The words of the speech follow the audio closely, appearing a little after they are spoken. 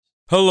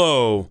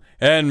Hello,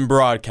 and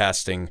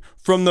broadcasting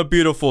from the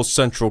beautiful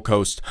Central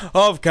Coast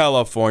of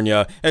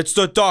California, it's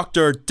the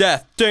Dr.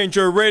 Death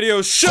Danger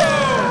Radio Show! Get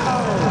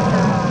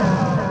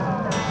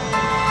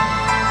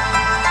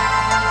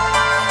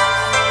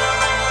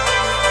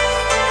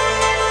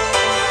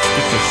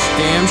this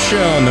damn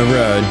show on the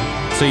road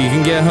so you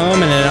can get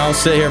home, and then I'll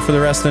sit here for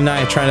the rest of the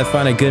night trying to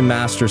find a good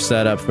master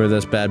setup for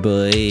this bad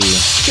boy.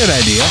 Good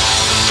idea.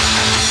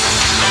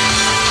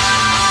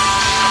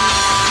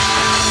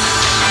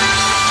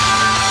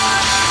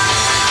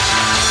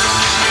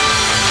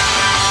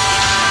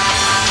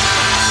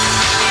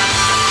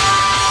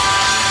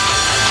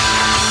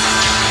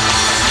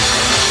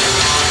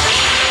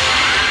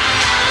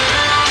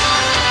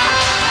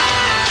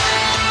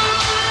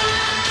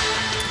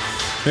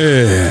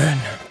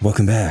 And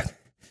welcome back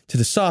to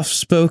the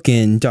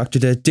soft-spoken Dr.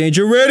 Death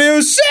Danger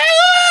Radio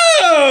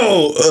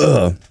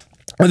Show!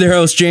 With their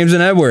hosts, James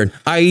and Edward,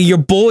 i.e. your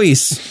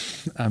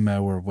boys. I'm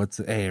Edward.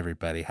 Hey,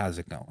 everybody. How's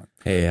it going?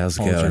 Hey, how's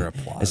it Hold going? your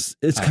applause.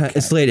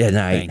 It's late at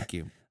night. Thank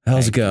you.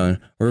 How's it going?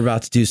 We're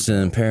about to do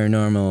some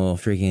paranormal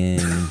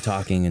freaking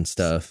talking and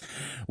stuff.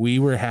 We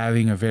were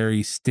having a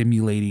very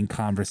stimulating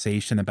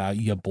conversation about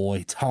your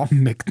boy, Tom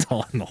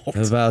McDonald.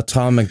 About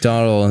Tom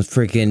McDonald and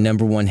freaking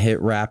 #1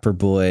 hit rapper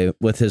boy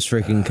with his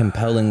freaking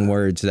compelling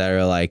words that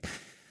are like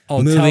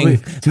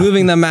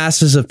moving the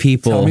masses of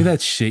people. Tell me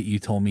that shit you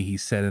told me he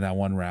said in that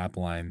one rap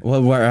line.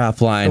 What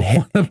rap line?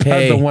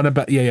 The one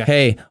about yeah.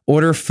 Hey,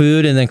 order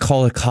food and then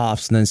call the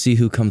cops and then see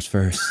who comes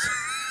first.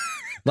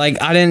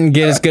 Like, I didn't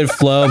get his good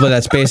flow, but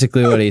that's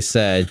basically what he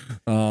said.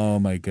 Oh,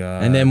 my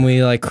God. And then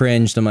we, like,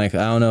 cringed. I'm like,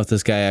 I don't know if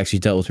this guy actually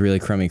dealt with really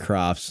crummy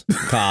cops.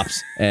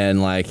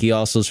 And, like, he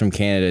also is from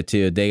Canada,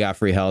 too. They got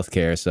free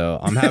healthcare,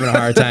 so I'm having a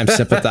hard time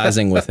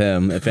sympathizing with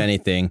him, if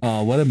anything.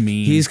 Oh, what a meme.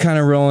 He's kind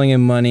of rolling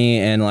in money,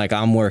 and, like,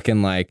 I'm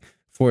working, I'm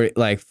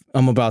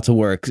about to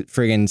work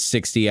friggin'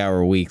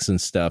 60-hour weeks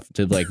and stuff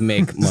to, like,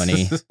 make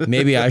money.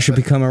 Maybe I should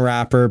become a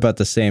rapper, but at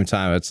the same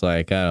time, it's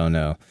like, I don't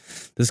know.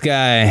 This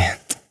guy...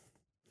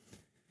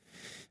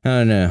 I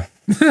don't know.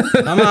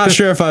 I'm not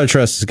sure if I would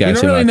trust this guy too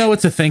much. You don't really know what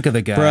to think of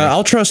the guy. Bro,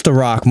 I'll trust The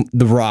Rock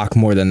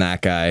more than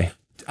that guy.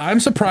 I'm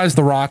surprised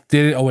The Rock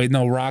did it. Oh, wait,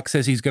 no. Rock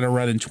says he's going to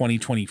run in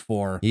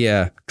 2024.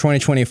 Yeah,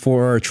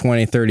 2024 or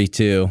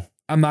 2032.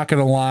 I'm not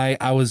going to lie.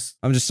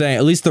 I'm just saying,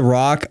 at least The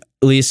Rock,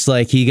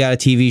 like, he got a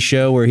TV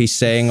show where he's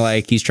saying,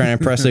 like, he's trying to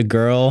impress a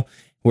girl,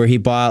 where he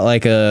bought,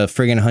 like, a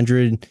friggin'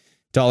 $100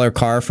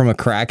 car from a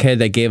crackhead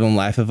that gave him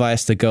life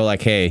advice to go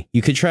like, hey,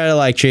 you could try to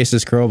like chase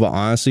this girl, but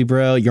honestly,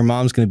 bro, your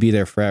mom's gonna be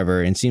there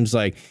forever, and it seems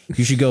like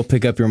you should go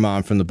pick up your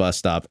mom from the bus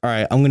stop. All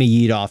right, I'm gonna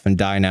yeet off and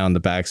die now in the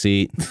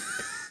backseat.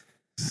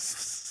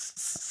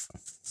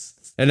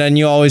 And then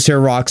you always hear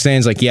Rock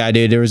saying, like, yeah,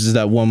 dude, there was just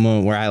that one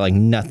moment where I had like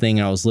nothing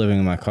and I was living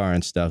in my car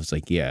and stuff. It's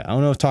like, yeah, I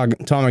don't know if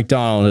Tom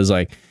McDonald is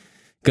like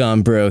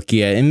gone broke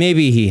yet, and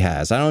maybe he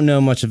has. I don't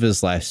know much of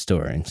his life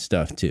story and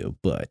stuff too,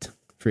 but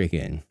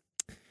freaking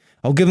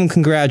I'll give him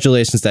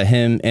congratulations that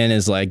him and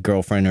his like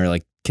girlfriend are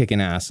like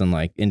kicking ass and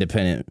like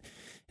independent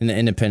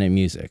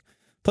music.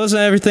 Plus on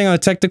everything on a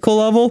technical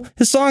level,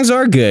 his songs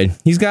are good.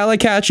 He's got like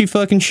catchy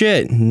fucking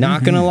shit.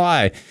 Not gonna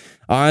lie.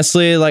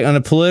 Honestly, like on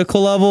a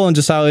political level and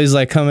just how he's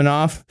like coming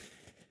off,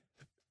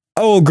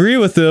 I will agree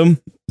with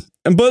him.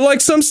 But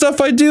like some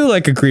stuff I do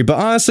like agree. But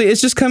honestly,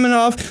 it's just coming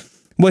off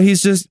what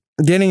he's just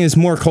getting is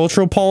more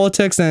cultural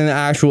politics than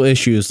actual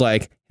issues.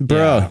 Like,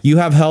 bro, you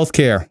have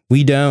healthcare.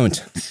 We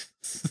don't.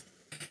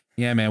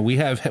 Yeah, man, we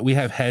have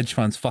hedge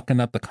funds fucking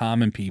up the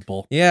common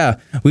people. Yeah,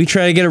 we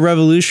try to get a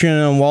revolution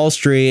on Wall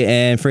Street,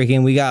 and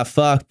freaking we got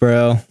fucked,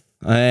 bro.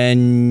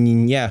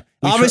 And yeah,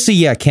 obviously,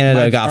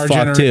 Canada got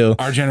fucked too.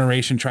 Our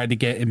generation tried to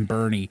get in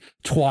Bernie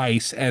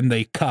twice, and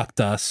they cucked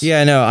us.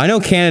 Yeah, no, I know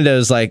Canada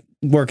is like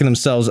working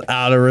themselves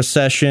out of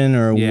recession,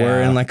 or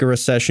we're in like a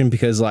recession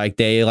because like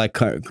they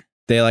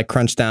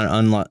crunched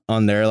down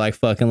on their like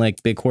fucking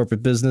like big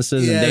corporate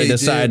businesses, and they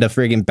decided to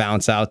friggin'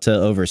 bounce out to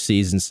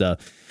overseas and stuff,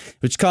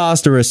 which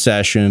caused a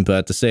recession. But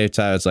at the same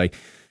time, it's like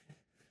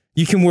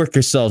you can work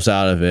yourselves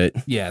out of it.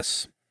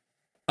 Yes.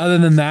 Other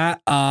than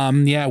that,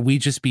 we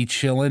just be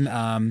chilling.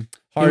 Hard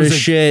as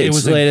shit. It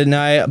was late at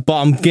night, but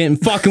I'm getting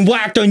fucking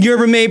whacked on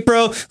Yerba Mate,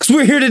 bro. Because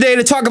we're here today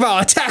to talk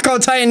about Attack on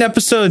Titan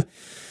episode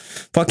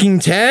fucking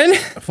 10.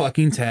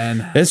 Fucking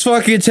 10. It's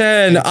fucking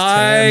 10.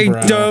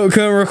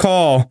 Couldn't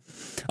recall.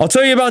 I'll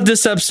tell you about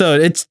this episode.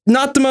 It's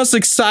not the most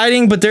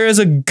exciting, but there is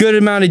a good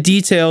amount of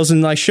details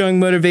and like showing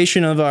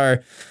motivation of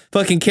our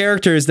fucking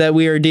characters that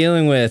we are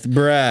dealing with,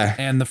 bruh.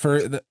 And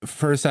the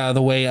first out of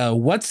the way,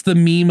 what's the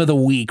meme of the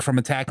week from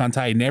Attack on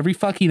Titan? Every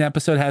fucking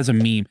episode has a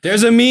meme.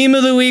 There's a meme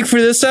of the week for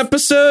this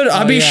episode?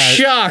 I'll be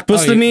shocked.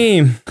 What's the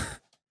meme?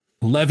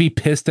 Levy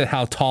pissed at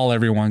how tall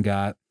everyone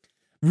got.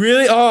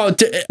 Really? Oh,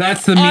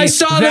 that's the meme. I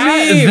saw the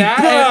meme.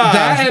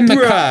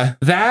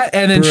 That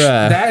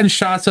and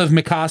shots of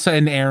Mikasa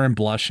and Eren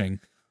blushing.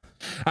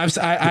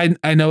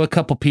 I know a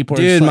couple people.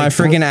 Dude, my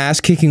freaking ass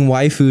kicking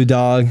waifu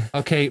dog.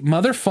 Okay,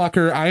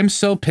 motherfucker, I am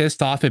so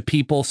pissed off at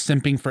people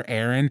simping for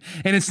Eren,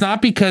 and it's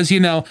not because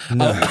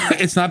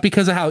it's not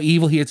because of how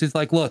evil he is. It's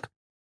like, look,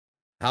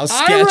 How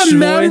sketch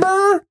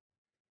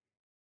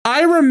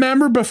I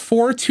remember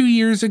before 2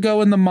 years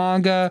ago in the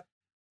manga,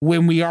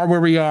 when we are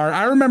where we are,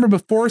 I remember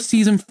before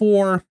season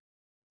 4,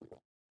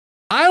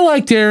 I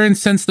liked Aaron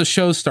since the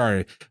show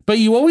started, but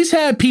you always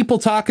had people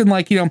talking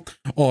like,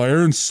 oh,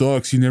 Aaron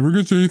sucks. He never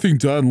gets anything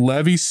done.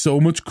 Levy's so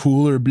much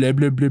cooler, blah,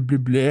 blah, blah, blah,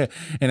 blah.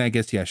 And I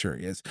guess, yeah, sure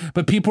he is.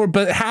 But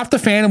half the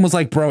fandom was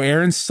like, bro,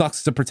 Aaron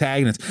sucks as a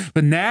protagonist.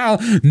 But now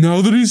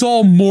that he's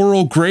all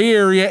moral gray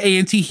area,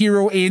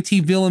 anti-hero,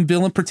 anti-villain,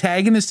 villain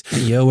protagonist.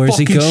 Yo, where's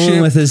he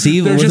going with his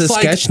evil, with his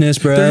sketchness,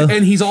 bro?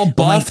 And he's all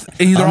buff.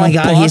 Oh my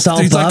God, he's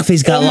all buff.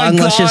 He's got long,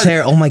 luscious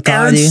hair. Oh my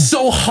God, Aaron's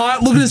so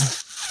hot. Look at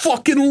his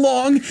fucking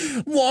long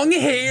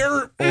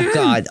hair. Oh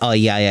God. Oh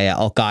yeah.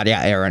 Oh God,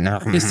 yeah, Aaron.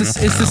 It's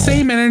the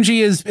same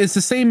energy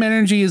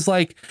as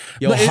like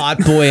hot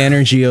boy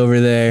energy over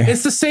there.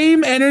 It's the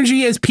same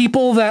energy as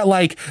people that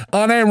like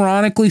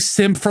unironically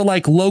simp for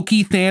like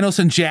Loki, Thanos,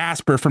 and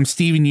Jasper from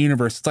Steven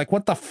Universe. It's like,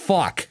 what the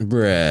fuck?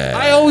 Bruh.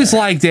 I always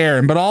liked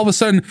Aaron, but all of a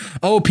sudden,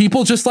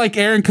 people just like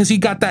Aaron because he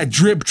got that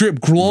drip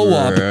glow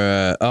up.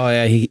 Oh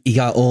yeah, he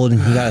got old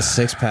and he got a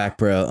 6-pack,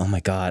 bro. Oh my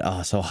God.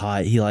 Oh, so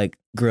hot. He like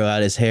grew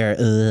out his hair.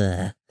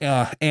 Ugh.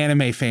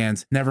 Anime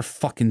fans never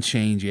fucking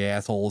change, you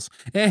assholes.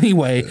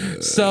 Anyway,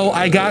 so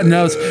I got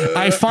notes.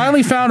 I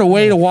finally found a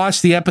way to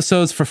watch the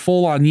episodes for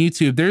full on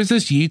YouTube. There's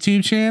this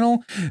YouTube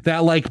channel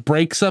that like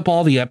breaks up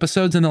all the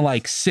episodes into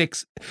like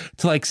six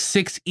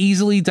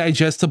easily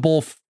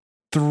digestible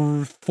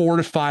 4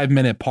 to 5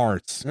 minute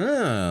parts.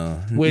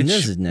 Oh,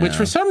 which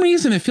for some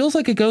reason it feels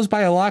like it goes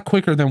by a lot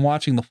quicker than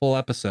watching the full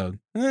episode.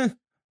 Well,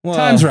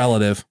 time's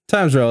relative.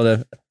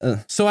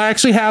 So I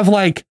actually have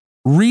like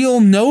real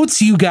notes,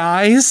 you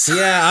guys.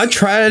 Yeah, I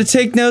tried to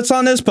take notes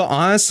on this, but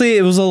honestly,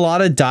 it was a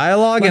lot of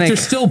dialogue, and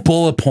there's still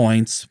bullet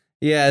points.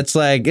 Yeah, it's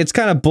like it's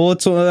kind of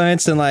bullet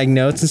points and like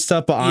notes and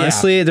stuff, but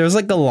honestly, there's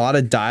like a lot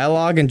of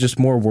dialogue and just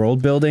more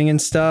world building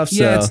and stuff.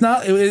 So yeah, it's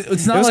not. It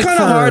was like kind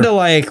of hard to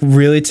like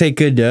really take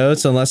good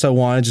notes unless I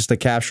wanted just to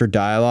capture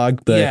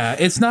dialogue. But yeah,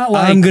 it's not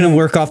like I'm gonna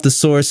work off the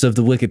source of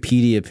the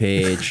Wikipedia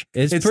page.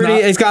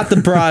 It's got the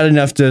broad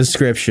enough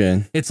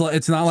description. It's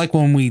not like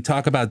when we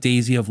talk about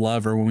Daisy of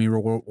Love or when we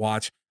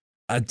watch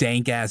a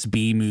dank ass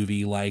B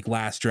movie like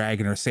Last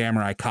Dragon or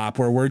Samurai Cop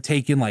where we're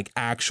taking like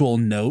actual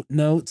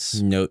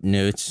notes.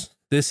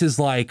 This is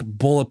like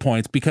bullet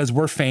points because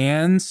we're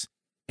fans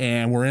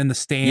and we're in the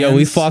stands. Yeah,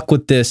 we fuck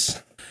with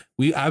this.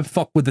 I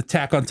fuck with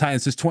Attack on Titan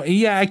since 20.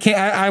 Yeah,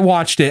 I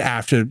watched it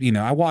after,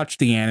 I watched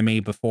the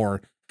anime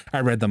before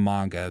I read the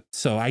manga.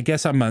 So I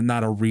guess I'm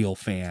not a real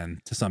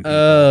fan to some people.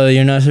 Oh,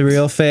 you're not a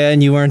real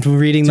fan? You weren't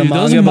reading the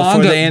manga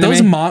before the anime?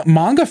 Those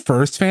manga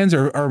first fans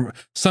are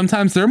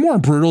sometimes they're more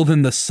brutal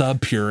than the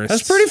sub purists.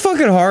 That's pretty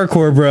fucking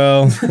hardcore,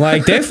 bro.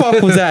 Like they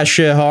fuck with that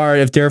shit hard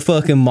if they're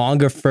fucking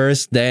manga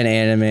first, then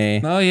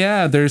anime. Oh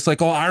yeah, there's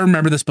like, I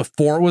remember this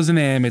before it was an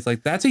anime. It's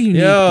like, that's a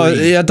unique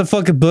breed. At the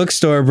fucking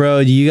bookstore, bro.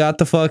 You got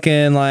the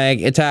fucking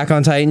like Attack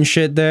on Titan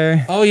shit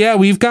there? Oh yeah,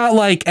 we've got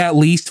like at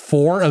least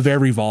 4 of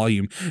every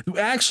volume.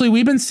 Actually,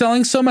 we've been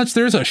selling so much,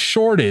 there's a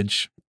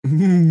shortage.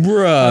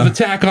 Bruh. Of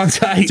Attack on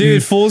Titan.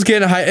 Dude, fools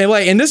getting high.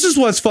 And this is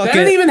what's fucking. That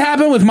didn't even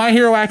happen with My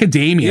Hero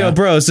Academia. Yo,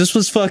 bros, this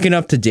was fucking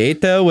up to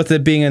date though, with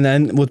it being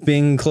with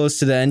being close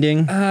to the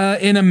ending.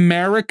 In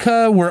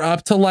America, we're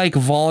up to like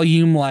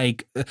volume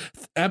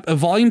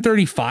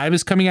 35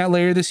 is coming out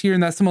later this year,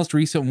 and that's the most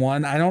recent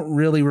one. I don't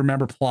really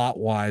remember plot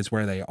wise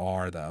where they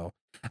are though.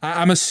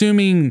 I'm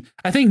assuming.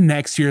 I think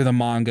next year the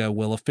manga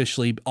will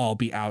officially all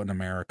be out in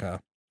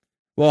America.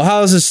 Well,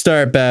 how does it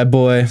start, bad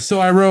boy?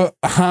 So I wrote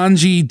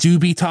Hanji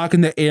Doobie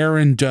talking to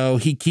Aaron Doe.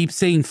 He keeps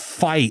saying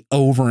fight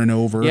over and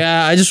over.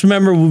 Yeah, I just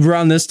remember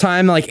around this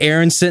time, like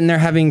Aaron's sitting there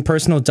having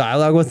personal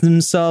dialogue with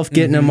himself,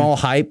 getting him all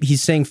hype.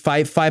 He's saying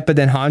fight, but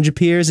then Hanji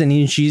appears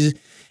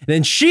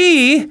and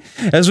she,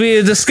 as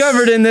we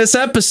discovered in this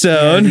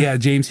episode. Yeah,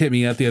 James hit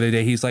me up the other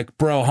day. He's like,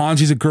 bro,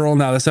 Hanji's a girl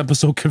now. This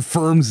episode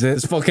confirms it.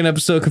 This fucking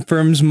episode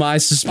confirms my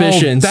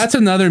suspicions. That's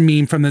another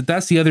meme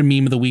that's the other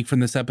meme of the week from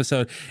this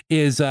episode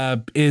is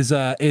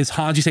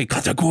Hanji saying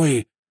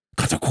katakoi,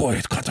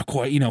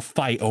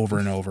 fight over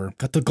and over.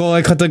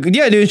 Katakoi.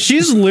 Yeah, dude,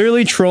 she's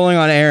literally trolling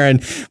on Aaron.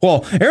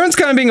 Well, Aaron's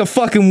kind of being a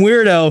fucking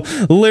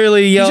weirdo,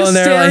 literally yelling just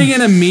there. Staring in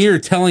a mirror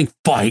telling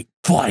fight.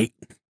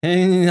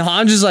 And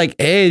Hanji's like,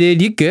 hey,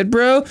 dude, you good,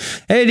 bro?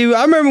 Hey, dude,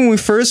 I remember when we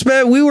first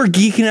met, we were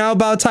geeking out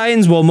about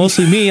Titans. Well,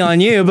 mostly me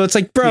on you, but it's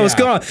like, bro, what's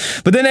going on?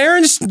 But then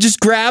Aaron just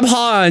grabbed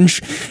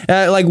Hanj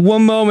at like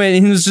one moment,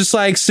 and he was just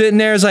like sitting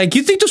there. It's like,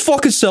 you think this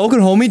fucking cell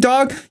can hold me,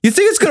 dog? You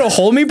think it's gonna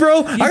hold me,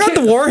 bro? I got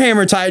the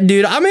Warhammer Titan,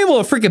 dude. I'm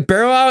able to freaking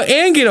barrel out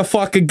and get a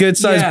fucking good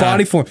sized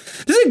body form.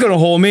 This ain't gonna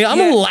hold me. I'm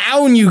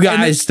allowing you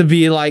guys to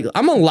be like,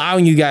 I'm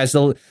allowing you guys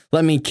to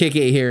let me kick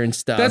it here and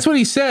stuff. That's what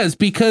he says,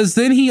 because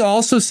then he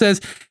also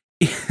says,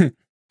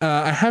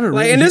 I haven't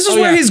like, and this is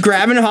where he's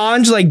grabbing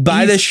Hanj like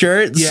by the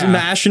shirt,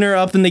 smashing her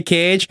up in the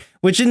cage.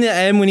 Which in the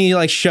end, when he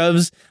like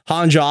shoves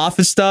Hanj off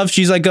and stuff,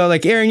 she's like,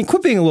 "Aaron, you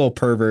quit being a little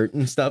pervert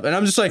and stuff." And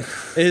I'm just like,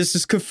 it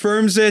just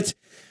confirms it.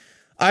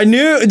 I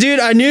knew, dude.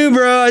 I knew,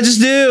 bro. I just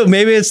knew.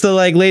 Maybe it's the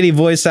like lady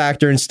voice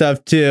actor and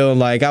stuff too.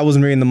 Like I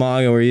wasn't reading the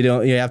manga where you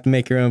have to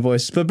make your own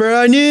voices. But bro,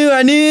 I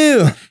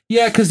knew.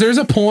 Yeah, because there's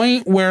a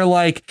point where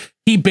like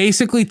he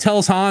basically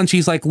tells Han,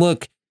 she's like,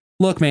 look,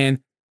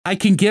 man, I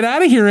can get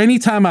out of here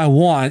anytime I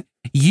want.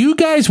 You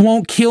guys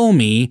won't kill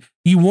me.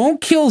 You won't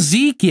kill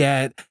Zeke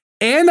yet.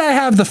 And I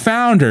have the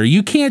founder.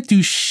 You can't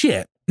do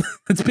shit.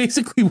 That's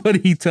basically what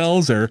he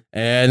tells her.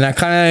 And that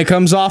kind of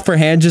comes off her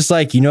hand, just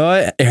like, you know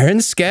what?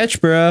 Aaron's sketch,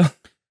 bro.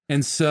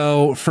 And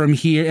so from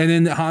here, and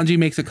then Hanji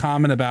makes a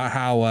comment about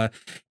how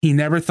they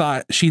never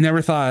thought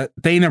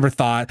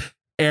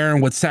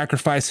Aaron would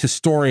sacrifice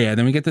Historia.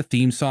 Then we get the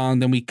theme song.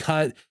 Then we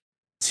cut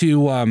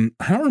to, I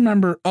don't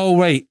remember. Oh,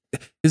 wait.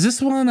 Is this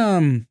one? I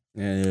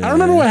don't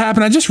remember what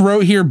happened. I just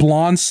wrote here,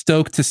 blonde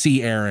stoked to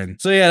see Aaron.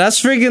 So yeah,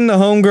 that's freaking the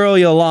homegirl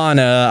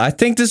Yolana. I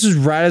think this is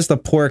right as the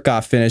port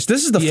got finished.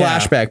 This is the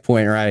flashback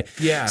point, right?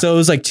 Yeah. So it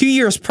was like 2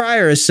 years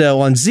prior or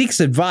so. On Zeke's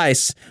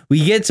advice,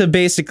 we get to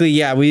basically,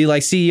 we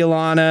like see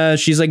Yolana.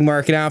 She's like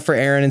marking out for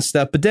Aaron and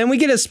stuff. But then we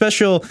get a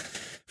special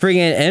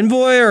friggin'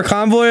 envoy or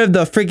convoy of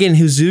the friggin'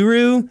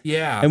 Huzuru.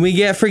 Yeah. And we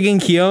get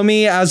friggin'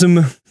 Kiyomi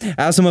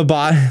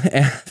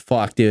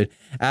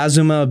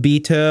Azuma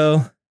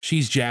Bito.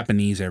 She's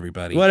Japanese,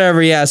 everybody.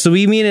 Whatever, yeah. So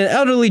we meet an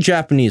elderly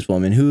Japanese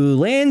woman who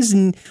lands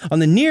on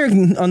the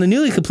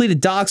newly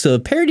completed docks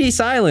of Paradise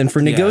Island for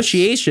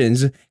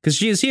negotiations because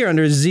she is here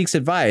under Zeke's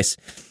advice.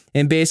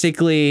 And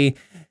basically,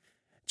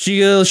 she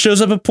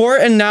shows up at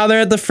port, and now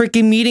they're at the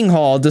freaking meeting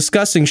hall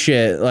discussing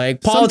shit like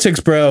politics,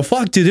 bro.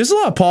 Fuck, dude. There's a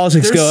lot of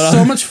politics going on.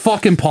 So much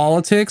fucking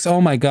politics. Oh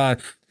my god.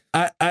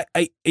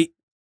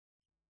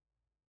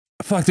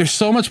 Fuck, there's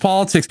so much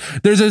politics.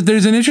 There's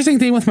an interesting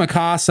thing with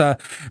Mikasa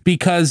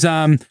because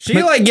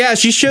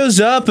she shows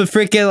up and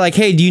freaking like,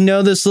 hey, do you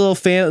know this little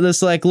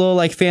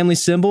family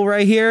symbol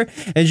right here?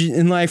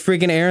 And like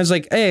freaking Aaron's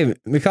like, hey,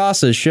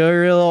 Mikasa, show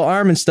your little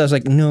arm and stuff. It's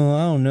like, no,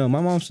 I don't know.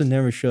 My mom said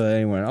never show it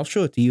anyone. I'll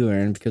show it to you,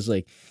 Aaron, because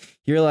like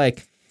you're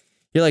like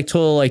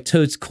total like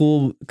totes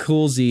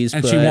coolsies,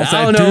 and but she wants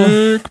I that don't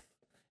know. dick.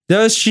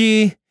 Does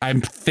she? I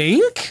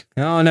think.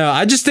 I don't know.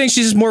 I just think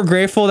she's just more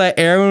grateful that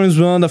Aaron was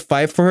willing to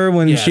fight for her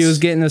when she was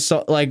getting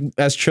like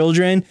as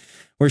children,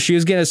 where she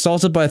was getting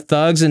assaulted by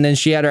thugs, and then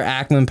she had her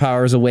Ackman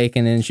powers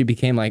awakened, and she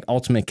became like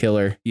ultimate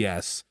killer.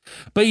 Yes,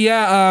 but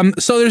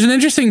so there's an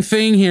interesting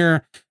thing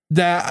here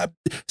that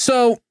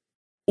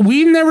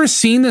we've never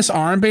seen this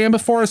armband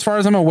before, as far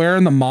as I'm aware,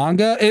 in the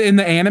manga, in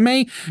the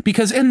anime,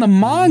 because in the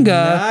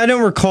manga, I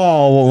don't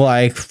recall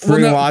like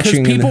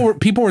watching.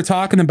 People were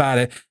talking about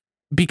it.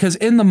 Because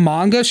in the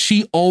manga,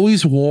 she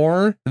always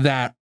wore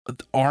that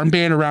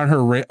armband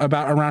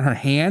around her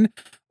hand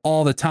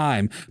all the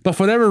time. But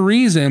for whatever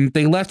reason,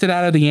 they left it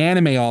out of the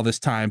anime all this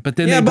time. But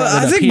then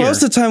I think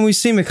most of the time we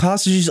see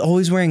Mikasa, she's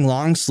always wearing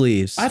long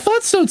sleeves. I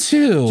thought so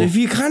too. So if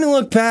you kind of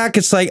look back,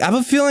 it's like I have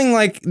a feeling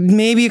like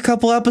maybe a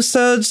couple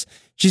episodes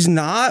she's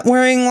not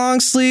wearing long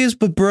sleeves,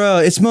 but bro,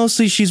 it's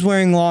mostly she's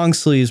wearing long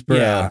sleeves, bro.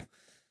 Yeah.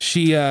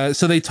 She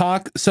so they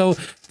talk so.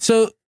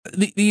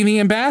 The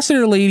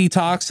ambassador lady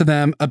talks to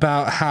them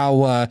about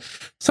how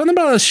something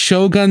about a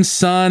shogun's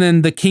son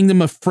and the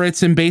kingdom of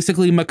Fritz, and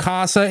basically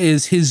Mikasa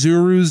is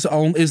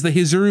the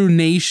Hizuru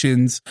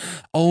nation's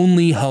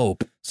only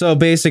hope. So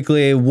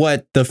basically,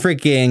 what the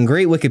freaking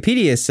great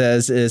Wikipedia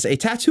says is a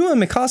tattoo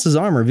on Mikasa's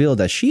arm revealed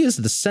that she is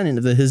the descendant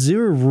of the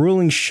Hizuru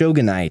ruling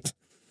shogunate.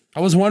 I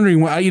was wondering,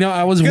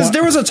 because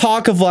there was a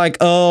talk of like,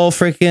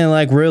 freaking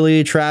like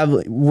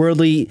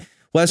worldly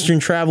Western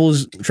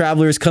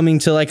travelers coming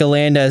to like a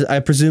land as I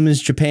presume is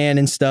Japan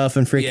and stuff,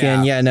 and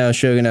freaking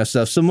shogunate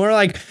stuff. So more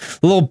like a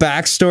little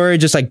backstory,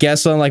 just I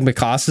guess on like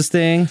Mikasa's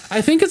thing.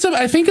 I think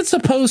it's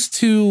supposed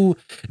to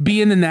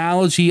be an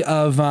analogy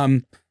of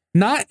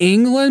not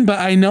England, but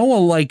I know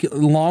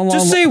long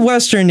just say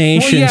Western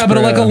nations. Well, yeah,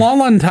 but like a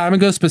long time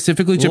ago,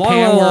 specifically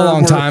Japan.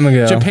 Long time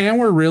ago, Japan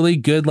were really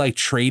good like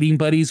trading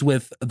buddies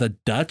with the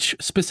Dutch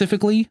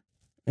specifically.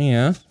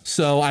 Yeah.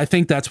 So I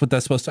think that's what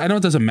that's supposed to. I know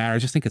it doesn't matter. I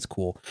just think it's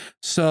cool.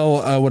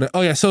 So and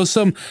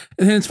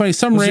it's funny.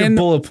 Some random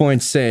bullet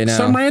points say now.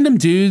 Some random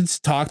dudes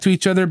talk to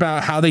each other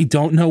about how they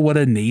don't know what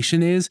a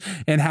nation is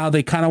and how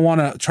they kind of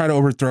want to try to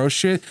overthrow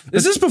shit.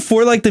 Is this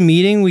before like the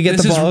meeting? We get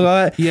the ball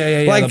guy.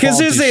 Yeah. Like because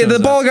the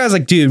ball guy's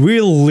like, dude,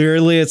 we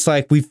literally, it's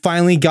like we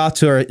finally got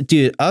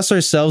to us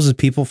ourselves as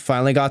people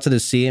finally got to the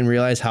sea and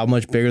realized how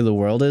much bigger the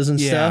world is and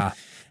stuff.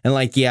 And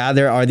like,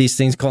 there are these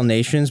things called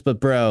nations,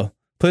 but bro.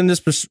 Put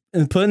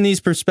in these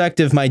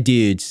perspective, my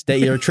dudes, that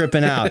you're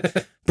tripping out.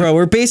 Bro,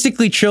 we're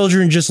basically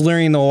children just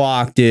learning to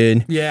walk,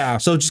 dude. Yeah.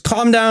 So just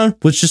calm down.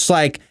 Let's just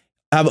like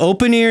have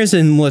open ears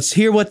and let's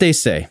hear what they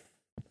say.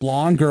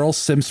 Blonde girl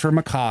sims for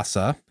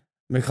Mikasa.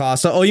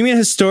 Mikasa. Oh, you mean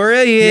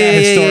Historia? Yeah,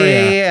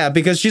 Historia. Yeah.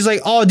 Because she's like,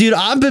 oh, dude,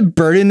 I've been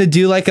burdened to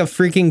do like a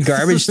freaking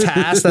garbage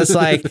task that's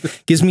like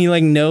gives me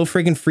like no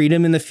freaking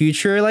freedom in the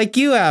future, like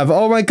you have.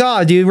 Oh my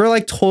god, dude, we're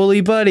like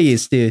totally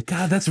buddies, dude.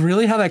 God, that's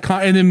really how that.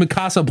 And then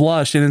Mikasa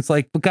blushed, and it's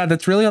like, God,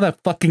 that's really how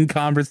that fucking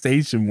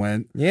conversation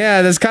went.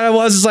 Yeah, that's kind of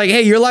was. It's like,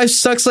 hey, your life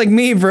sucks like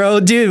me, bro,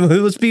 dude.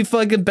 Let's be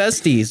fucking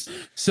besties.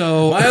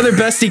 So my other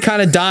bestie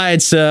kind of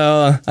died,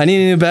 so I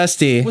need a new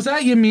bestie. Was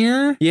that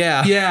Ymir?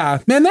 Yeah. Yeah,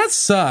 man, that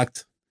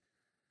sucked.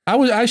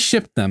 I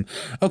shipped them.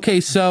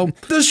 Okay, so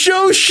the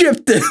show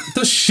shipped them.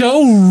 The show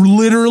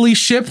literally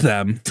shipped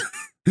them.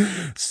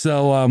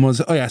 So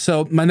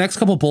so my next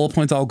couple bullet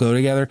points all go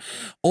together.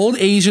 Old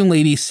Asian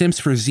lady simps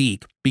for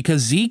Zeke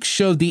because Zeke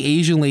showed the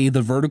Asian lady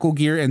the vertical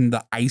gear and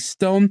the ice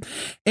stone,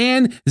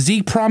 and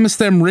Zeke promised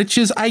them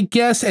riches, I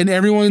guess, and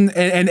everyone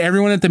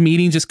at the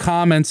meeting just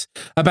comments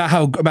about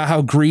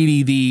how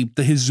greedy the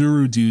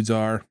Hizuru dudes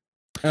are.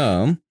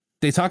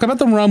 They talk about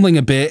the rumbling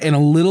a bit and a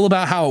little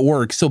about how it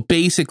works. So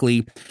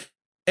basically,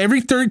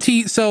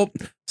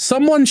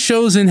 someone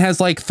chosen has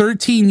like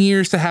 13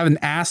 years to have an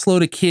ass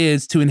load of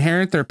kids to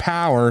inherit their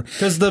power.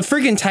 Because the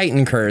freaking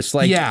Titan curse,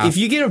 like, if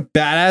you get a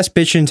badass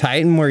bitchin'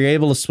 Titan where you're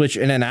able to switch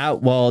in and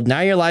out, well, now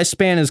your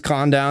lifespan has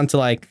calmed down to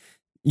like,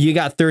 you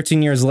got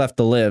 13 years left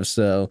to live.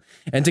 So,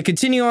 and to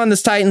continue on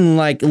this Titan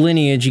like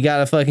lineage, you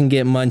gotta fucking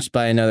get munched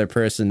by another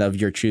person of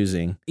your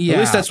choosing. Yeah. At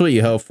least that's what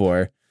you hope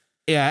for.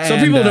 Yeah, some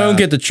people don't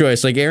get the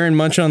choice. Like Eren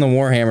munched on the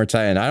Warhammer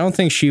Titan. I don't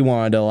think she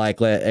wanted to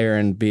like let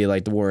Eren be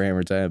like the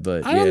Warhammer Titan,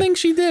 but I don't think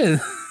she did.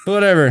 But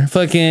whatever,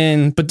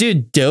 but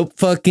dude, dope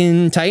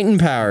fucking Titan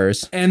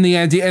powers. And the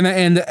idea,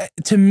 and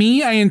to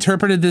me, I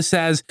interpreted this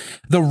as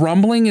the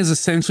rumbling is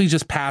essentially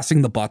just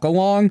passing the buck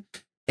along.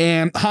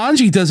 And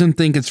Hanji doesn't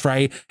think it's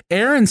right.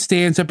 Eren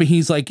stands up and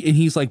he's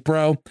like,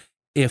 bro,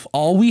 if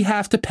all we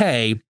have to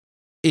pay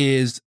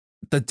is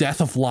the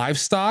death of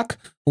livestock,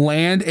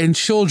 land, and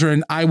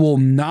children, I will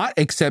not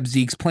accept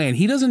Zeke's plan.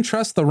 He doesn't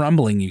trust the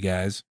rumbling, you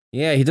guys.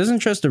 Yeah, he doesn't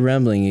trust the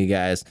rumbling, you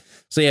guys.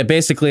 So yeah,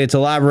 basically to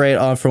elaborate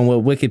on from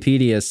what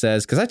Wikipedia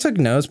says, because I took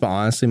notes, but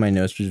honestly my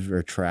notes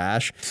were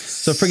trash.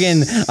 So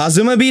friggin'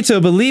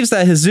 Azumabito believes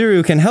that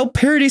Hizuru can help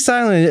Parody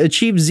Silent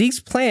achieve Zeke's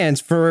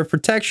plans for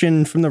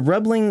protection from the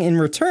rumbling in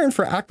return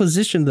for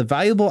acquisition of the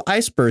valuable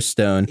Iceburst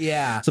Stone.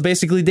 Yeah. So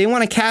basically they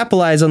want to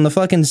capitalize on the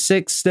fucking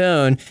 6th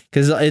stone,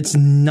 because it's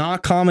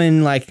not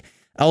common like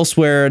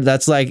elsewhere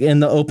that's like in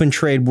the open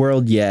trade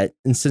world yet.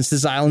 And since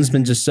this island's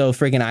been just so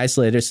freaking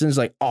isolated, it's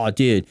like, oh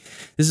dude,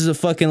 this is a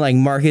fucking like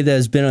market that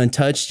has been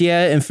untouched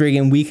yet, and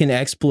freaking we can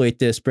exploit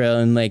this, bro,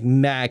 and like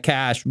mad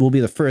cash, we'll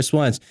be the first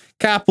ones.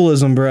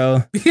 Capitalism,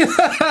 bro.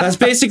 That's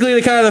basically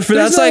the kind of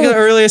like the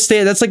earliest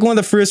state. That's like one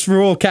of the first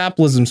rule of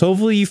capitalisms.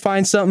 Hopefully you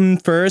find something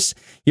first,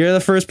 you're the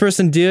first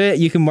person to do it,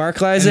 you can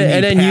marketalize it,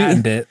 and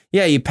then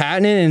you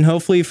patent it, and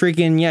hopefully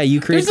freaking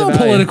you create. There's no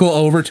political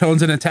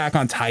overtones in Attack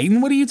on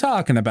Titan. What are you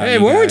talking about? Hey,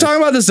 weren't we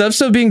talking about this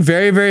episode being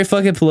very, very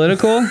fucking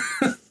political?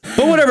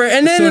 But whatever.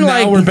 And then so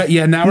like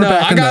now we're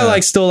back. I gotta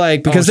like still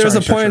like, because there's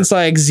a point. It's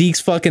like Zeke's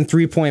fucking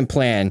 3-point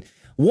plan.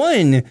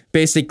 One,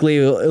 basically,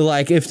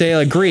 like if they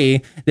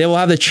agree, they will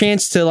have the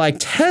chance to like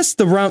test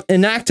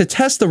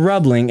the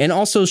rumbling, and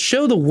also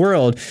show the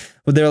world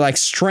their like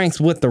strength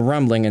with the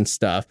rumbling and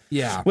stuff.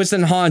 Yeah. Which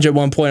then Hanj at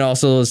one point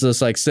also is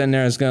just like sitting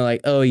there and is gonna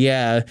like, oh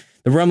yeah,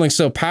 the rumbling's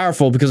so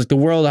powerful because like the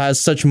world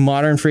has such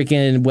modern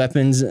freaking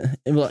weapons,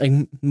 like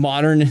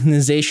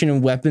modernization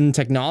and weapon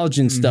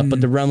technology and stuff,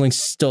 but the rumbling's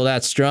still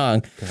that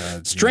strong.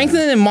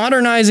 Strengthening and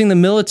modernizing the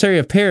military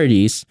of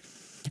Paradise.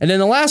 And then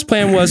the last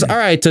plan was, all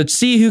right, to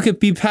see who could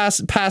be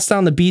passed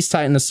down the Beast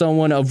Titan to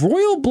someone of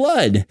royal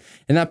blood.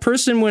 And that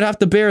person would have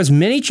to bear as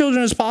many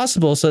children as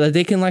possible so that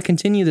they can like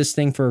continue this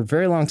thing for a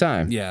very long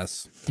time.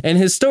 Yes. And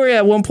Historia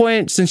at one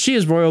point, since she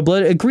is royal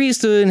blood, agrees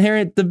to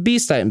inherit the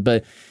Beast Titan.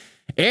 But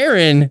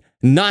Eren,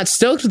 not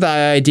stoked with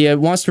that idea,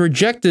 wants to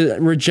reject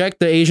the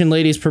Asian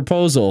lady's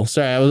proposal.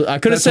 Sorry, I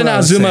could have said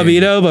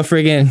Azumabito, but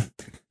friggin'.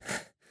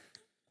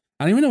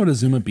 I don't even know what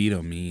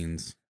Azumabito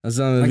means.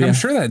 Like, I'm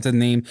sure that's a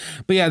name,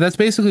 but yeah, that's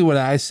basically what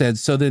I said.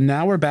 So then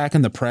now we're back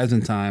in the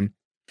present time,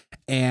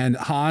 and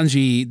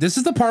Hanji, this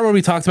is the part where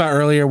we talked about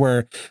earlier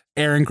where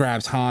Eren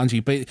grabs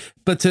Hanji,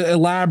 but to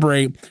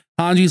elaborate,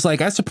 Hanji's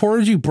like, I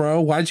supported you, bro.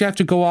 Why'd you have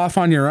to go off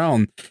on your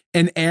own?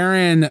 And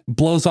Eren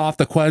blows off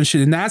the question,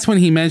 and that's when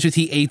he mentions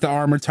he ate the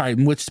armor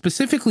titan, which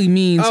specifically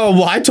means... Oh,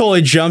 well, I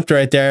totally jumped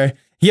right there.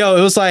 Yo,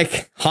 it was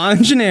like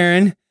Hanj and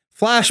Eren,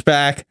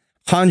 flashback,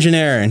 Hanj and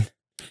Eren.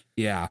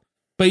 Yeah.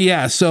 But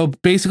yeah, so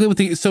basically with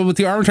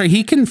the armor titan,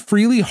 he can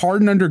freely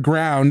harden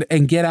underground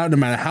and get out no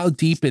matter how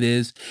deep it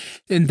is.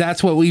 And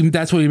that's what we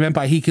meant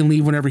by he can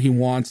leave whenever he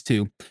wants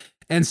to.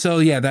 And so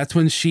yeah, that's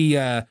when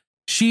Hanj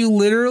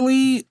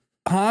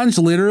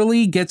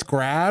literally gets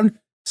grabbed,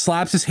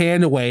 slaps his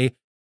hand away,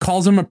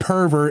 calls him a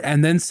pervert,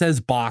 and then says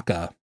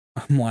Baka.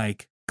 I'm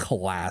like,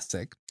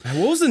 classic.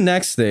 What was the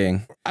next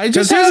thing? I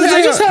just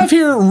have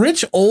here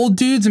rich old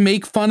dudes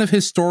make fun of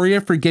Historia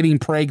for getting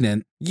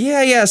pregnant.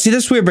 Yeah. See,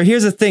 that's weird. But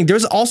here's the thing.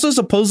 There's also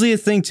supposedly a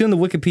thing too in the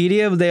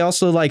Wikipedia. They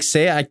also like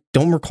say, I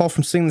don't recall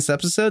from seeing this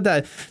episode,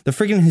 that the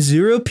freaking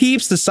Hizuro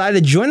peeps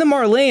decided to join the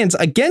Marleyans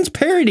against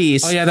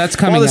Paradise. Oh yeah, that's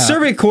coming. While the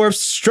Survey Corps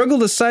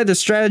struggled to decide the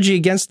strategy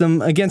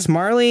against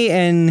Marley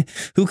and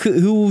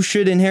who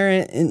should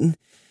inherit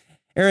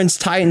Aaron's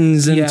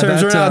Titans in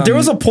terms of there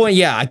was a point,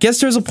 I guess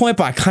there's a point,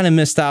 but I kind of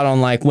missed out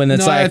on like when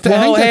it's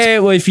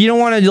if you don't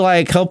want to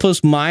like help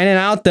us mine it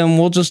out, then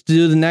we'll just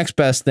do the next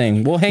best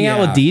thing. We'll hang out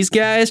with these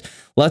guys,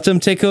 let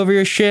them take over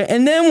your shit,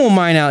 and then we'll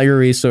mine out your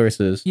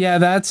resources. Yeah,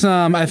 that's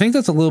I think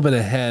that's a little bit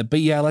ahead, but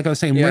yeah, like I was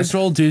saying, rich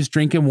old dudes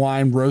drinking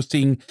wine,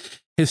 roasting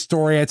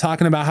Historia,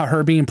 talking about how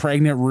her being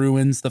pregnant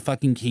ruins the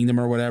fucking kingdom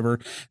or whatever.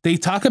 They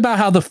talk about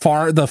how the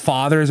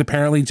father is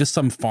apparently just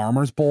some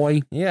farmer's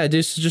boy. Yeah,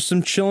 just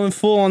some chilling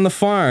fool on the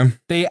farm.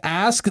 They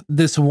ask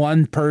this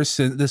one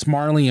person, this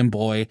Marleyan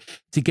boy,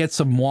 to get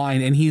some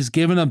wine, and he's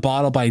given a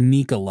bottle by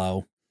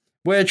Nicolo.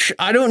 Which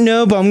I don't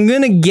know, but I'm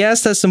gonna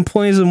guess that's some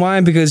poison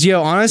wine because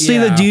honestly,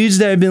 the dudes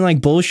that have been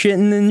like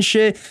bullshitting and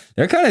shit,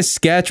 they're kind of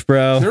sketch,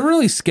 bro. They're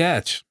really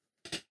sketch.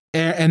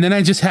 And then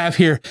I just have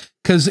here,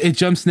 because it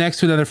jumps next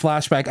to another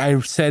flashback. I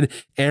said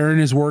Aaron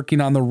is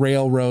working on the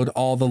railroad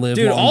all the live.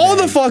 Dude, all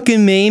the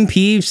fucking main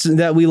peeps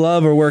that we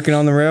love are working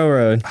on the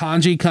railroad.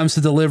 Hanji comes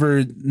to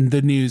deliver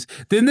the news.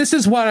 Then this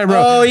is what I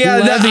wrote. Oh yeah,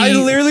 I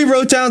literally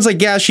wrote down, it's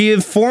like, she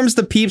informs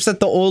the peeps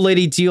that the old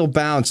lady deal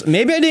bounced.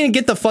 Maybe I didn't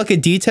get the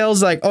fucking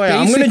details. Like,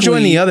 I'm gonna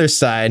join the other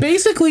side.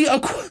 Basically,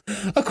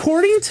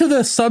 according to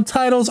the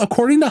subtitles,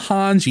 according to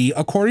Hanji,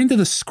 according to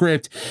the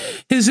script,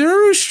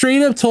 Hizuru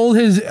straight up told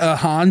his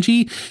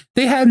Hanji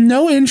they had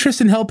no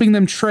interest in helping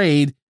them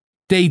trade.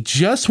 They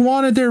just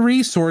wanted their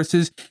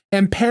resources,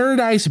 and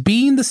Paradise,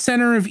 being the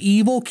center of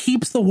evil,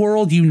 keeps the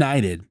world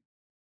united.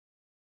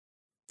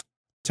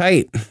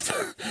 Tight.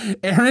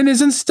 Aaron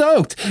isn't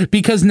stoked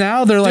because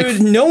now they're like,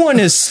 dude, no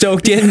one is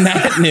stoked in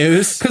that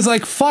news. Because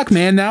like, fuck,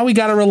 man, now we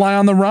got to rely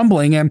on the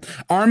rumbling. And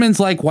Armin's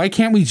like, why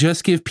can't we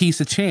just give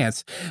peace a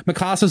chance?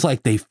 Mikasa's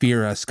like, they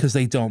fear us because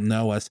they don't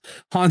know us.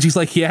 Hanji's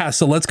like, yeah,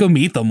 so let's go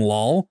meet them,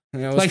 lol.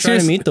 Yeah, like, trying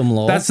to meet them,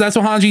 lol. That's what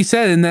Hanji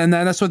said, and then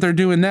that's what they're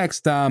doing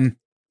next.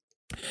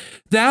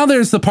 Now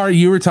there's the part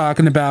you were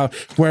talking about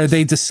where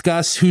they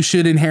discuss who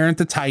should inherit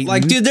the Titan.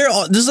 Like, dude,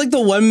 this is like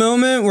the one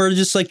moment where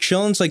just like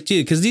chilling. It's like,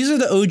 dude, because these are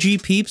the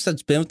OG peeps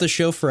that's been with the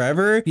show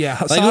forever. Yeah,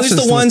 like at least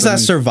the ones that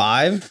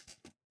survive.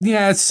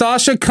 Yeah, it's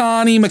Sasha,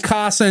 Connie,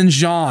 Mikasa, and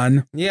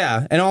Jean.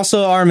 Yeah, and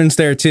also Armin's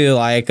there too,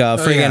 like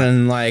friggin'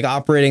 and like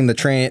operating the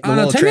train.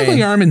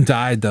 Technically, Armin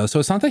died though,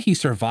 so it's not that he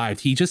survived.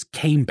 He just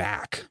came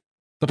back.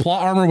 The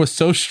plot armor was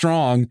so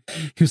strong.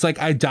 He was like,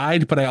 I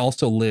died, but I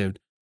also lived.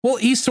 Well,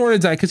 he sort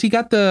of died because he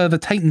got the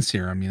Titan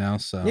serum,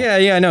 so.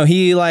 Yeah, no,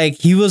 he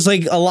was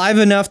like alive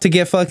enough to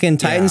get fucking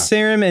Titan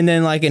serum and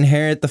then like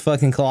inherit the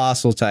fucking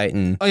Colossal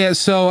Titan. Oh yeah,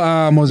 so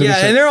what was it?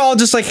 Yeah, and they're all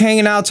just like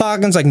hanging out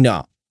talking. It's like,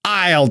 no,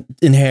 I'll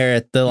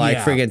inherit the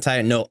friggin'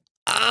 Titan. No,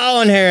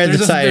 I'll inherit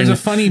the Titan. There's a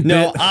funny bit.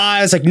 No,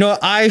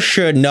 I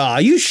should. No,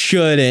 you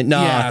shouldn't.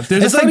 No. Yeah,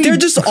 it's like they're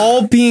just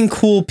all being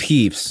cool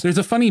peeps. There's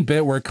a funny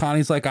bit where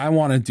Connie's like, I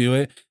want to do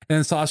it.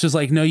 And Sasha's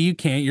like, no, you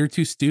can't. You're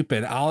too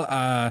stupid.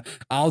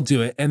 I'll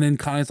do it. And then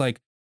Connie's like,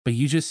 but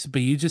you just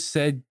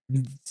said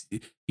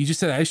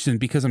I shouldn't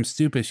because I'm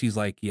stupid. She's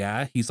like,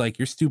 yeah. He's like,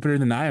 you're stupider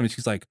than I am. And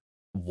she's like,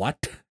 what?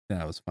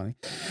 That was funny.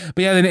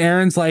 But yeah, then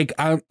Aaron's like,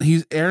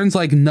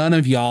 none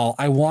of y'all.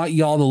 I want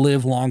y'all to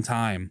live long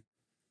time.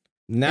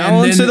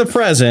 Now into the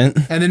present.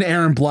 And then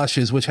Aaron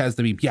blushes, which has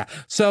the meme. Yeah.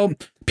 So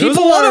there's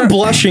a lot of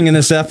blushing in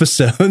this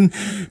episode.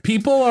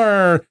 People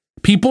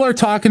are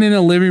talking in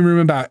a living room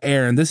about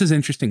Aaron. This is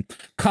interesting.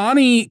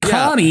 Connie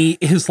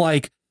is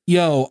like,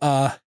 yo,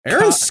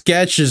 Aaron's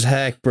sketch as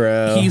heck,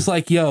 bro. He's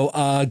like, yo,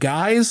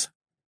 guys,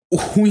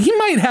 we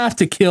might have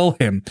to kill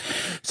him.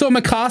 So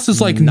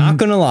Mikasa's like, not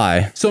gonna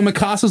lie. So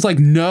Mikasa's like,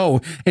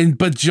 no.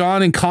 But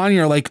John and Connie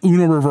are like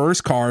Uno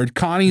reverse card.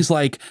 Connie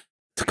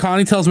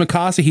tells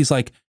Mikasa, he's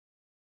like,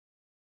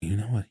 you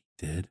know what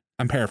he did?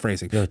 I'm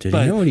paraphrasing. Yo, did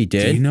you know what he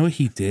did? Do you know what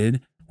he did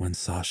when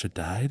Sasha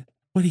died?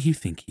 What do you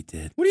think he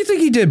did? What do you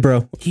think he did,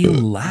 bro? He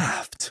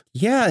laughed.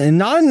 Yeah, and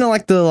not in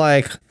like the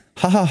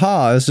ha ha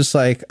ha. It's just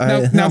like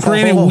now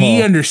granted,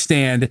 we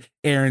understand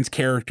Aaron's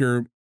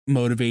character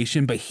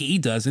motivation, but he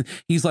doesn't.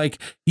 He's like,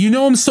 you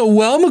know him so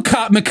well,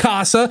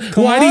 Mikasa.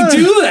 Why'd he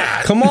do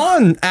that? Come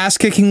on, ass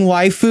kicking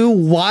waifu.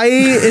 Why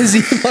is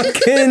he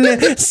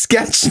fucking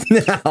sketched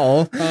now?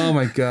 Oh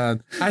my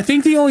god. I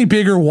think the only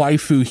bigger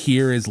waifu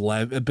here is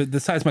Levi, but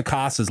besides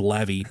Mikasa's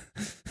Levi.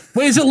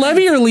 Wait, is it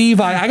Levi or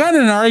Levi? I got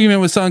in an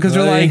argument with someone because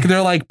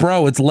they're like,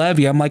 bro, it's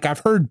Levi. I'm like, I've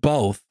heard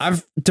both.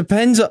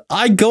 Depends.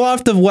 I go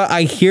off of what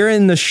I hear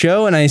in the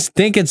show, and I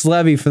think it's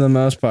Levi for the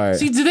most part.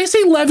 See, did they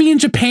say Levi in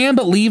Japan,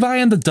 but Levi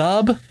in the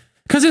dub?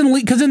 Because in the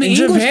English,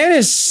 Japan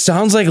it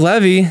sounds like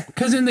Levi.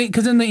 Because in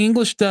the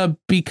English dub,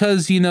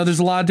 because there's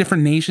a lot of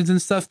different nations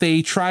and stuff,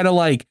 they try to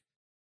like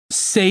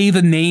say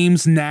the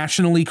names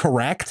nationally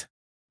correct.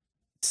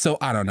 So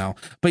I don't know.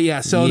 But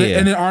yeah, so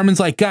and then Armin's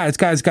like, guys,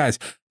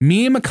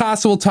 me and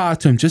Mikasa will talk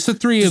to him. Just the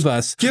three of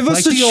us. Give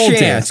us a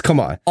chance. Come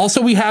on.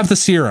 Also, we have the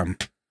serum.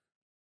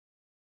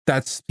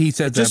 He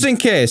said just in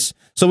case.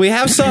 So we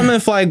have something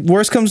if like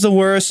worst comes to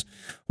worst,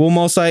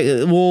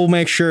 we'll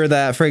make sure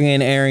that friggin'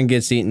 Eren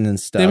gets eaten and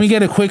stuff. Then we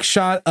get a quick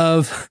shot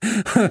of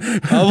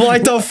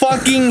like the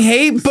fucking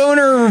hate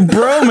boner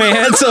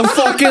bromance of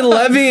fucking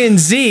Levi and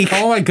Zeke.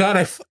 Oh my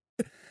god,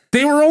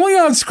 they were only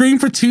on screen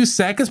for 2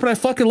 seconds, but I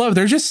fucking love it.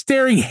 They're just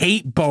staring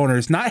hate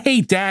boners, not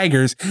hate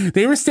daggers.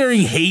 They were staring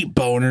hate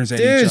boners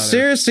at each other. Dude,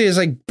 seriously, it's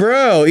like,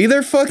 bro,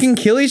 either fucking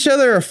kill each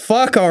other or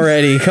fuck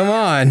already. Come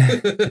on.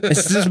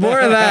 It's just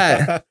more of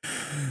that.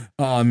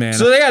 Oh man.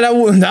 So yeah, that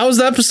was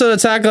the episode of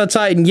Attack on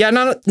Titan. Yeah,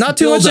 not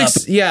too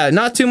much.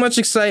 Not too much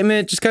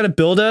excitement. Just kind of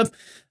build up.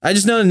 I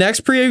just know the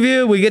next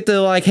preview we get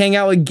to like hang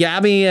out with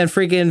Gabby and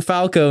freaking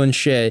Falco and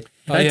shit.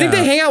 I think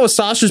they hang out with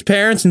Sasha's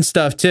parents and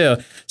stuff too.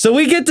 So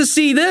we get to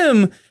see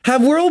them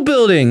have world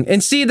building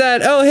and see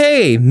that, oh,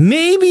 hey,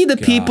 maybe the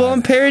people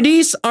in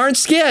Paradise aren't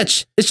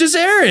sketch. It's just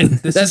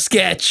Eren. That's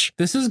sketch.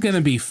 This is going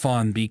to be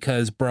fun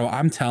because, bro,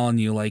 I'm telling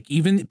you, like,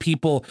 even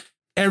people,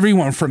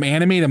 everyone from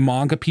anime to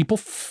manga, people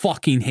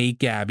fucking hate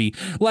Gabby.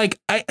 Like,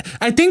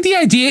 I think the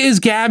idea is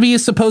Gabby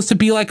is supposed to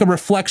be like a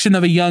reflection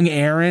of a young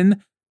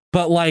Eren,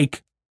 but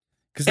like,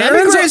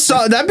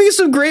 that'd be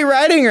some great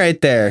writing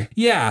right there.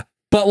 Yeah,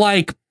 but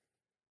like,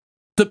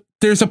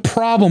 there's a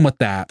problem with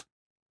that.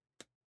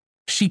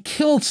 She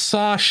killed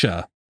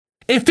Sasha.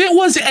 If it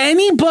was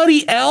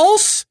anybody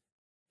else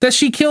that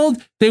she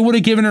killed, they would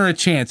have given her a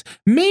chance.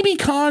 Maybe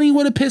Connie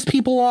would have pissed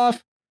people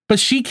off, but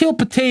she killed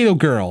Potato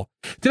Girl.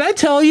 Did I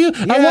tell you?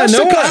 Yeah,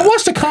 I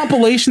watched a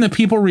compilation of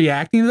people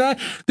reacting to that.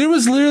 There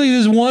was literally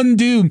this one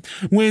dude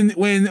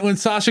when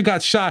Sasha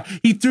got shot,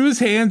 he threw his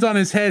hands on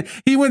his head.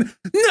 He went,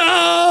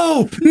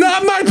 "No,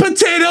 not my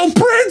potato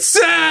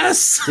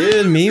princess!"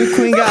 Dude, Meme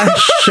Queen got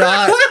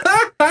shot.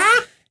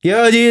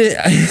 Yo, dude.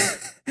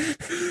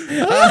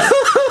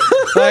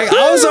 Like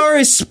I was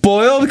already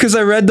spoiled because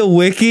I read the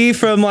wiki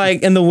from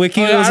like in the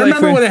wiki. I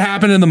remember what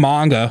happened in the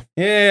manga.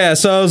 Yeah,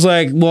 so I was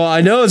like, well,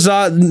 I know it's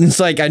not. It's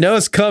like I know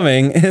it's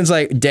coming, and it's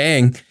like,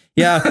 dang,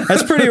 yeah,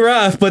 that's pretty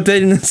rough. But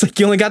then it's like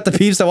you only got the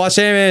peeps that watch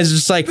anime. And it's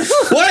just like,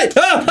 what?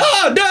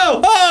 Oh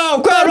no!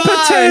 Oh, God,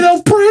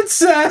 potato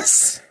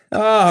princess.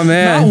 Oh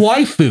man, not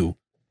waifu.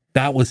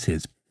 That was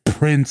his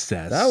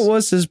princess. That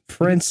was his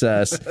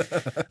princess.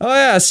 Oh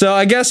yeah, so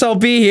I guess I'll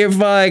be here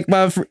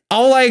for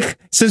like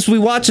since we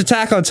watch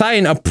Attack on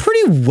Titan, a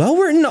pretty well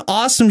written,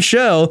 awesome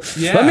show.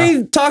 Yeah. Let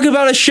me talk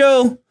about a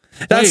show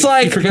that's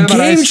like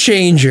game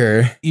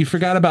changer. You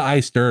forgot about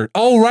Ice Dirt.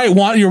 Oh right,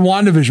 your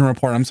WandaVision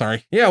report. I'm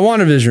sorry. Yeah,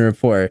 WandaVision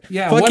report.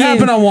 Yeah, what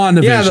happened on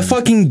WandaVision? Yeah, the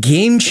fucking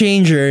game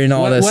changer and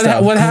all this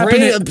stuff. What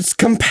happened? It's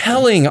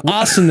compelling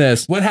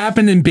awesomeness. What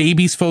happened in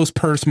Baby's first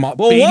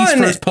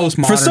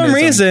postmodernism? For some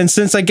reason,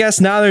 since I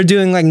guess now they're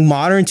doing like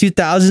modern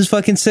 2000s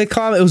fucking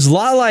sitcom, it was a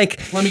lot like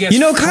kind of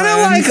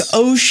like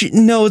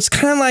it's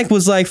kind of like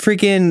was like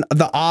freaking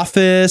The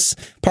Office,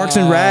 Parks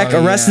and Rec,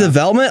 Arrested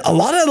Development. A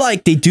lot of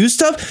like they do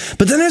stuff,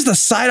 but then there's the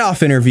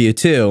side-off interview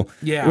too,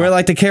 where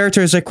like the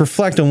characters like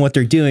reflect on what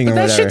they're doing or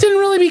whatever. That shit didn't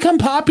really become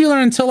popular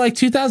until like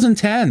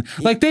 2010.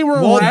 Like they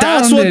were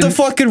that's what the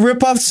fucking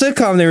rip-off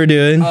sitcom they were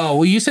doing. Oh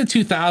well, you said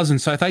 2000,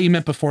 so I thought you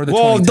meant before the.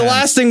 Well, the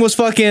last thing was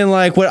fucking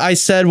like what I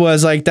said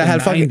was like that had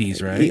 90s,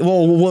 fucking right?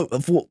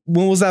 Well,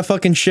 when was that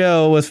fucking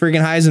show with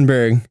freaking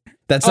Heisenberg?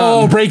 That's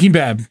Breaking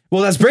Bad.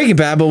 Well, that's Breaking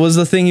Bad, but was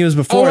the thing he was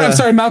before? Oh, I'm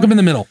sorry, Malcolm in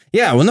the Middle.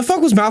 Yeah, when the fuck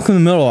was Malcolm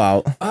in the Middle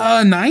out?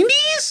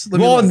 90s?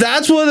 Well,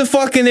 that's what the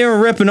fucking they were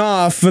ripping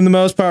off for the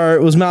most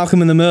part was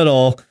Malcolm in the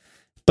Middle.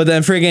 But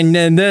then friggin'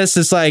 then this,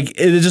 it's like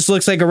it just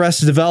looks like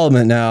Arrested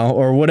Development now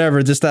or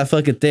whatever, just that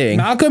fucking thing.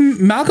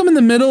 Malcolm in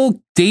the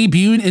Middle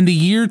debuted in the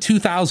year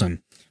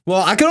 2000.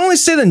 Well, I can only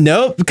say the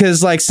note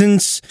because like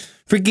since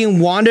freaking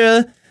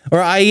Wanda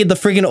or i.e. the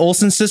freaking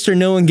Olsen sister,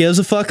 no one gives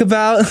a fuck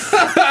about.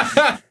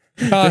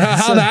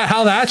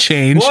 How that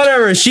changed?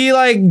 Whatever. She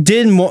like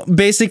did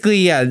basically,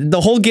 yeah. The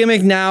whole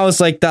gimmick now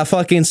is like that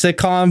fucking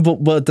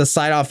sitcom, but the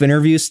side off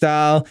interview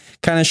style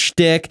kind of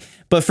shtick.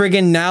 But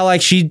friggin' now,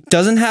 like she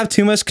doesn't have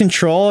too much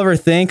control of her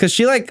thing because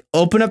she like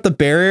opened up the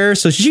barrier,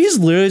 so she's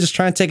literally just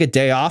trying to take a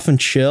day off and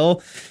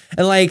chill.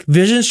 And like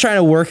Vision's trying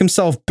to work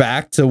himself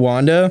back to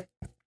Wanda,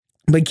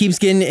 but keeps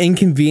getting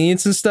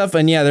inconvenience and stuff.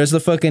 And yeah, there's the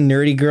fucking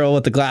nerdy girl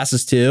with the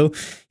glasses too.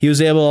 He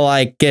was able to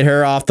like get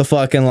her off the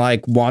fucking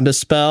like Wanda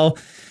spell.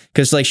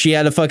 Cause like she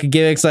had a fucking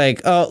gimmicks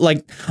like, oh,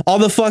 like all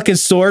the fucking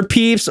sword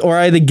peeps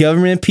or the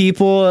government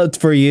people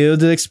for you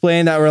to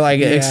explain that were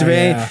like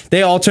explaining.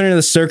 They all turn into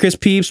the circus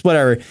peeps,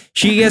 whatever.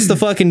 She gets the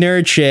fucking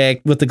nerd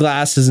chick with the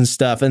glasses and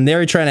stuff, and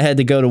they're trying to head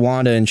to go to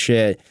Wanda and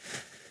shit.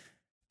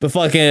 But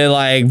fucking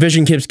like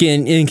Vision keeps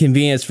getting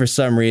inconvenienced for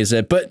some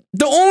reason. But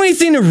the only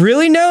thing to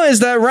really know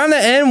is that around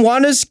the end,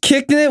 Wanda's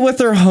kicking it with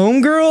her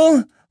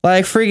homegirl,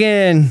 like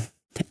freaking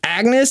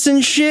Agnes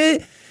and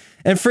shit.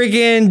 And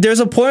freaking, there's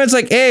a point it's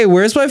like, hey,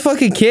 where's my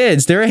fucking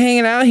kids? They're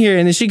hanging out here.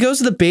 And then she goes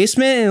to the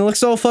basement and it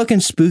looks all fucking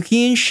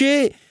spooky and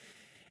shit.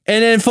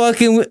 And then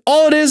fucking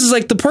all it is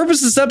like the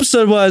purpose of this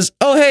episode was,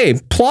 oh hey,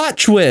 plot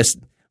twist.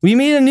 We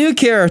meet a new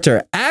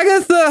character,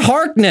 Agatha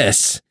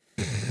Harkness.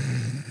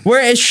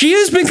 Where she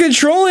has been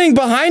controlling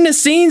behind the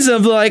scenes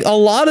of like a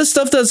lot of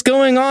stuff that's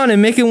going on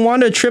and making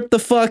Wanda trip the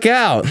fuck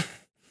out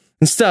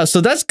and stuff. So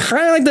that's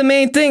kind of like the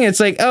main thing. It's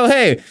like, oh,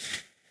 hey,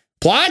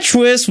 plot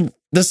twist.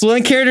 This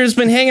one character has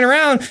been hanging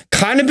around,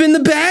 kind of been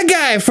the bad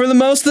guy for the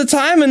most of the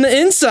time in the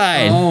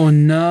inside. Oh,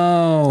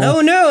 no.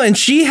 Oh, no. And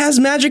she has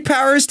magic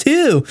powers,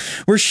 too,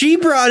 where she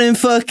brought in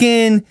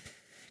fucking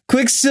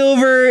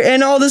Quicksilver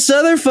and all this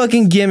other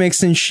fucking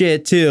gimmicks and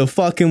shit, too,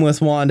 fucking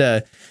with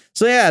Wanda.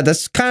 So yeah,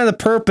 that's kind of the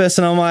purpose,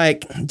 and I'm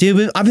like,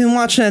 dude, I've been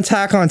watching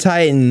Attack on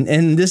Titan,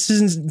 and this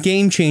isn't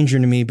game changer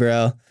to me,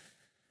 bro.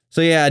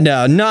 So yeah,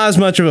 no, not as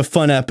much of a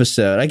fun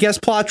episode. I guess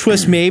plot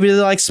twist maybe to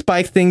like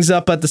spike things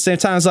up, but at the same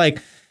time, it's like,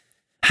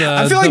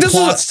 I feel like this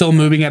plot's still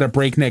moving at a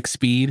breakneck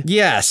speed.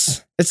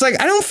 Yes. It's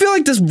like, I don't feel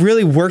like this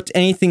really worked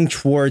anything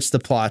towards the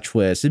plot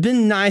twist. It'd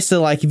been nice to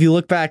like, if you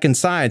look back in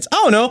science, I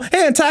don't know,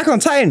 hey, Attack on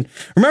Titan.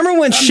 Remember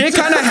when shit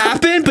kind of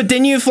happened, but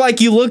then you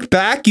look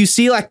back, you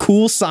see like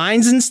cool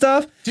signs and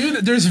stuff?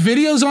 Dude, there's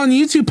videos on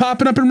YouTube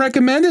popping up and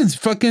recommended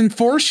fucking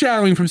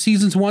foreshadowing from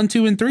seasons 1,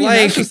 2, and 3. Like,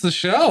 and that's just the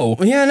show.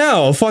 Yeah,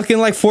 no, fucking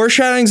like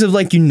foreshadowings of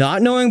like you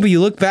not knowing, but you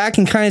look back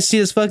and kind of see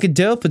this fucking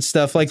dope and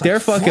stuff. Like their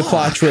fucking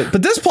plot twist.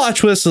 But this plot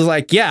twist is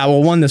like, yeah,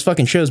 well, one, this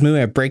fucking show's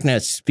moving at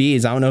breakneck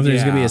speeds. I don't know if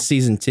there's gonna be a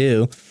season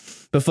 2.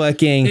 But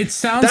fucking, it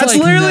sounds that's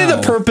like literally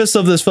the purpose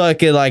of this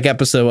fucking like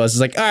episode was.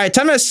 It's like, all right,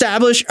 time to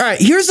establish. All right,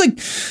 here's like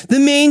the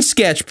main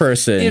sketch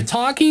person. If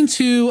talking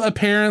to a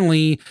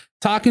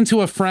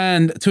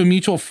friend, to a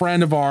mutual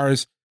friend of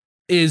ours,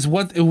 is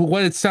what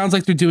it sounds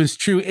like they're doing is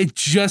true. It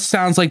just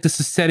sounds like this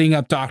is setting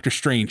up Doctor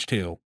Strange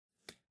too.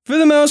 For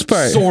the most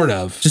part, sort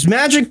of, just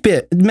magic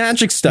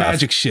stuff,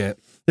 magic shit.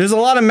 There's a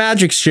lot of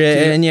magic shit,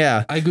 dude, and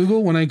yeah.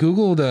 When I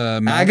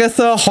googled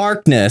Agatha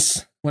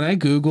Harkness. When I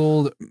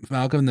Googled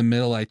Malcolm in the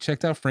Middle, I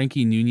checked out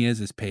Frankie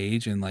Nunez's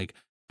page and like,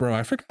 bro,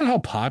 I forgot how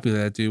popular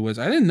that dude was.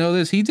 I didn't know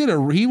this. He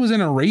was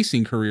in a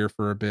racing career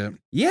for a bit.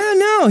 Yeah,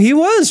 no, he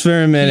was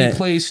for a minute. He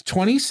placed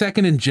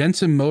 22nd in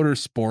Jensen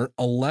Motorsport,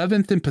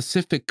 11th in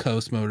Pacific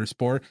Coast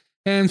Motorsport,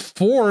 and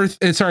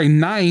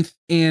 9th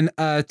in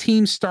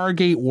Team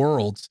Stargate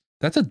Worlds.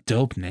 That's a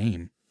dope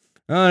name.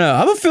 I don't know. I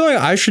have a feeling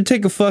I should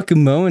take a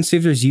fucking moment and see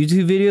if there's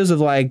YouTube videos of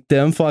like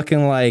them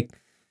fucking like,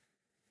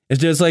 if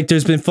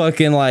there's been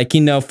fucking like,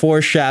 you know,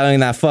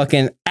 foreshadowing that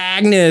fucking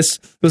Agnes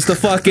was the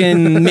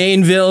fucking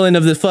main villain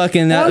of the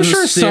fucking. Well, I'm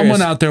sure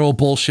someone out there will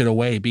bullshit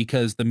away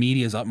because the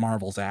media's up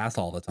Marvel's ass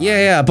all the time.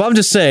 Yeah, but I'm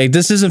just saying,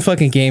 this isn't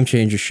fucking game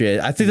changer shit.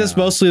 I think that's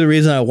mostly the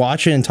reason I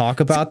watch it and talk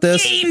about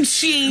this. Game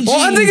changing.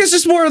 Well, I think it's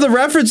just more of the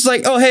reference,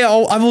 like, oh, hey,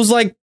 I was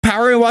like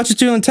powering watching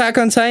to Attack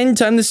on Titan,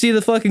 time to see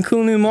the fucking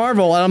cool new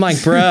Marvel. And I'm like,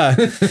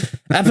 bruh,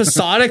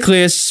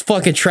 episodically, it's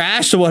fucking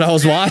trash to what I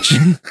was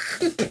watching.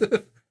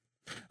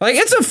 Like,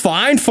 it's a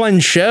fine, fun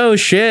show,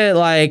 shit,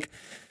 like,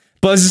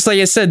 but it's just like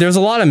I said, there's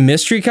a lot of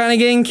mystery kind of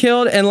getting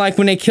killed, and like,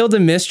 when they killed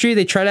the mystery,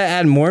 they try to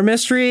add more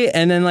mystery,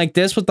 and then like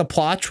this with the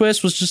plot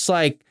twist was just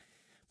like,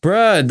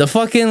 bruh, the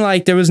fucking,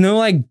 like, there was no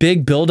like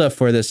big buildup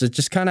for this, it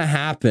just kind of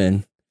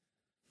happened.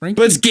 But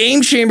it's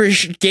game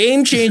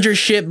changer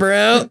shit,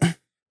 bro.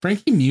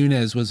 Frankie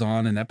Muniz was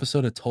on an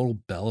episode of Total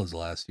Bellas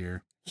last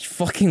year. He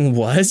fucking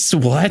was?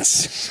 What?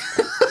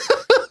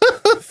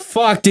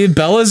 Fuck, dude,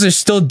 Bellas are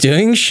still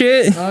doing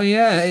shit? Oh,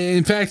 yeah.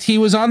 In fact, he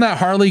was on that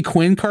Harley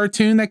Quinn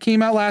cartoon that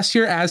came out last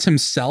year as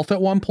himself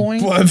at one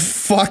point. What?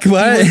 Fuck,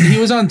 what? He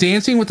was on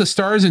Dancing with the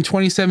Stars in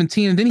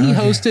 2017, and then he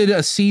hosted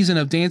a season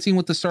of Dancing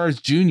with the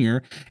Stars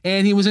Junior,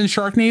 and he was in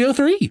Sharknado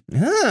 3.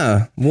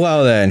 Ah,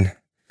 well then.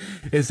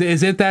 Is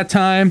it that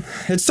time?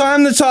 It's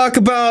time to talk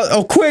about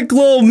a quick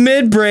little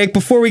mid-break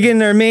before we get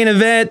into our main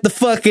event, the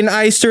fucking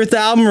Iced Earth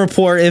album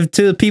report,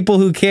 to the people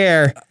who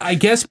care. I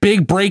guess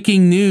big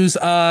breaking news,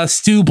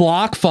 Stu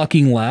Block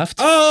fucking left.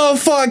 Oh,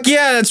 fuck,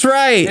 yeah, that's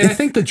right. And I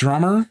think the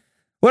drummer.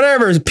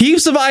 Whatever,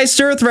 peeps of Iced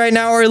Earth right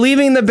now are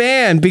leaving the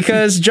band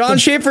because John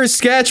Schaefer's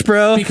sketch,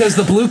 bro. Because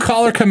the Blue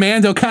Collar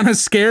Commando kind of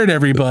scared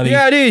everybody.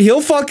 Yeah, dude,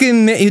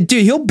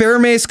 he'll bear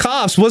mace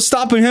cops. What's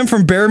stopping him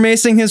from bear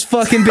macing his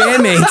fucking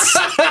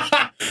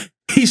bandmates?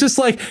 He's just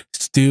like,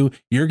 Stu,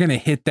 you're going to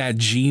hit that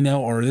Gino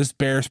or this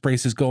bear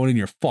sprace is going in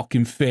your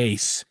fucking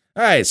face.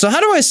 All right, so how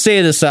do I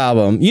say this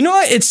album? You know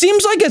what? It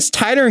seems like it's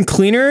tighter and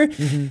cleaner.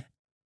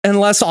 And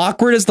less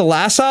awkward as the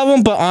last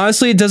album, but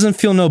honestly, it doesn't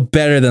feel no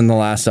better than the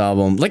last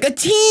album. Like a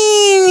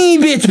teeny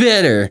bit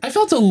better. I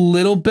felt a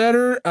little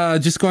better,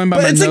 just going by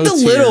my notes. But it's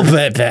like a little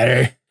bit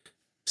better.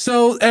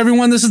 So,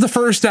 everyone, this is the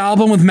first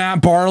album with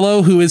Matt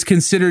Barlow, who is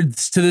considered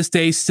to this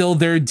day still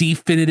their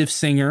definitive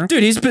singer.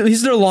 Dude,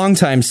 he's their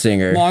longtime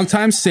singer. And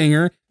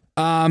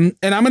I'm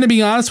going to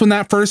be honest, when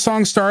that first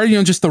song started, you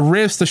know, just the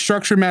riffs, the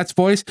structure, Matt's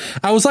voice,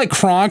 I was like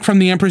Kronk from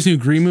the Emperor's New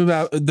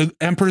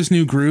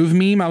Groove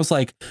meme. I was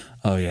like,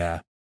 oh yeah.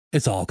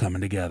 It's all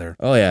coming together.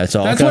 Oh yeah, it's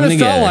all That's coming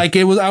together. Felt like.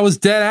 I was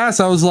dead ass.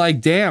 I was like,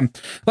 damn.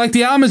 Like,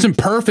 the album isn't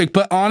perfect,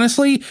 but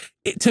honestly,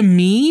 to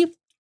me,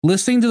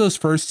 listening to those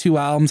first two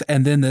albums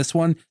and then this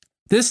one,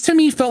 This to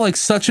me felt like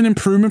such an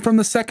improvement from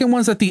the second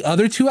ones that the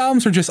other two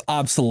albums are just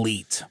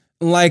obsolete.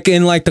 Like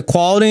in like the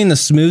quality and the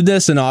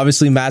smoothness and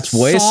obviously Matt's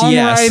voice.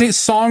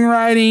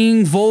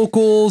 Songwriting,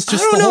 vocals,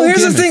 just I don't know.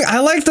 Here's the thing.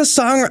 I like the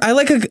song.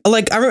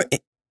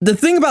 The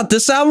thing about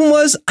this album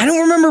was I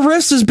don't remember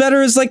riffs as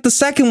better as like the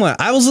second one.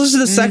 I was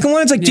listening to the second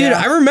one. It's like, dude,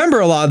 I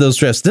remember a lot of those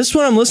riffs. This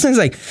one I'm listening is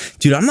like,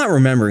 dude, I'm not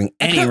remembering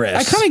any riffs.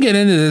 I kind of get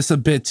into this a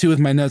bit too with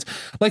my notes.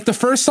 Like the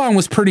first song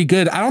was pretty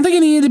good. I don't think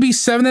it needed to be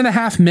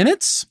 7.5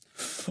 minutes.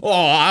 Oh,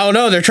 I don't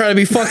know. They're trying to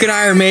be fucking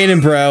Iron Maiden,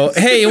 bro.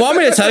 Hey, you want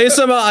me to tell you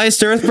something about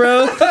Iced Earth,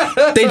 bro?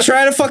 They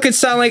try to fucking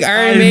sound like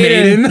Iron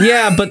Maiden.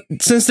 Yeah, but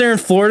since they're in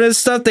Florida and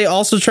stuff, they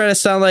also try to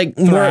sound like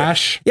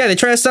thrash. Yeah, they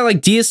try to sound like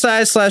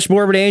Deicide /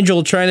 Morbid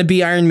Angel trying to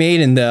be Iron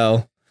Maiden,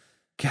 though.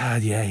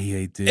 God, yeah,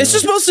 they do. It's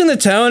just mostly in the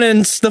tone and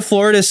it's the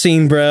Florida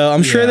scene, bro.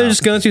 I'm sure they're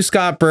just going through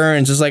Scott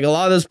Burns. It's like a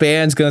lot of those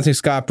bands going through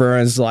Scott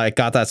Burns, like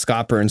got that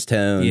Scott Burns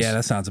tones. Yeah,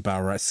 that sounds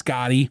about right.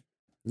 Scotty.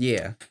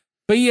 Yeah.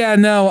 But yeah,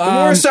 no.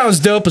 More sounds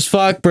dope as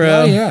fuck,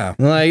 bro. Oh, yeah.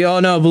 Like, oh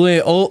no,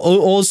 believe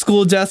old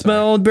school death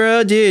metal,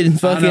 bro, dude.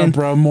 Fucking, I know,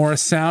 bro.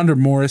 Morris Sound or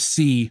Morris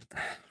C?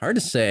 Hard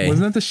to say.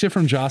 Wasn't that the shit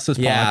from Joss's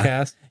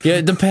podcast? Yeah,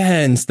 it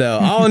depends though.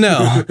 I don't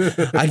know.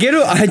 I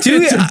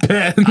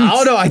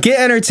don't know. I get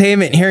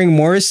entertainment hearing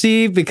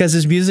Morrissey because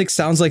his music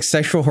sounds like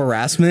sexual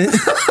harassment.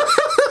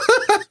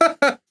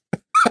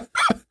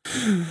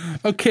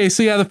 Okay,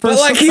 so yeah, the first.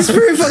 But like, he's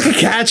pretty fucking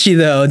catchy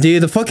though,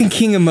 dude. The fucking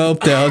king of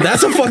mope though.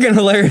 That's a fucking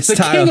hilarious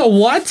title. The king of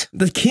what?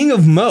 The king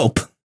of mope.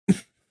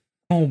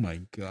 Oh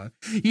my god.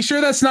 You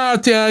sure that's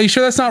not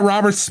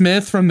Robert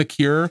Smith from The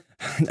Cure?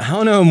 I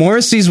don't know.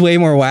 Morrissey's way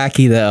more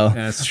wacky though.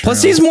 That's true.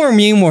 Plus he's more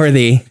meme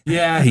worthy.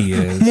 Yeah, he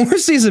is.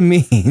 Morrissey's a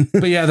meme.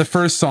 But yeah, the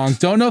first song.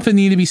 Don't know if it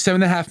needed to be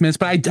 7.5 minutes,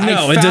 but it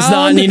does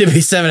not need to be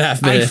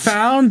 7.5 minutes. I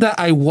found that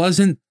I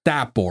wasn't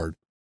that bored.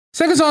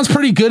 Second song's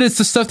pretty good. It's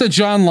the stuff that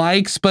John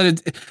likes,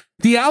 but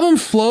the album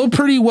flowed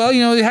pretty well.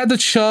 You know, it had the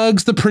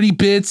chugs, the pretty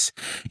bits,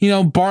 you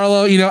know,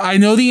 Barlow, you know, I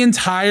know the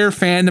entire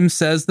fandom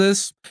says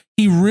this.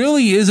 He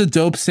really is a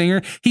dope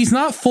singer. He's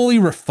not fully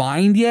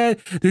refined yet.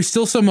 There's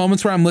still some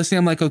moments where I'm listening.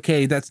 I'm like,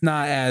 okay, that's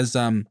not as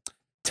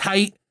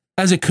tight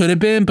as it could have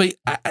been, but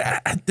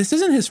this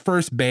isn't his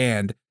first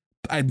band.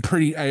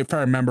 If I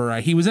remember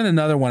right, he was in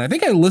another one. I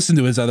think I listened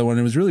to his other one.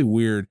 It was really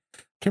weird.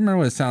 Can't remember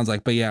what it sounds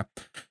like, but yeah.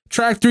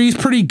 Track 3 is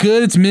pretty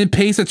good. It's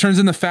mid-pace. It turns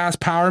into fast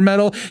power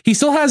metal. He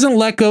still hasn't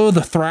let go of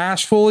the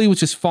thrash fully,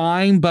 which is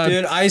fine, but...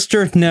 Dude, Iced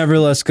Earth never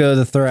lets go of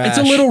the thrash. It's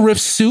a little riff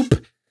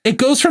soup. It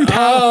goes from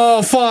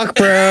Oh, fuck,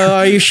 bro.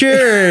 Are you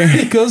sure?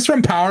 It goes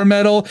from power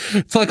metal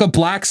to like a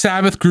Black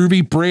Sabbath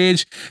groovy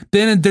bridge.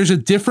 Then there's a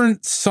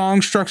different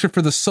song structure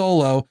for the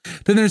solo.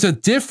 Then there's a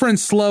different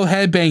slow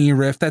headbanging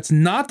riff that's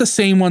not the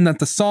same one that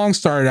the song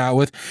started out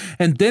with.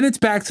 And then it's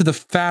back to the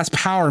fast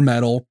power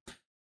metal.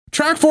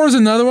 Track 4 is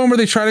another one where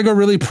they try to go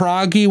really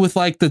proggy with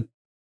like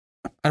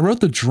I wrote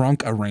the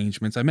drunk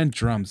arrangements. I meant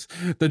drums.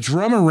 The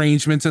drum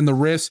arrangements and the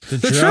riffs.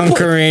 The drunk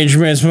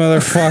arrangements,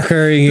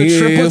 motherfucker.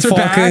 You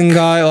fucking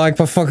got like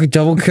my fucking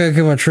double kick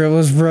in my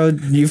triplets, bro.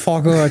 You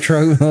fucking my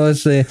truck.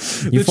 Let's see.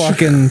 You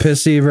fucking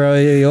pissy, bro.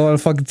 You want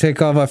to fucking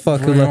take off my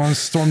fucking... You want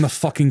to storm the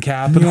fucking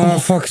Capitol. You want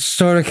to fucking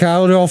start a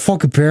Capitol? I'll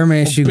fucking bear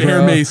mace you, bro.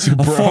 Bear mace you,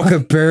 bro. I'll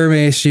fucking bear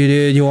mace you,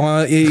 dude. You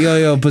want...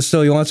 but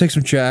still, you want to take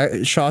some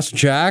shots of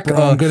Jack?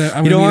 Bro,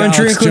 you don't want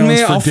to drink with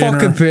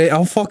me?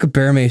 I'll fucking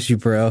bear mace you,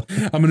 bro.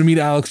 I'm gonna meet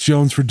Alex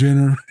Jones for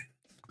dinner.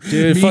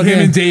 Dude, him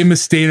and Dave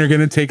Mustaine are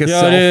gonna take a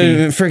selfie.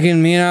 Dude,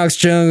 freaking me and Alex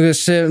Jones are gonna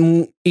sit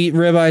and eat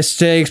ribeye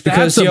steaks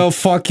because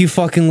fuck you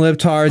fucking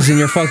libtards and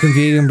you're fucking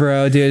vegan,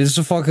 bro. Dude, this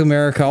is fucking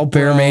America. I'll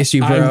bear mace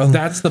you, bro.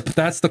 That's the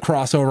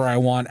crossover I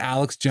want.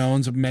 Alex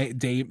Jones,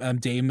 Dave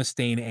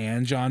Mustaine,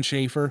 and John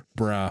Schaefer,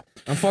 bro.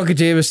 I'm fucking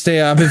Dave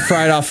Mustaine. I've been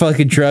fried off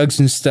fucking drugs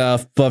and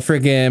stuff, but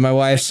freaking my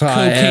wife's hot.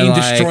 Cocaine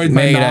destroyed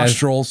my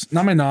nostrils.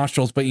 Not my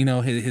nostrils, but you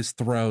know his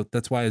throat.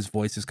 That's why his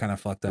voice is kind of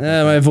fucked up.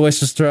 Yeah, my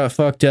voice is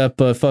fucked up,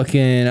 but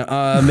fucking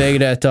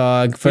Megadeth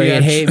dog.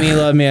 Fucking hate me,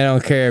 love me, I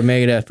don't care.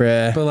 Megadeth,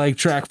 bro. But like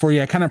track 4,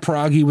 yeah, kind of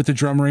proggy with the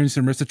drum arrangements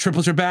and riffs. The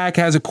triplets are back,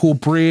 has a cool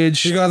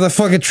bridge. You got the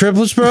fucking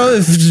triplets, bro?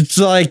 If it's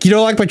like, you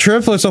don't like my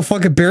triplets, I'll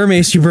fucking bear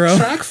mace you, bro.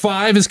 Track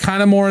 5 is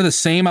kind of more of the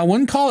same. I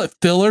wouldn't call it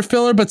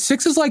filler, but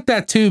 6 is like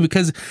that too,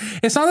 because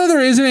it's not that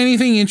there isn't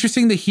anything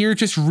interesting to hear, it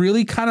just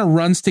really kind of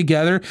runs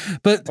together.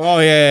 But oh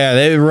yeah,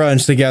 it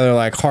runs together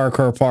like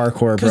hardcore parkour,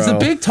 bro. Because the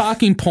big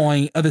talking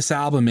point of this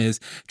album is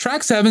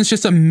track 7 is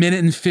just a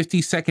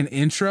 1:50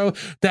 intro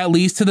that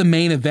leads to the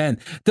main event.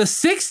 The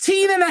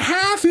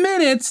 16.5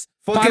 minutes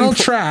final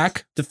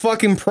track. The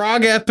fucking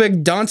prog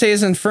epic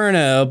Dante's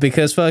Inferno,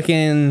 because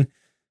fucking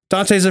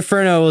Dante's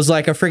Inferno was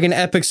like a freaking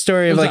epic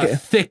story of like a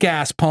thick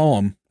ass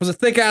poem. It was a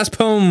thick ass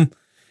poem.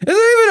 Is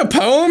it even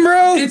a poem,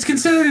 bro? It's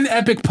considered an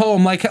epic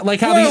poem, like how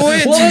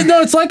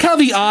it's like how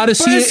the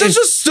Odyssey. But it's such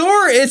a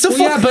story. It's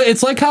but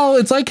it's like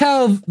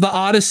how the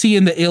Odyssey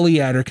and the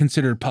Iliad are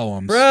considered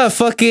poems, bro.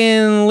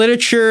 Fucking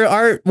literature,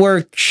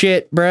 artwork,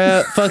 shit,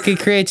 bro. Fucking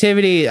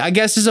creativity. I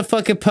guess it's a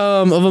fucking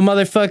poem of a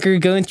motherfucker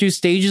going through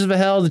stages of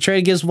hell to try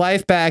to get his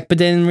wife back, but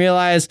then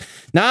realize,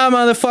 nah,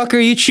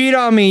 motherfucker, you cheat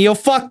on me, yo,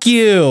 fuck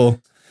you.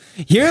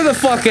 You're the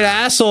fucking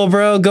asshole,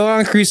 bro. Go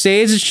on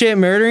crusades and shit,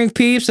 murdering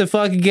peeps and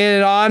fucking get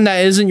it on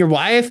that isn't your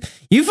wife.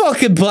 You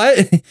fucking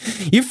butt.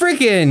 You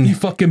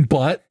fucking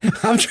butt.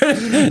 I'm trying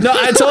to. No,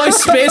 I totally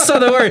spaced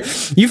on the word.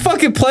 You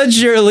fucking pledged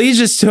your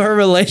allegiance to our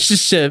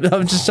relationship.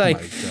 I'm just like,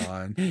 my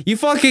God. You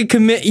fucking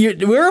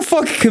commit. We're a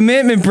fucking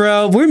commitment,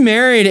 bro. We're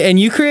married, and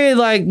you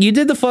created you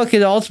did the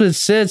fucking ultimate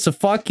sin. So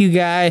fuck you,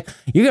 guy.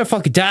 You're gonna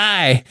fucking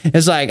die.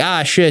 It's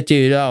like, shit,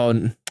 dude.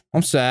 Oh,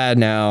 I'm sad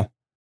now.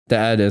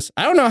 That is.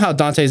 I don't know how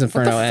Dante's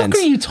Inferno ends. What the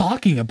fuck are you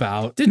talking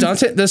about? Dude,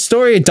 the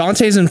story of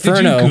Dante's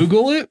Inferno. Did you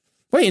Google it?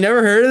 Wait, you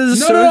never heard of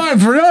this story?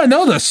 No, I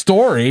know the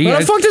story. What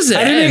the fuck does it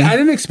end? I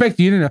didn't expect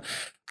you to know.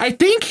 I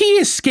think he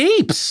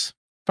escapes,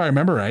 if I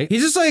remember right.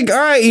 He's just like, all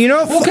right, you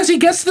know. Well, because he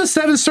gets to the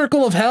seventh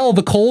circle of hell,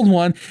 the cold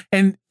one,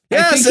 and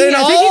yes, I think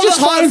he just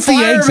finds the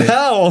exit.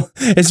 Hell.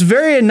 It's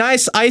very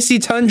nice icy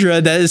tundra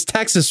that is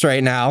Texas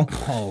right now.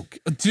 Oh,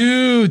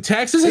 dude,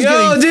 Texas is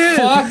getting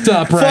fucked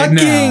up right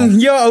now.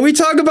 Yo, are we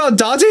talking about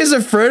Dante's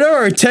Inferno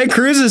or Ted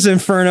Cruz's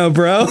Inferno,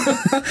 bro?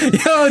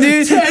 Yo,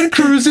 dude. Ted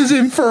Cruz's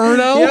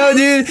Inferno? Yo,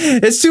 dude,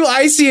 it's too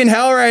icy in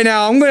hell right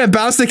now. I'm going to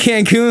bounce to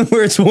Cancun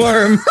where it's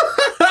warm.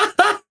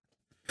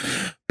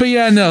 But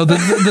yeah, no,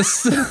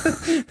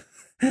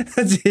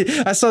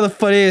 I saw the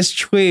funniest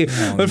tweet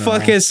when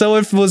fucking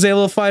someone was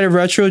able to find a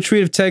retro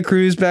tweet of Ted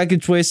Cruz back in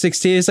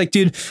 2016. It's like,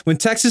 dude, when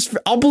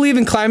I'll believe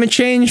in climate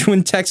change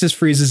when Texas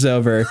freezes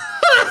over.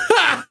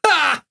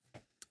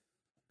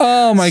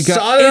 Oh my God.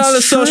 Saw it on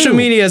the social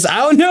medias. I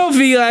don't know if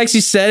he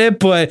actually said it,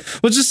 but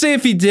we'll just say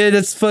if he did,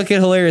 that's fucking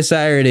hilarious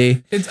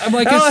irony. I'm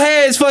like,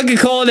 hey, it's fucking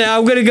cold now.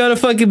 I'm gonna go to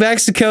fucking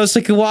Mexico so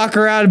I can walk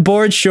around in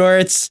board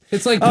shorts.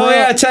 It's like, bro, oh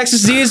yeah,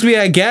 Texas needs me,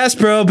 I guess,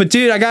 bro. But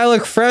dude, I gotta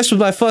look fresh with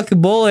my fucking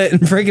bullet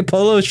and freaking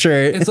polo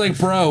shirt. It's like,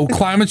 bro,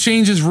 climate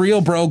change is real,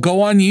 bro.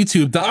 Go on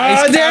YouTube. The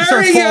ice caps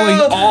are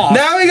falling off.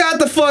 Now we got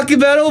the fucking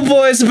Metal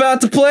Boys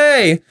about to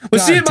play. We'll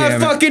see if my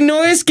fucking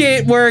noise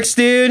gate works,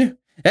 dude.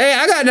 Hey,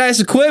 I got nice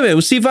equipment.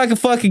 We'll see if I can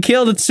fucking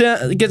kill the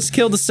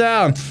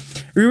sound.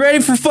 Are you ready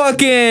for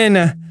fucking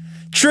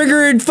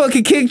triggered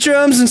fucking kick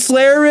drums and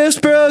Slayer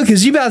riffs, bro?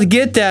 Because you about to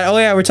get that. Oh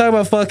yeah, we're talking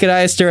about fucking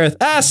Iced Earth.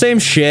 Same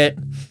shit.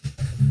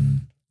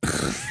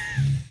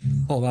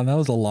 Hold on, that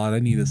was a lot. I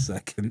need a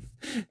second.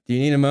 Do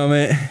you need a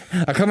moment?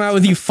 I'll come out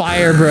with you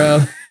fire,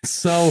 bro.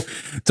 So,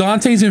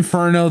 Dante's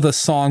Inferno, the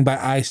song by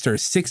Iced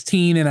Earth,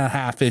 16 and a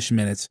half-ish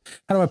minutes.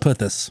 How do I put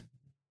this?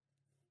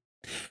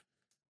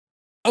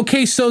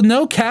 Okay, so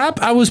no cap,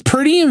 I was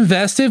pretty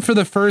invested for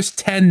the first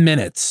 10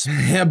 minutes.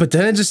 Yeah, but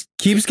then it just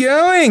keeps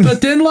going.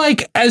 But then,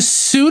 as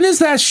soon as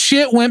that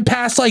shit went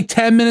past,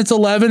 10 minutes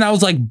 11, I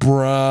was like,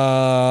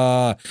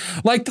 bruh.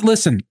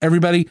 Listen,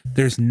 everybody,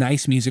 there's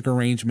nice music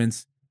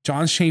arrangements.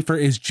 John Schaefer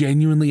is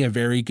genuinely a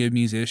very good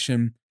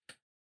musician,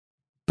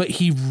 but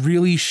he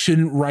really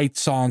shouldn't write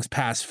songs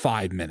past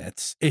 5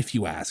 minutes, if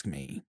you ask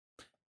me.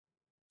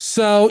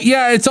 So,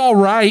 yeah, it's all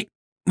right.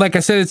 Like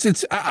I said,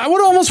 I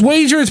would almost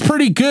wager it's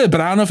pretty good,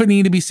 but I don't know if it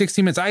needed to be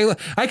 16 minutes.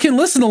 I can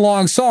listen to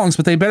long songs,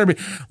 but they better be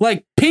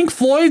Pink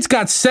Floyd's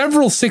got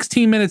several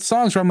 16-minute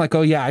songs where I'm like,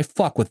 oh yeah, I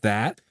fuck with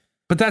that.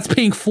 But that's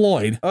Pink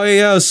Floyd. Oh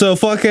yeah, so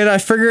fuck it. I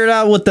figured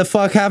out what the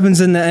fuck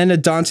happens in the end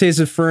of Dante's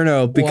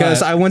Inferno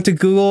because I went to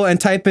Google and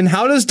type in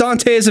how does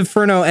Dante's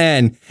Inferno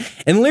end?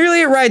 And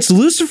literally it writes,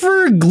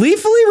 Lucifer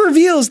gleefully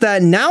reveals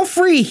that now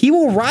free he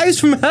will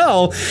rise from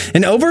hell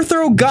and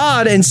overthrow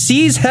God and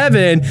seize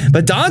heaven.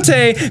 But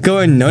Dante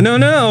going, no.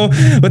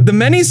 With the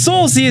many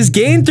souls he has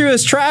gained through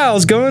his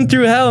trials, going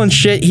through hell and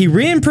shit, he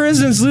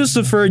re-imprisons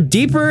Lucifer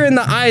deeper in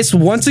the ice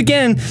once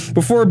again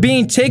before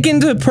being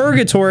taken to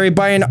purgatory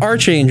by an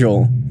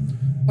archangel.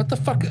 What the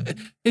fuck?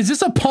 Is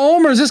this a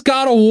poem or is this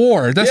God of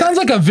War? That sounds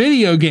like a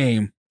video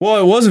game.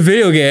 Well, it was a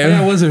video game.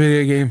 Yeah, it was a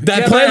video game.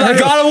 That played like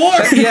God of War.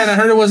 Yeah, and I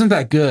heard it wasn't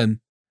that good.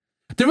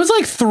 There was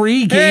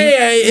 3 games.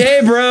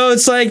 Hey, bro,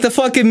 it's like the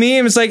fucking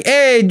meme. It's like,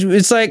 hey,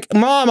 it's like,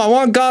 Mom, I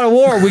want God of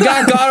War. We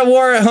got God of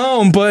War at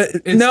home, but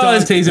it's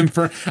Dante's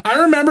Inferno. I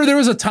remember there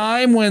was a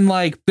time when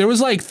there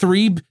was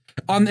 3 in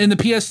the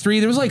PS3.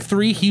 There was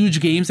 3 huge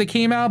games that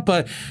came out,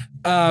 but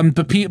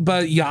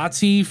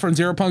Yahtzee from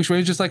Zero Punctuation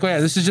was just like, oh yeah,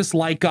 this is just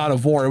like God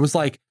of War. It was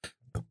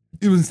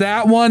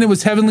that one. It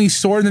was Heavenly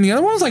Sword, and then the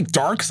other one was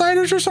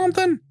Darksiders or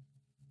something.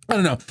 I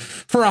don't know.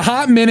 For a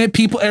hot minute,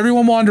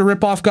 everyone wanted to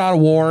rip off God of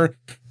War.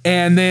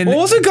 And then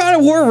wasn't God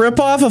of War rip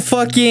off a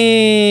fucking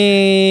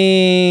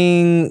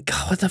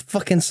what the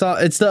fucking song?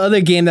 It's the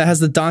other game that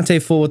has the Dante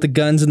full with the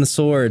guns and the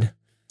sword.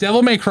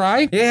 Devil May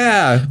Cry?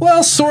 Yeah.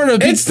 Well, sort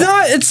of. It's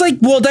not. It's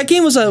that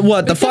game was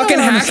the fucking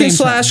hack and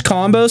slash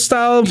combo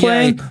style of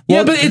playing.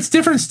 Yeah, but it's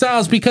different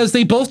styles because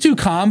they both do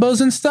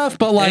combos and stuff.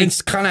 But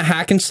it's kind of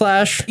hack and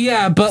slash.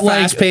 Yeah, but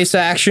fast paced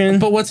action.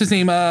 But what's his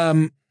name?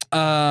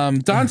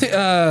 Dante's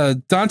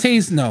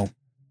no.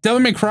 Devil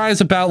May Cry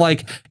is about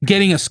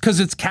getting because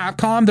it's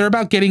Capcom. They're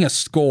about getting a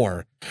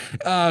score.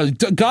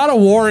 God of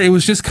War, it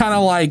was just kind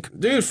of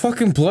dude,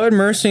 fucking blood,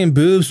 mercy, and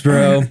boobs,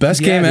 bro.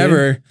 Best game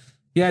ever.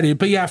 Yeah, dude.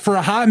 But yeah, for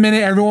a hot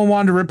minute, everyone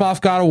wanted to rip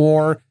off God of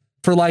War.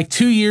 For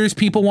 2 years,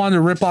 people wanted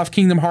to rip off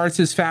Kingdom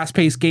Hearts'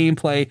 fast-paced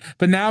gameplay.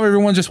 But now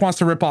everyone just wants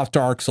to rip off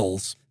Dark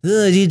Souls.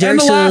 Dude, Dark And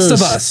The Last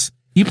Souls. of Us.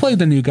 You played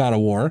the new God of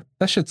War.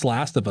 That shit's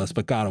Last of Us,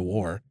 but God of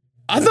War.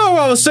 I thought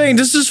what I was saying,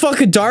 this is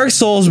fucking Dark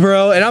Souls,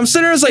 bro. And I'm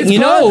sitting there, it's like, It's you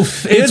know,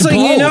 both. it's like,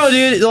 both. you know,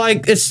 dude,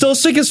 like, it's still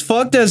sick as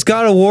fuck that it's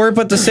God of War,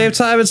 but at the same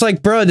time, it's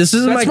like, bro, this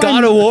isn't my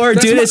God of War,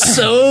 dude. It's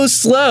so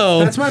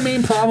slow. That's my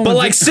main problem. But with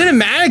like,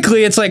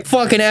 cinematically, it's like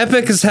fucking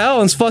epic as hell.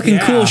 And it's fucking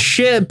cool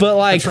shit. But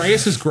like,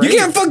 Atreus is great. You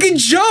can't fucking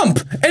jump.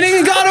 And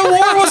then God of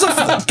War was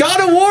a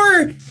God of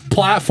War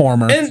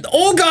platformer. And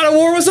old God of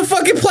War was a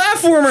fucking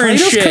platformer and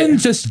shit. Couldn't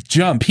just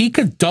jump. He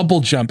could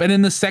double jump. And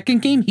in the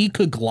second game, he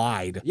could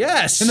glide.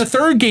 Yes. In the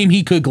third game,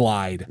 he could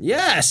glide.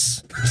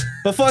 Yes.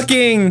 But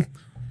freaking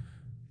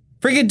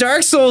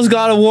Dark Souls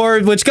God of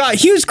War, which got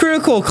huge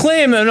critical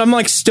acclaim, and I'm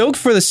like stoked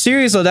for the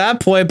series at that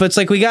point, but it's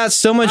like we got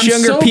so much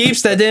younger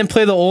peeps that didn't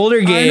play the older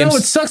games. I know,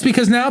 it sucks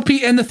because now,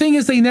 and the thing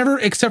is, they never,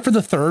 except for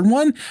the third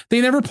one,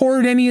 they never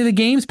ported any of the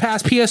games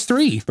past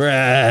PS3.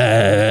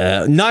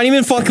 Bruh. Not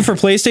even fucking for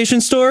PlayStation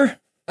Store?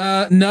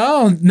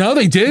 No,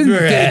 they didn't.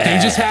 They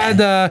just had,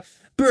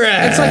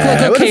 it's like,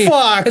 look, okay.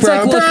 What the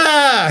fuck, bro?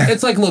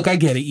 It's like, look, I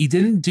get it. You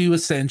didn't do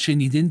Ascension,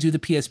 you didn't do the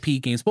PSP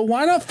games, but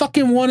why not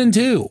fucking 1 and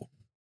 2?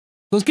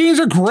 Those games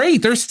are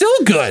great. They're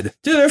still good.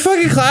 Dude, they're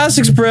fucking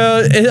classics,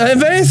 bro.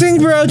 If anything,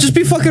 bro, just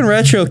be fucking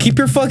retro. Keep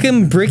your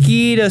fucking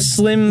bricky to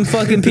slim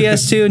fucking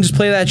PS2 and just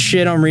play that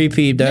shit on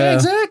repeat, dude. Yeah,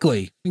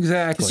 exactly.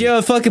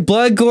 Yo, fucking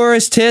blood, gore,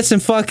 tits,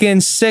 and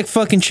fucking sick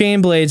fucking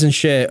chain blades and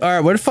shit. All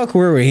right, where the fuck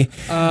were we?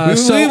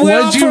 So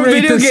what'd you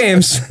rate video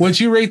games? What'd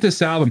you rate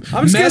this album?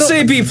 I'm just gonna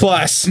say B+.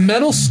 Was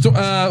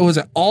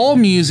it All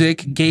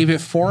Music gave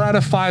it 4 out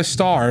of 5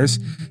 stars,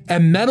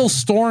 and Metal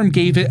Storm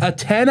gave it a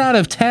 10 out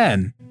of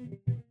 10.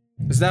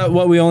 Is that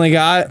what we only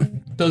got?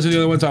 Those are the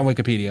other ones on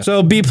Wikipedia.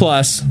 So B+.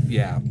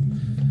 Yeah.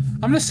 I'm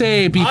gonna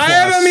say B+. I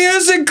am a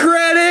music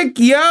critic,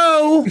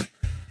 yo.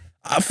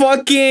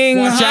 Fucking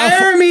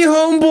hire me,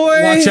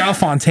 homeboy. Watch out,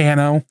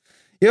 Fontano.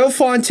 Yo,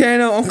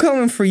 Fontano, I'm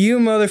coming for you,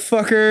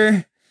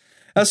 motherfucker.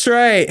 That's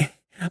right.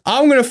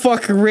 I'm gonna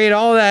fucking rate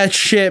all that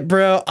shit,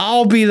 bro.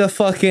 I'll be the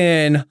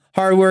fucking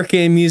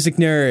hardworking music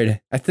nerd.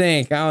 I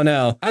think. I don't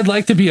know. I'd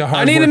like to be a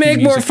hardworking I need to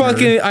make more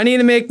fucking nerd. I need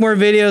to make more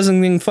videos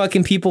and then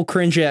fucking people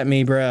cringe at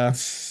me, bro.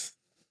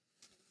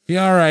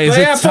 Yeah, all right. But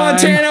yeah,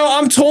 Fontano,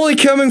 I'm totally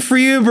coming for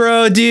you,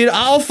 bro, dude.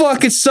 I'll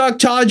fucking suck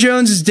Todd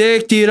Jones's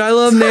dick, dude. I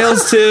love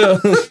nails too.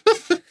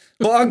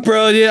 Fuck,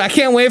 bro, dude. I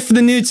can't wait for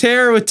the new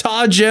Terror with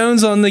Todd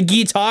Jones on the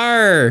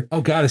guitar. Oh,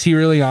 God. Is he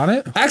really on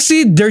it?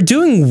 Actually, they're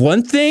doing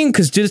one thing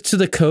because due to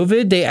the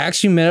COVID, they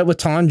actually met up with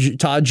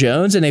Todd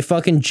Jones and they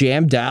fucking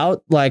jammed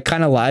out, like,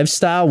 kind of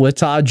lifestyle with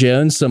Todd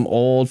Jones, some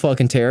old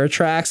fucking Terror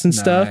tracks and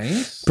stuff.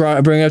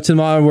 Bring up to the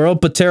modern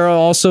world. But Terror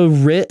also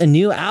writ a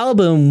new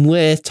album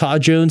with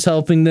Todd Jones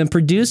helping them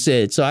produce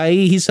it. So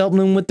he's helping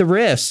them with the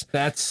riffs.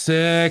 That's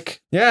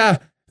sick. Yeah.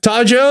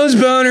 Todd Jones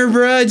boner,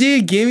 bro,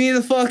 dude. Give me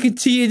the fucking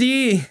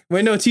TD.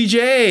 Wait, no,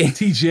 TJ.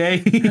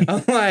 TJ.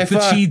 I'm like,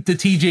 the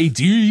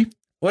TJD.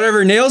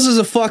 Whatever. Nails is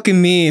a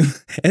fucking meme.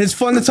 And it's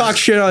fun to talk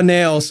shit on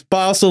Nails, but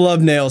I also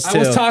love Nails too. I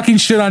was talking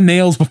shit on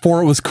Nails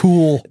before it was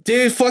cool.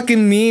 Dude,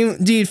 fucking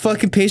meme. Dude,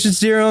 fucking Patient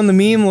Zero on the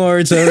meme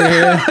lords over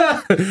here.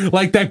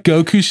 Like that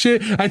Goku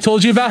shit. I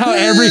told you about how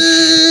every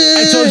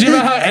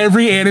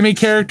anime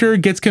character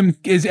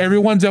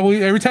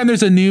every time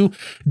there's a new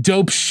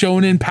dope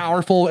shonen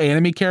powerful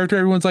anime character,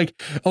 everyone's like,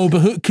 oh, but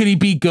who could he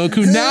beat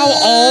Goku? Now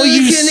all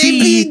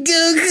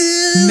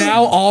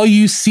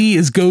you see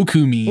is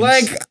Goku memes.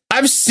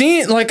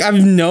 Like,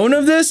 I've known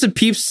of this and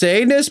peeps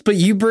saying this, but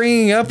you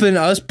bringing up and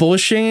us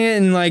bullshitting it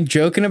and like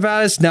joking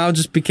about it now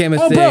just became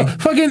a thing. Oh, bro,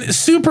 fucking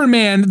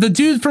Superman, the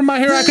dude from My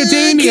Hero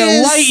Academia,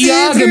 Light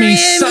Yagami,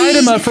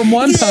 Saitama from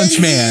One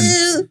Punch Man.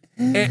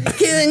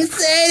 Can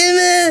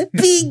Saitama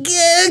beat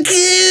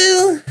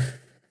Goku?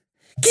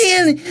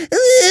 Can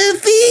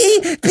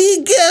Luffy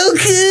beat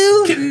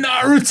Goku? Can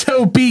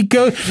Naruto beat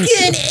Goku?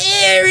 Can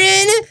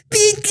Eren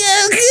beat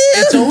Goku?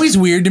 It's always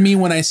weird to me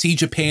when I see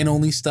Japan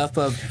only stuff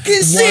of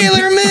Can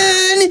Sailor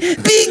Moon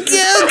beat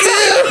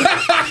Goku?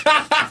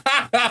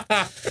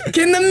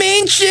 Can the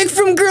main chick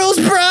from Girls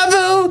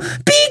Bravo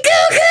beat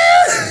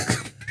Goku?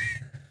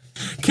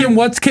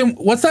 What's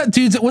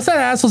that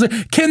asshole's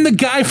name? Can the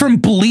guy from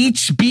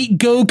Bleach beat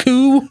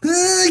Goku?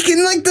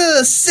 Can like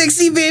the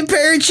sexy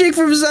vampire chick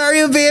from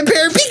Rosario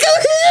Vampire beat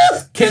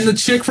Goku? Can the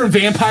chick from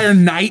Vampire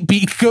Knight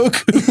beat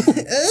Goku?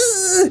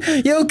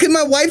 Yo, can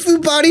my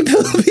waifu body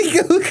pillow beat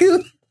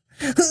Goku?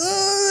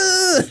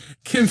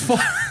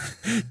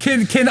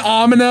 Can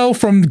Amino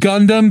from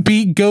Gundam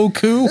beat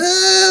Goku?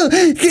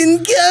 Can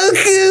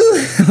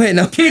Goku? Wait,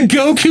 no. Can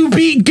Goku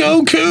beat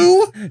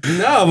Goku?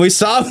 No, we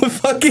saw with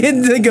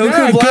fucking the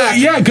Goku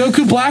Black.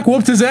 Goku Black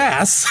whooped his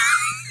ass.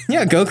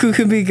 Yeah, Goku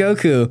could be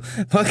Goku.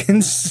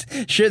 Fucking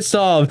shit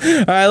solved.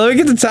 All right, let me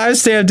get the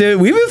timestamp, dude.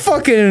 We've been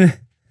fucking...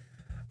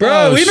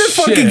 Bro, we've been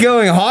fucking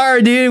going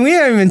hard, dude. We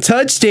haven't even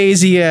touched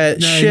Daisy yet.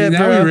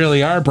 Now we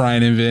really are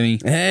Brian and Vinny.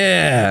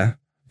 Yeah.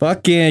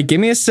 Fucking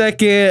give me a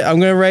second. I'm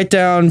going to write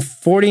down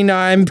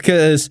 49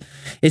 because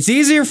it's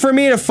easier for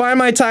me to find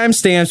my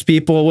timestamps,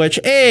 people, which,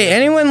 hey,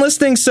 anyone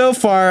listening so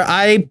far,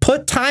 I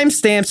put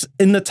timestamps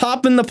in the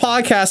top in the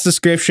podcast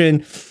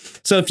description.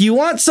 So if you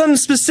want something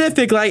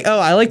specific, like, oh,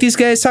 I like these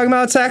guys talking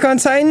about Attack on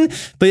Titan,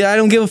 but I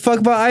don't give a fuck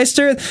about Iced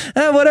Earth,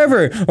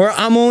 whatever. Or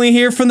I'm only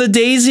here from the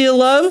Daisy of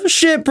Love.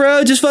 Shit,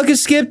 bro, just fucking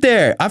skip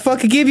there. I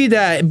fucking give you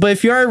that. But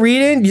if you aren't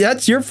reading,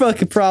 that's your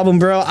fucking problem,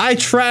 bro. I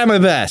try my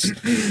best.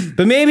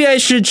 But maybe I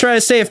should try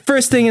to say it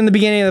first thing in the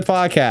beginning of the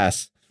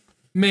podcast.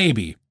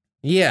 Maybe.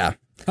 Yeah.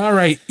 All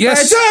right.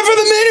 Yes. It's time for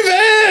the main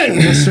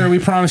event. Yes, sir. We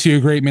promise you a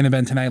great main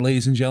event tonight,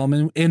 ladies and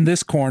gentlemen. In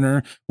this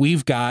corner,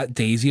 we've got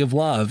Daisy of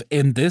Love.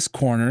 In this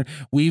corner,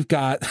 we've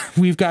got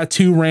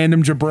two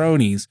random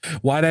jabronis.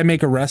 Why'd I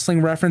make a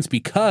wrestling reference?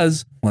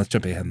 Because let's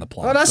jump ahead in the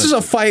plot. Well, that's just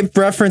a fight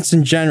reference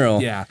in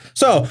general. Yeah.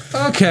 So,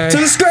 okay. To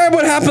describe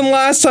what happened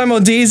last time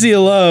on Daisy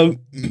of Love,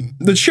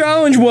 the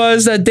challenge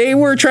was that they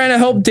were trying to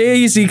help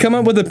Daisy come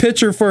up with a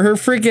picture for her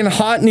freaking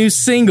hot new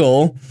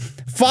single.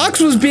 Fox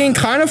was being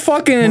kind of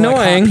fucking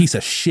annoying. Like piece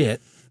of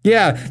shit.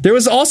 Yeah, there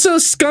was also a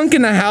skunk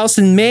in the house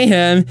and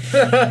mayhem.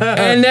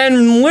 And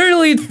then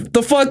literally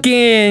the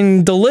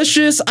fucking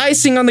delicious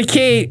icing on the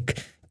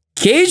cake.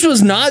 Cage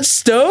was not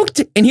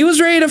stoked and he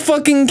was ready to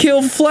fucking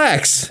kill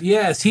Flex.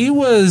 Yes, he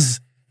was.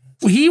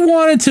 He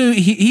wanted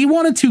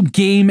to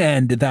game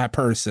end that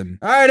person.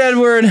 All right,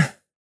 Edward,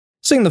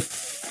 sing the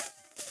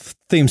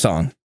theme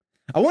song.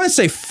 I want to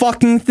say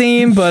fucking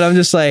theme, but I'm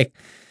just like,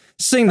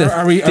 sing the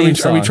theme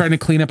song. Are we trying to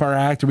clean up our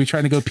act? Are we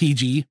trying to go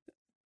PG?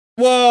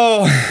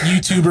 Whoa.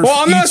 YouTuber,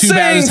 well, I'm not YouTube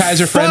saying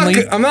advertiser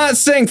friendly. I'm not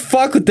saying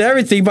fuck with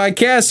everything, but I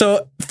can.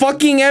 So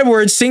fucking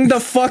Edward, sing the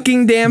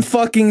fucking damn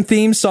fucking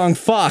theme song.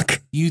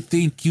 Fuck. You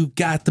think you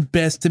got the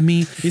best of me?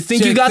 You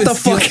think you got the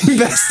fucking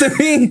best of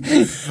me?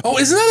 Oh,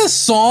 isn't that a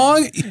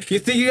song? You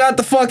think you got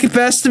the fucking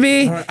best of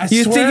me? Right,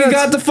 you think you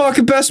got the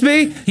fucking best of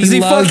me? Does he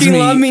loves fucking me.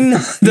 love me?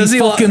 Does he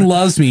fucking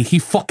loves me? He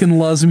fucking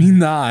loves me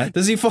not.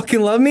 Does he fucking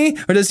love me?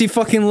 Or does he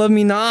fucking love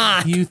me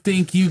not? You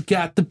think you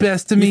got the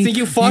best of me? You think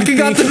you fucking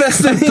got the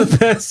best of me? The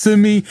best of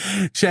me.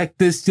 Check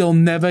this, you'll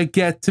never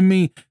get to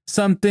me.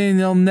 Something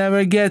you'll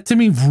never get to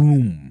me.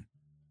 Vroom.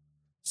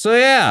 So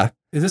yeah.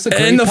 Is this a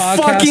great in the podcast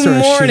fucking or a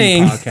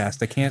morning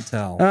podcast? I can't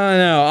tell. I don't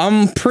know.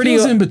 I'm pretty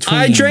in between.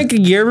 I drank a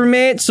Yerba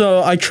Mate,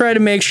 so I try to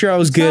make sure I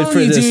was good for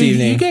this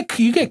evening.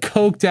 You get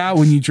coked out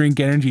when you drink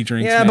energy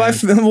drinks. Yeah, man.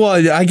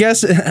 but I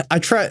guess I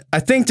try.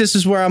 I think this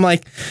is where I'm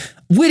like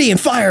witty and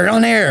fired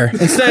on air.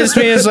 Instead of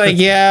me, it's like,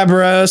 yeah,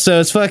 bro. So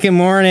it's fucking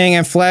morning,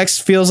 and Flex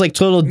feels like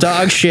total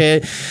dog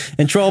shit,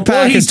 and Troll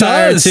Pack is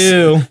tired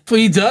too.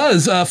 He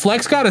does.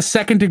 Flex got a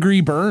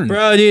 2nd-degree burn,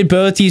 bro. Dude,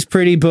 both these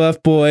pretty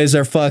buff boys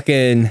are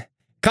fucking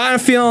kind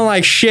of feeling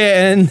like shit,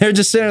 and they're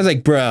just sitting there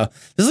like, bro,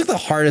 this is like the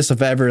hardest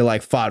I've ever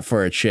like fought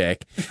for a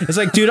chick. It's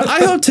like, dude,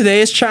 I hope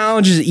today's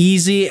challenge is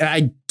easy and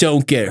I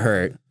don't get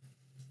hurt.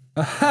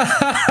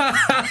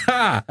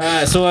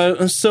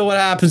 So what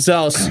happens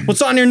else?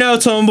 What's on your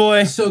notes,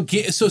 homeboy?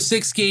 So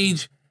 6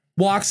 Gauge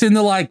walks into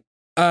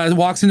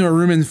a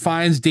room and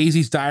finds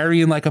Daisy's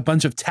diary and like a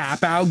bunch of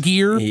tap out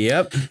gear.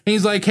 Yep. And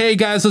he's like, hey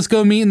guys, let's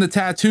go meet in the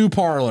tattoo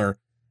parlor.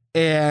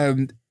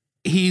 And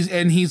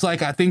he's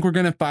like, I think we're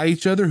gonna fight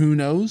each other. Who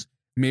knows?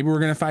 Maybe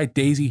we're gonna fight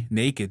Daisy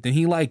naked. Then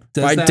he like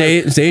does fight that.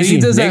 Daisy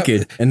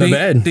naked in the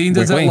bed. Then he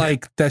does that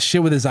like that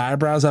shit with his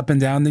eyebrows up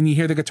and down. Then you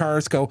hear the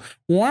guitarist go,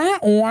 wow,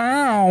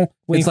 wow.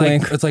 Wink,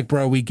 it's like,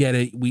 bro, we get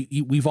it.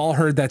 We've all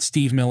heard that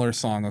Steve Miller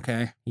song,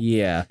 okay?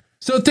 Yeah.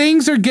 So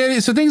things have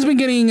been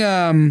getting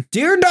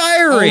Dear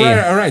Diary.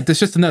 All right. That's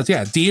just the notes.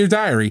 Yeah, Dear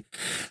Diary.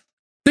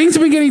 Things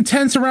have been getting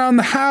tense around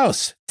the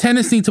house.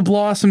 Tenants need to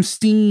blow off some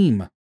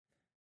steam.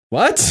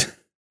 What?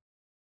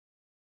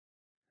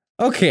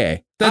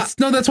 Okay. That's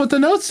what the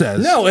note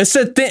says. No, it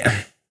said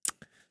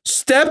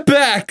step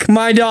back,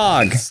 my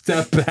dog.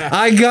 Step back.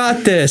 I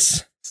got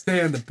this. Stay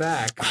in the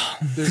back.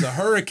 There's a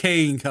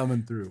hurricane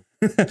coming through.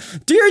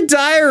 Dear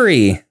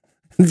Diary.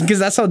 Because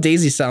that's how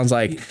Daisy sounds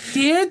like.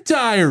 Dear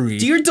Diary.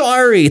 Dear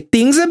Diary,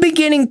 things have been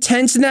getting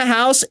tense in the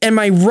house and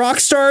my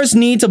rock stars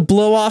need to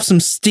blow off some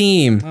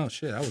steam. Oh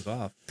shit, I was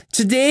off.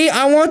 Today,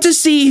 I want to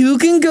see who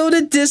can go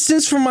the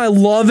distance for my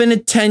love and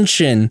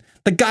attention.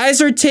 The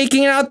guys are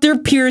taking out their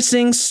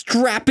piercings,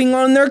 strapping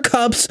on their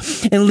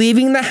cups, and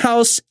leaving the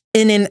house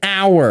in an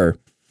hour.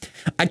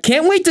 I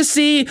can't wait to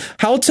see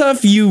how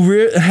tough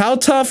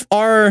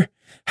okay.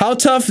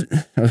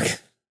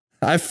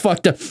 I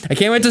fucked up. I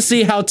can't wait to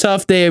see how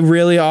tough they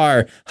really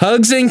are.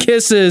 Hugs and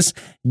kisses,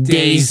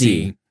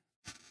 Daisy.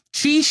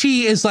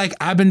 She is like,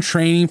 I've been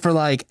training for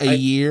like a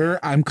year.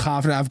 I'm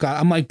confident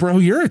I'm like, bro,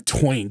 you're a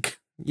twink.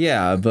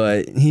 Yeah,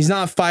 but he's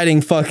not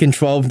fighting fucking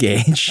 12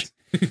 gauge.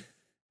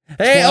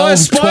 Hey, 12,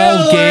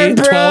 spoiler 12 gauge,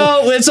 bro.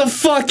 12, it's a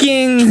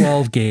fucking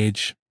 12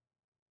 gauge.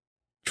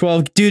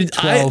 12, dude.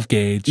 12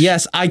 gauge.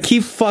 Yes, I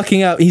keep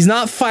fucking up. He's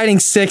not fighting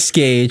 6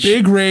 gauge.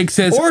 Big Rig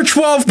says, or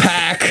 12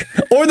 pack,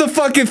 or the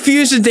fucking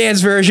Fusion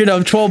Dance version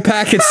of 12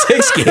 pack and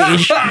 6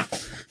 gauge.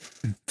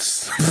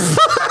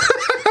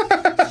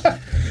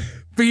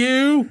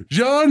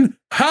 Fusion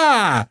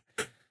ha.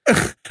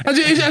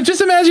 I'm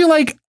just imagining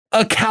like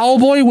a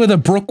cowboy with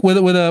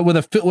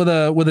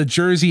a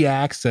Jersey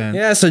accent.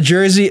 Yeah, it's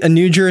a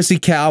New Jersey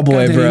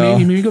cowboy, bro.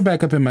 Maybe go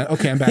back up in my.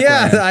 Okay, I'm back.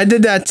 Yeah, I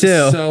did that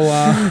too.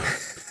 So,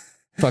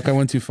 fuck, I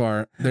went too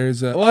far.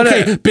 There's a.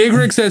 Okay, Big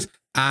Rig says,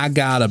 I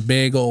got a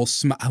big old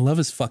smile. I love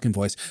his fucking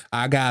voice.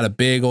 I got a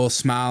big old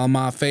smile on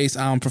my face.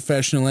 I'm a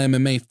professional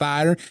MMA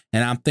fighter,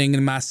 and I'm thinking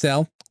to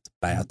myself, it's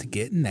about to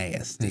get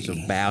nasty. It's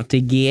about to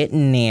get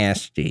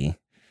nasty.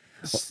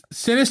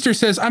 Sinister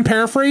says, I'm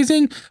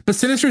paraphrasing, but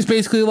Sinister is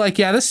basically like,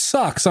 yeah, this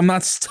sucks. I'm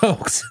not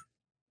stoked.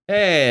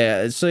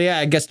 Hey, so yeah,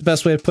 I guess the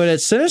best way to put it,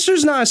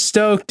 Sinister's not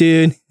stoked,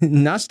 dude.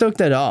 Not stoked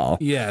at all.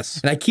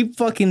 Yes. And I keep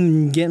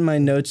fucking getting my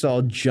notes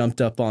all jumped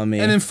up on me.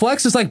 And then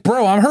Flex is like,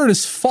 bro, I'm hurt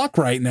as fuck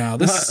right now.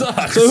 This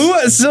sucks.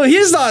 So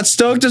he's not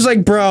stoked. It's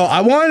like, bro, I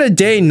wanted a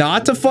day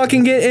not to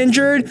fucking get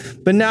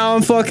injured, but now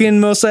I'm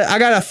fucking I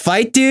gotta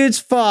fight dudes?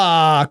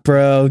 Fuck,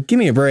 bro. Give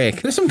me a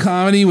break. There's some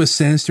comedy with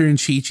Sinister and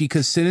Chi-Chi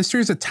because Sinister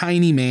is a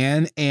tiny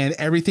man and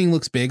everything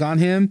looks big on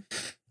him.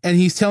 And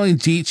he's telling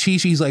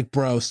Chi-Chi's like,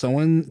 bro,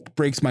 someone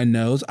breaks my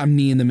nose, I'm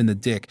kneeing them in the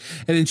dick.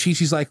 And then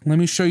Chi-Chi's like, let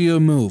me show you a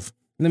move.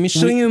 Let me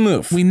show you a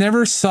move. We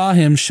never saw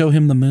him show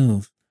him the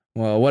move.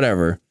 Well,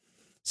 whatever.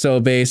 So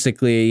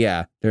basically,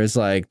 yeah, there's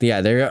like,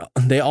 yeah,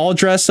 they all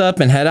dress up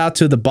and head out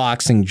to the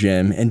boxing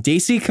gym. And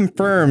Daisy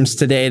confirms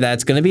today that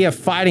it's going to be a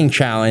fighting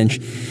challenge.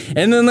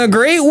 And then the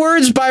great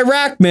words by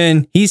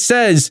Rackman, he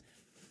says,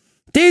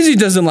 Daisy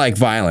doesn't like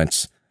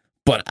violence,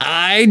 but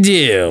I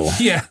do.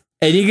 Yeah.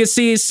 And you can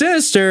see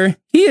Sinister,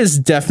 he is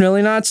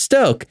definitely not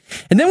stoked.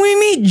 And then we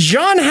meet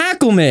John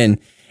Hackelman.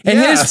 And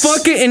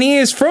he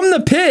is from the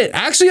Pit.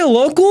 Actually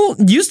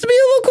used to be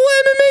a local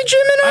MMA gym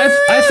in our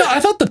area. I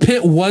thought the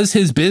Pit was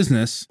his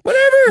business.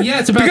 Whatever. Yeah,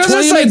 it's about because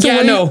 20 it's like, minutes yeah,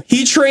 away. no,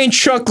 he trained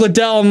Chuck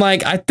Liddell. I'm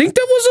like, I think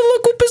that was a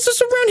local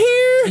business around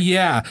here.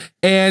 Yeah.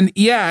 And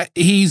yeah,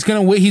 he's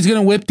gonna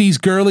whip these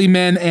girly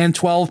men and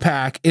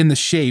 12-pack in the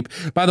shape.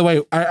 By the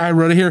way, I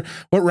wrote it here.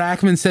 What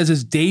Rackman says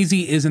is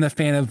Daisy isn't a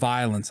fan of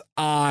violence.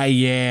 I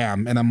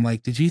am. And I'm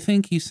like, did you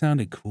think he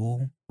sounded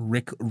cool?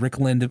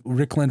 Rickland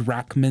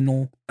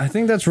Rackman. I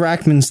think that's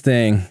Rackman's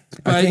thing.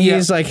 I think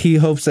he's like, he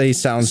hopes that he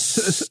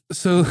sounds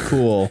so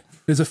cool.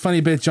 There's a funny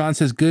bit. John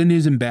says, good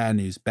news and bad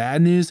news.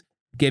 Bad news,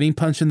 getting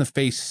punched in the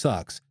face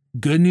sucks.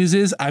 Good news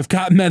is I've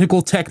got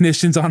medical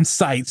technicians on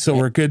site, so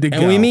we're good to go.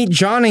 And we meet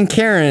John and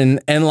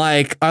Karen, and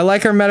like, I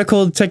like our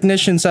medical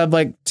technicians have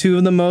like two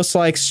of the most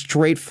like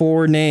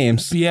straightforward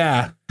names.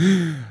 Yeah.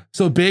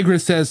 So Big Rig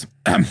says,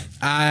 I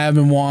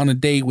haven't won a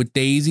date with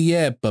Daisy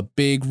yet, but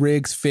Big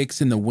Rig's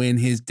fixing to win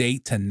his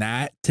date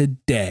tonight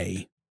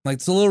today. Like,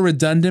 it's a little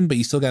redundant, but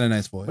you still got a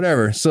nice voice.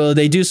 Whatever. So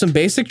they do some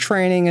basic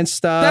training and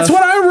stuff. That's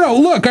what I wrote.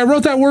 Look, I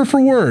wrote that word for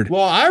word.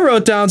 Well, I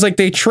wrote down, it's like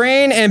they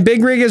train and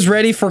Big Rig is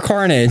ready for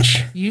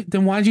carnage.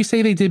 Then why'd you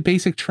say they did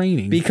basic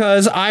training?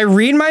 Because I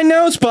read my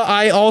notes, but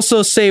I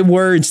also say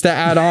words to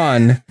add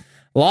on.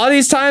 A lot of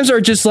these times are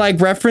just like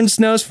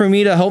reference notes for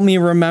me to help me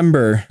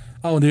remember.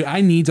 Oh, dude,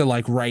 I need to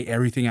like write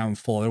everything out in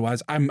full.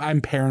 Otherwise, I'm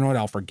paranoid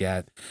I'll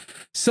forget.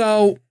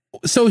 So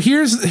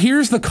here's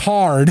the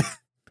card.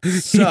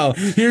 So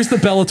here's the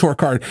Bellator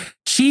card.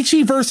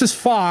 Chi-Chi versus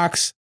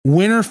Fox.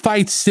 Winner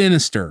fights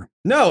Sinister.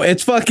 No,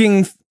 it's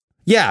fucking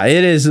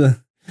it is a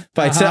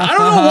fight. I don't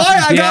know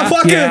why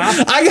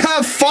I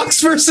got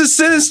Fox versus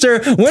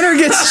Sinister. Winner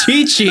gets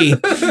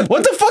Chi-Chi.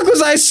 What the fuck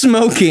was I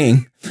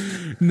smoking?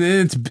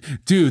 Then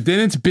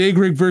it's Big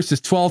Rig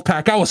versus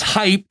 12-pack. I was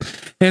hype.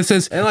 And it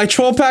says, and like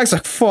 12-pack's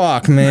like,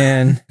 fuck,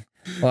 man.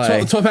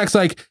 Like 12-pack's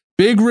like,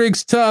 Big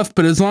Rig's tough,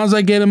 but as long as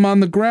I get him on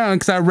the ground,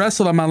 because I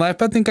wrestled all my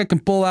life, I think I can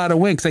pull out a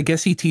win. Because I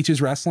guess he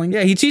teaches wrestling.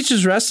 Yeah, he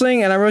teaches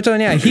wrestling, and I wrote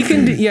down, he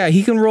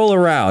can roll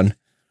around.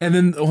 And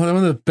then one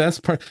of the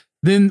best parts,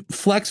 then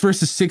Flex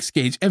versus 6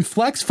 Gauge, and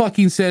Flex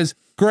fucking says,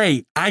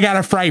 "Great, I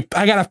gotta fight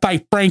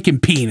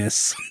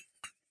Frankenpenis."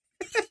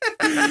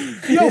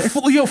 Yo,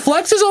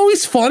 Flex is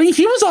always funny.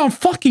 He was on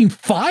fucking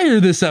fire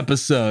this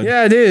episode.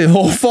 Yeah, dude.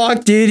 Oh,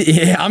 fuck, dude.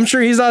 Yeah, I'm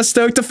sure he's not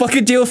stoked to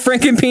fucking deal with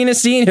Frankenpenis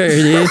seeing her,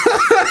 dude.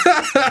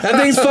 That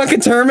thing's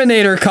fucking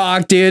Terminator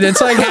cock, dude.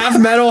 It's like half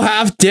metal,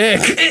 half dick.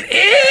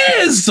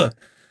 It is!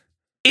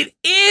 It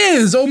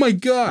is! Oh my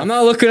god. I'm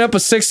not looking up a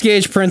 6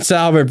 Gauge Prince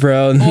Albert,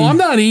 bro. Oh, I'm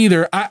not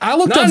either. I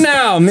looked up... Not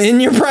now.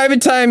 In your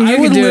private time, you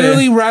can do it. I would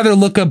literally rather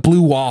look up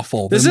Blue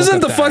Waffle. This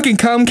isn't the fucking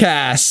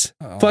Cumcast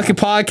fucking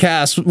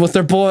podcast with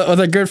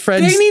their good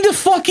friends. They need to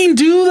fucking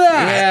do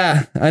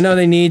that. Yeah, I know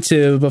they need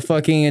to, but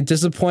fucking a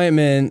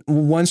disappointment.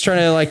 One's trying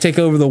to like take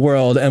over the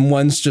world, and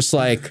one's just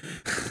like...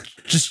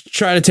 just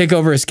try to take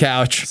over his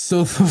couch.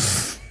 So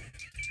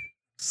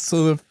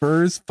the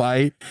first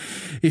fight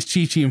is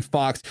Chi-Chi and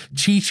Fox.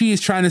 Chi-Chi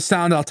is trying to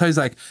sound out. He's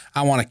like,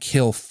 I want to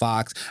kill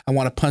Fox. I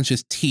want to punch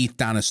his teeth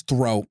down his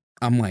throat.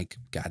 I'm like,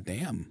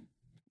 goddamn.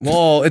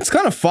 Well, it's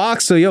kind of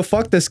Fox, so yo,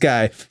 fuck this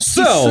guy.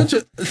 So, in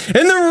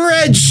the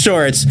red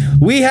shorts,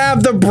 we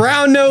have the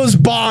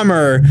brown-nosed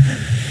bomber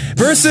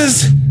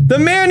versus the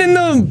man in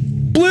the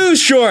blue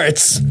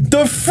shorts,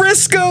 the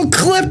Frisco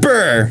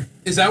Clipper.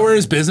 Is that where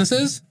his business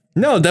is?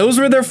 No, those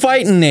were their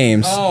fighting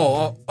names.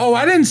 Oh,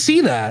 I didn't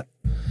see that.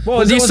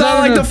 Well, you saw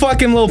like the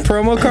fucking little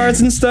promo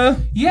cards and stuff?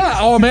 Yeah.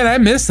 Oh man, I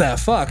missed that.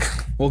 Fuck.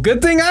 Well,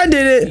 good thing I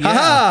did it. Yeah.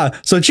 Haha.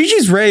 So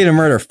Chi-Chi's ready to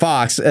murder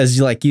Fox, as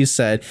you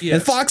said. Yes.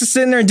 And Fox is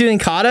sitting there doing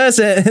katas.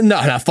 And,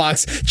 no, not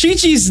Fox.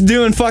 Chi-Chi's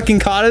doing fucking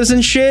katas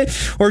and shit.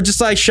 Or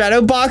just like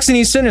shadow boxing.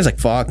 He's sitting there, he's like,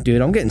 fuck,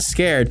 dude, I'm getting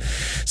scared.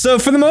 So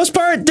for the most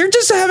part, they're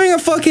just having a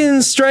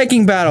fucking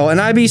striking battle.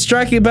 And IB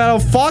striking battle.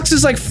 Fox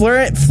is like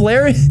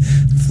flaying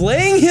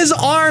his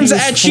arms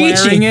at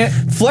Chi-Chi.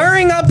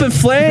 Flaring up and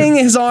flaying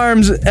his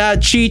arms at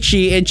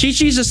Chi-Chi. And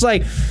Chi-Chi's just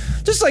like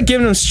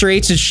giving him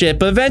straights and shit.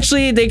 But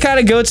eventually they kind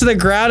of go to the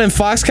ground and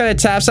Fox kind of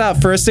taps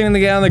out first thing when they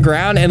get on the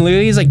ground. And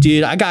literally he's like,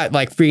 dude, I got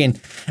like freaking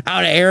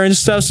out of air and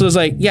stuff. So it's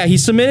like, yeah, he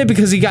submitted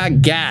because he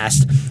got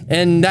gassed.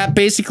 And that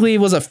basically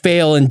was a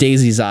fail in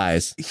Daisy's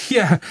eyes.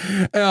 Yeah.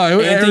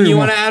 Anything you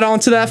want to add on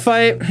to that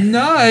fight?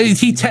 No,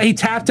 he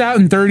tapped out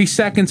in 30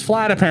 seconds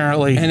flat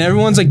apparently. And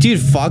everyone's like,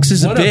 dude, Fox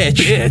is a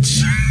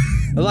bitch.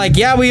 Like,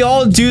 yeah, we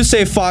all do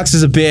say Fox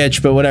is a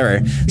bitch, but whatever.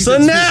 So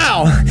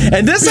now,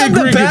 and this is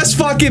the best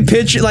fucking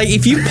picture. Like,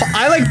 if you,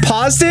 I like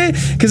paused it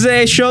because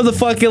they show the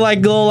fucking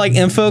like little like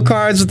info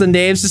cards with the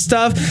names and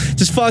stuff.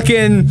 Just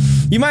fucking,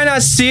 you might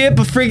not see it,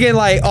 but freaking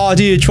like, oh,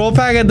 dude, Troll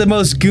Pack had the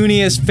most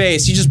gooniest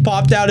face. He just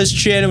popped out his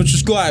chin and was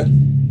just going.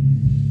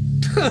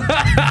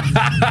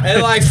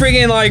 And like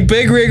freaking like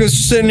Big Rig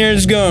was sitting there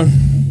just going.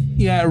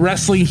 Yeah,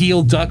 wrestling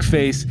heel duck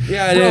face.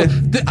 Yeah, I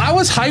did. I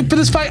was hyped for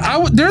this fight.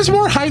 There's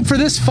more hype for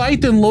this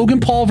fight than Logan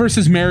Paul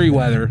versus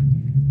Mayweather.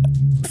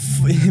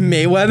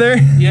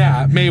 Mayweather?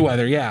 Yeah,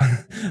 Mayweather,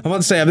 yeah. I'm about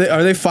to say,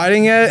 are they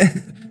fighting yet?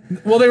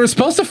 Well, they were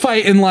supposed to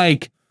fight in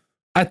like,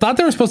 I thought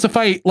they were supposed to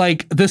fight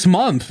like this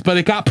month, but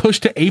it got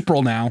pushed to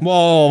April now.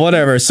 Whoa,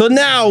 whatever. So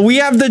now we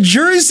have the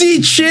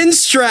Jersey Chin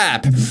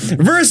Strap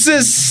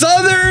versus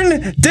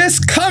Southern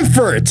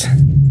Discomfort.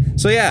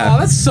 So yeah. Oh,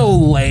 that's so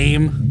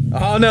lame.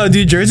 Oh no,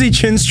 dude, Jersey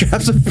Chin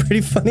Strap's a pretty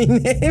funny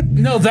name.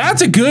 No,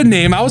 that's a good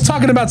name. I was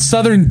talking about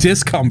Southern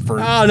Discomfort.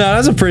 Oh no,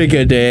 that's a pretty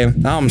good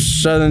name. I'm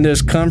Southern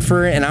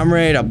Discomfort, and I'm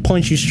ready to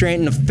punch you straight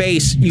in the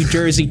face, you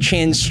Jersey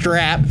Chin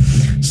Strap.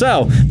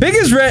 So Big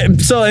is ready.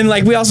 So and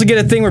like we also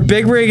get a thing where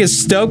Big Rig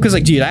is stoked because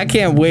like, dude, I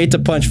can't wait to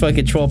punch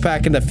fucking Troll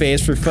Pack in the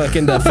face for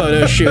fucking the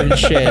photo shoot and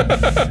shit.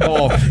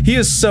 Oh, he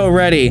is so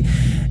ready.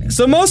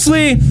 So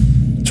mostly.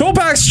 Troll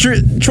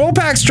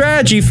Pack's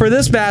strategy for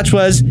this match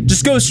was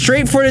just go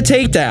straight for the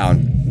takedown.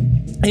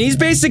 And he's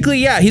basically,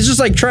 yeah, he's just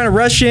like trying to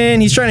rush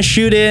in. He's trying to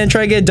shoot in,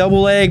 try to get a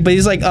double leg, but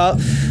he's like up.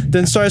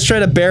 Then starts trying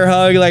to bear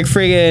hug like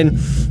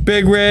friggin'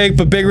 Big Rig.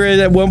 But Big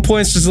Rig at one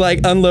point is just like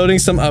unloading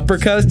some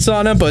uppercuts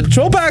on him. But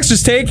Troll Pack's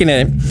just taking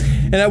it.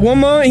 And at one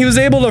moment, he was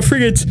able to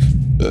friggin'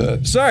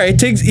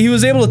 he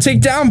was able to take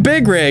down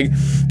Big Rig,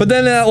 but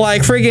then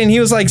like freaking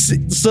he was like, so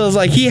it was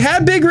like he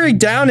had Big Rig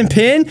down and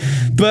pinned,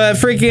 but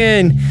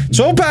freaking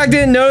Troll Pack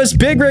didn't notice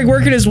Big Rig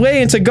working his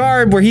way into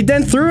guard, where he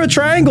then threw a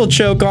triangle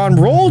choke on,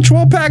 rolled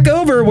Troll Pack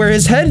over where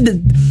his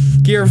head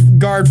gear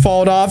guard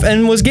falled off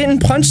and was getting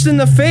punched in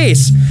the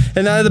face.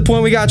 And at the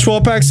point we got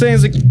Troll Pack saying,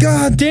 "It's like,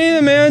 God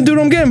damn, man, dude,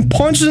 I'm getting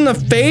punched in the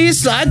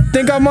face. I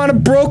think I might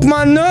have broke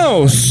my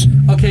nose."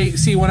 Okay,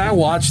 see, when I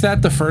watched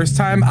that the first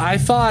time, I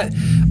thought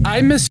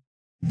I missed.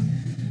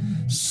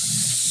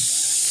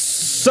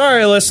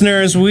 Sorry,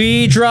 listeners,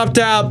 we dropped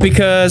out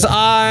because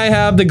I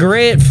have the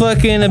great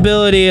fucking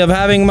ability of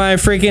having my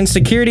freaking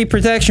security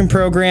protection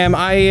program,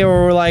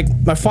 or like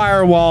my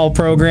firewall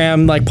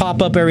program, like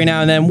pop up every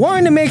now and then,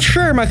 wanting to make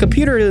sure my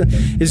computer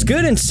is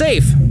good and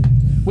safe.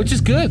 Which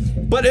is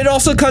good. But it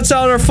also cuts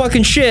out our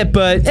fucking shit,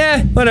 but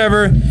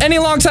whatever. Any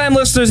long-time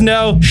listeners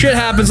know shit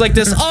happens like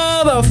this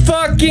all the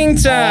fucking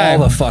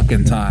time. All the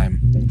fucking time.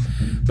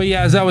 But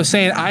yeah, as I was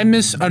saying, I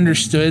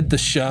misunderstood the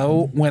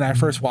show when I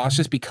first watched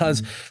this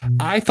because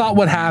I thought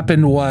what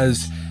happened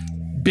was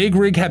Big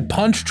Rig had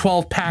punched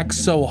 12 Pack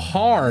so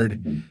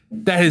hard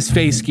that his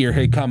face gear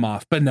had come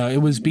off. But no, it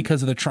was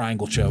because of the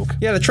triangle choke.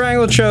 Yeah, the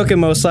triangle choke, and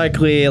most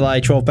likely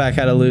like Troll Pack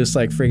had to lose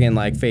like friggin'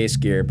 like face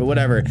gear, but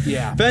whatever.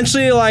 Yeah.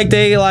 Eventually like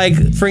they like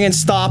friggin'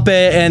 stop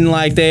it, and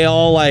like they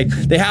all like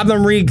they have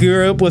them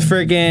regroup with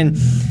friggin'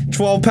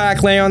 12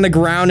 Pack laying on the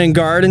ground and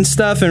guard and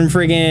stuff, and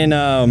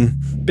friggin'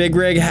 Big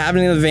Rig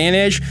having an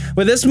advantage.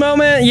 With this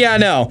moment, yeah,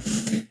 no.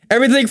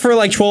 Everything for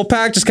like Troll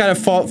Pack just kind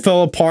of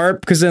fell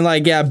apart because then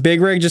like, yeah,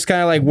 Big Rig just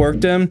kind of like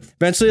worked him.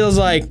 Eventually it was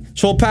like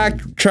Troll Pack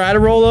tried to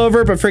roll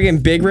over, but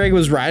freaking Big Rig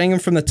was riding him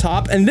from the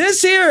top. And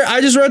this here, I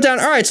just wrote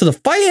down, all right, so the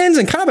fight ends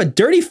in kind of a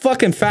dirty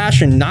fucking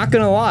fashion, not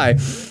gonna lie.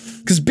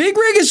 Because Big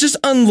Rig is just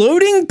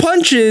unloading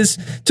punches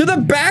to the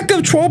back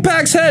of Troll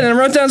Pack's head. And I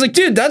wrote down, I was like,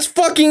 dude, that's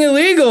fucking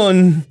illegal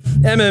in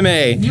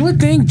MMA. You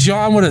would think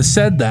John would have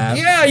said that.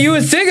 Yeah, you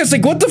would think. It's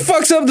like, what the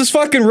fuck's up with this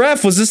fucking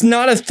ref? Was this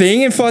not a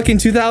thing in fucking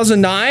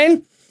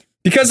 2009?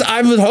 Because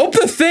I would hope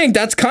to think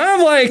that's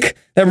kind of like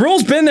that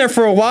rule's been there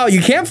for a while.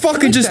 You can't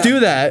fucking just do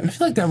that. I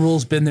feel like that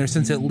rule's been there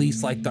since at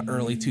least like the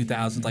early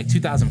 2000s, like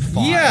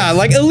 2005. Yeah,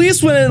 like at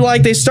least when it,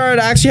 like they started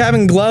actually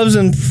having gloves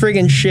and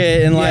friggin'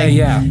 shit and like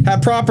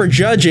have proper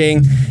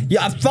judging.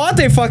 Yeah, I thought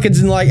they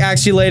fucking like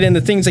actually laid in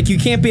the things like you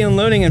can't be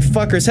unloading in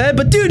fucker's head,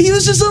 but dude, he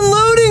was just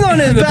unloading on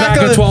his the back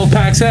of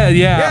 12-pack's head.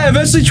 Yeah,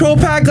 eventually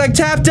 12-pack like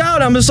tapped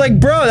out. I'm just like,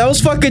 bro, that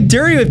was fucking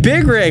dirty with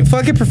Big Rig,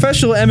 fucking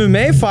professional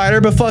MMA fighter,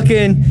 but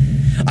fucking.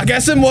 I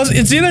guess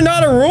it's either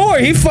not a rule or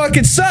he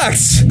fucking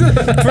sucks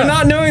for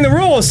not knowing the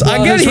rules.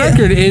 Well, I get his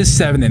record is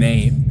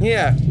 7-8.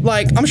 Yeah,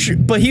 like I'm sure,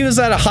 but he was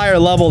at a higher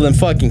level than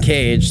fucking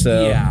Cage.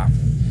 So yeah,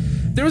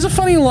 there was a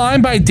funny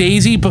line by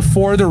Daisy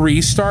before the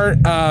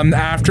restart,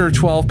 after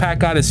 12-pack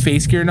got his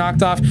face gear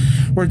knocked off,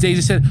 where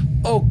Daisy said,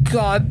 "Oh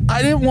God,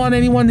 I didn't want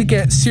anyone to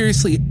get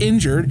seriously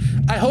injured.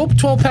 I hope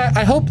 12-pack.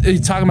 I hope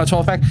he's talking about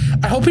 12-pack.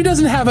 I hope he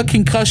doesn't have a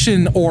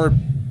concussion or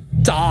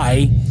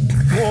die."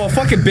 Well,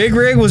 fucking Big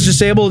Rig was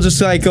just able to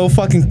just like go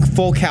fucking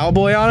full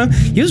cowboy on him.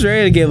 He was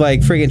ready to give like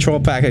freaking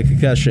 12-pack a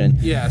concussion.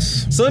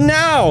 Yes. So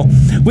now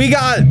we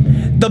got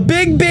the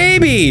Big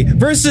Baby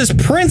versus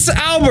Prince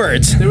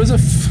Albert. There's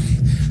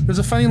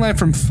a funny line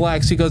from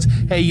Flex. He goes,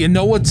 "Hey, you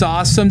know what's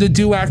awesome to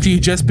do after you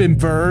just been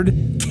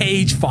bird?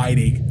 Cage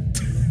fighting."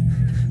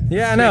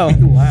 Yeah, I know.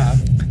 Laugh.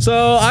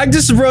 So I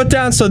just wrote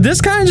down, so this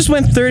kind of just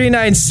went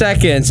 39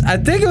 seconds. I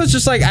think it was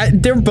just like,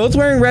 they were both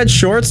wearing red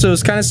shorts, so it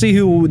was kind of see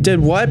who did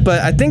what, but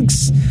I think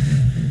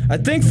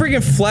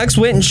freaking Flex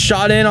went and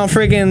shot in on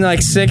freaking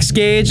like 6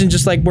 gauge and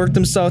just like worked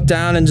himself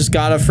down and just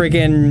got a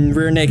freaking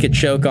rear naked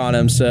choke on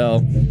him,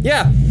 so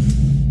yeah.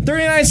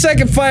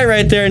 39-second fight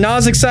right there. Not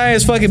as exciting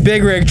as fucking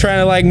Big Rig trying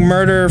to like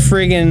murder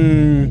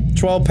friggin'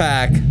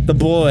 12-pack, the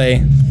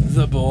boy.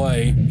 The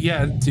boy.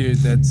 Yeah, dude,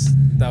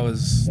 that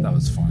was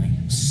funny.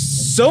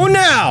 So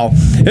now,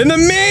 in the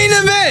main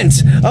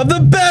event of the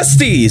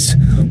besties,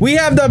 we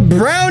have the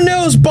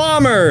brown-nosed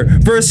bomber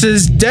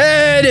versus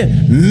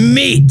dead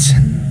meat.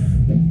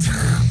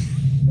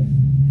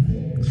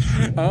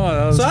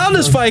 So how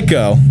does this fight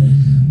go?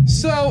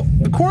 So,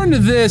 according to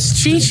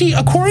this, Chi-Chi,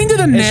 according to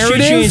the narrative...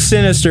 It's Chi-Chi and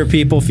Sinister,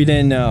 people, if you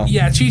didn't know.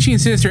 Yeah, Chi-Chi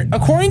and Sinister.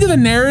 According to the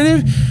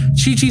narrative,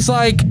 Chi-Chi's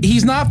like,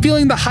 he's not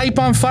feeling the hype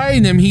on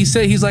fighting him. He's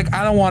like,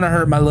 I don't want to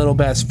hurt my little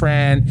best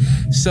friend.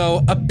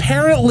 So,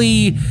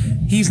 apparently,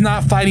 he's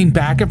not fighting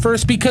back at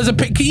first because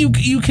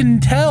you can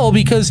tell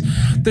because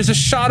there's a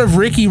shot of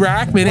Ricky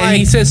Rackman and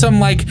he says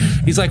something like,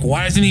 he's like,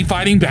 why isn't he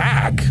fighting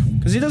back?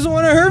 Because he doesn't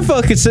want to hurt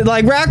fucking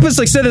like Rackman's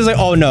like said is like,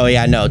 oh no,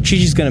 yeah, no,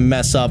 Chi-Chi's gonna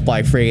mess up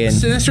like friggin'.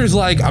 Sinister's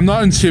like, I'm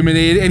not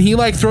intimidated, and he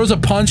like throws a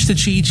punch to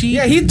Chi-Chi.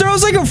 Yeah, he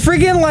throws like a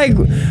friggin' like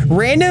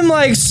random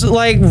like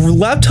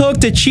left hook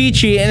to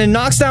Chi-Chi and it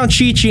knocks down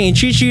Chi-Chi and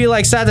Chi-Chi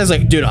like sat there's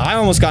like, dude, I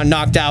almost got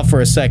knocked out for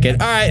a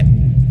second. All right.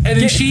 And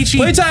then Chi-Chi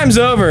playtime's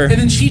over. And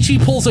then Chi-Chi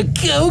pulls a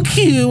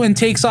Goku and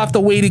takes off the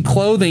weighted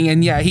clothing.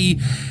 And yeah, he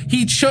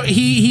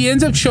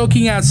ends up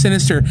choking out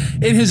Sinister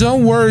in his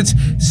own words.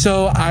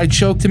 So I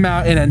choked him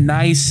out in a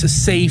nice,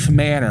 safe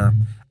manner.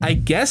 I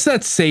guess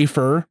that's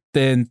safer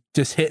than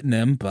just hitting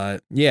him,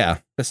 but yeah,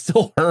 it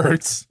still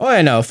hurts. Oh,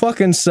 I know,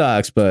 fucking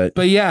sucks, but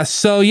yeah.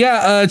 So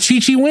yeah,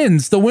 Chi-Chi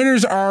wins. The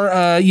winners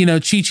are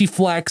Chi-Chi,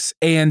 Flex,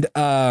 and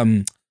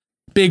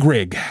Big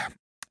Rig.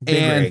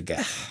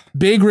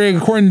 Big Rig,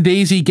 according to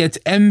Daisy, gets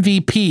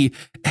MVP,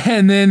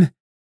 and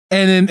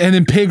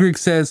then Big Rig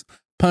says,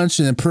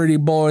 punching a pretty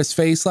boy's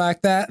face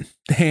like that.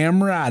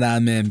 Damn right,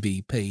 I'm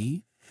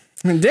MVP.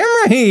 Damn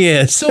right he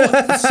is. So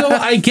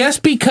I guess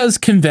because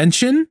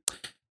convention,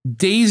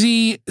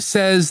 Daisy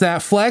says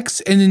that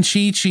Flex and then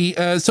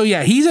Chi-Chi. So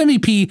yeah, he's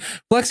MVP.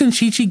 Flex and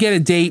Chi-Chi get a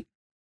date,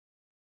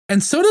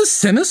 and so does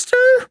Sinister.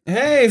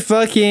 Hey,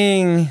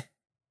 fucking.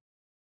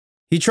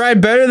 He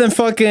tried better than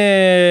fucking.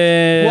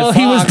 Well, Fox.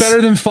 He was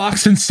better than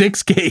Fox in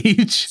 6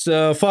 gauge.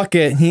 So fuck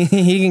it.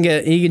 He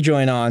can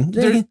join on.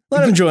 Let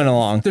him join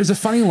along. There's a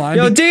funny line.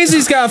 Yo,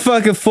 Daisy's got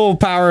fucking full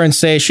power and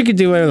say she could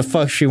do whatever the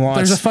fuck she wants.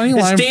 There's a funny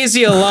line. It's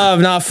Daisy of love,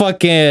 not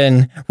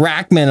fucking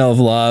Rackman of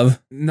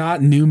love.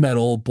 Not new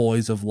metal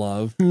boys of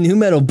love. New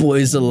metal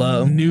boys of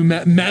love. New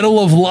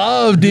metal of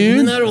love,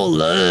 dude. Metal of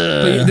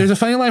love. But there's a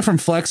funny line from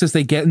Flex as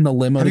they get in the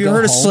limo. Have you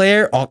heard of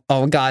Slayer?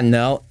 Oh God,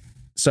 no.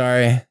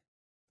 Sorry.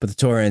 But the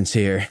torrent's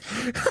here.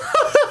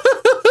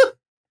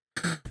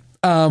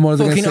 What was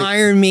fucking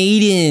Iron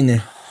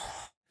Maiden.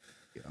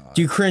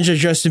 Do you cringe at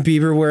Justin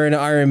Bieber wearing an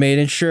Iron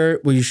Maiden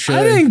shirt? Well, you should.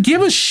 I didn't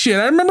give a shit.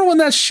 I remember when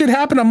that shit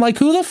happened. I'm like,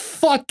 who the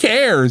fuck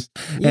cares?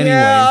 Anyway.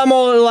 Yeah, I'm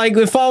all like,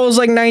 if I was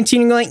like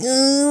 19, I'm like,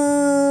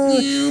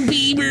 ooh,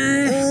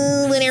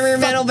 Bieber, whatever,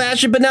 metal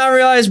fashion. But now I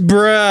realize,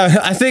 bruh,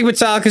 I think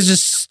Metallica's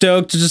just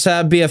stoked to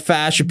just be a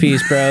fashion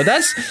piece, bro.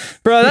 That's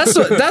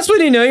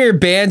when you know your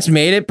band's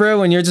made it, bro.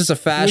 When you're just a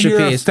fashion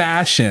piece.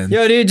 Fashion.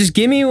 Yo, dude, just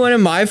give me one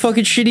of my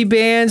fucking shitty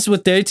bands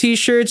with their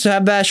t-shirts.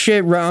 Have that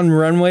shit on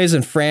runways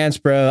in France,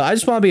 bro. I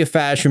just want to be a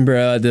fashion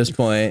bro at this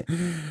point.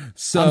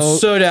 So I'm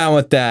so down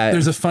with that.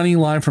 There's a funny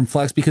line from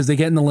Flex because they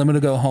get in the limo to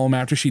go home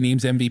after she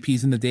names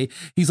MVPs in the day.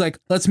 He's like,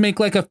 let's make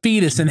like a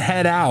fetus and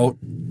head out.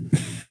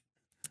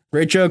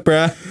 Great joke,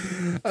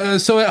 bruh.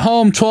 So at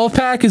home,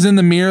 12-pack is in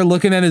the mirror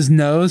looking at his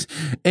nose,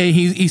 and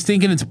he's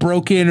thinking it's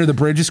broken or the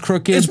bridge is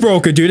crooked. It's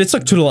broken, dude. It's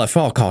like to the left.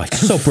 Oh, God.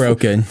 It's so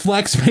broken.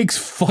 Flex makes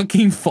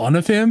fucking fun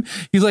of him.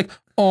 He's like,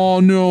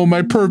 oh no,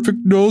 my perfect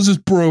nose is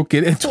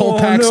broken. And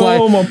 12-pack's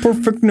my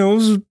perfect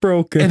nose is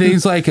broken. and then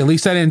he's like, at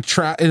least I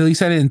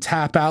didn't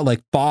tap out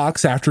like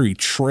Fox after he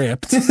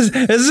tripped. Is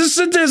this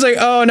sit there? It's like,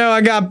 oh no, I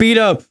got beat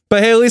up.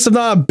 But hey, at least I'm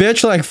not a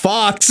bitch like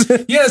Fox.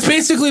 Yeah, that's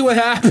basically what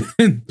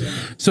happened.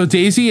 So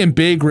Daisy and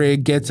Big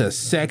Rig gets a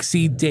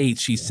sexy date,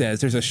 she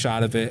says. There's a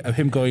shot of it, of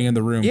him going in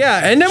the room.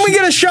 Yeah, and then we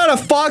get a shot of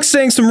Fox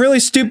saying some really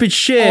stupid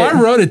shit. Oh, I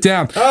wrote it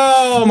down.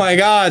 Oh my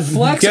God.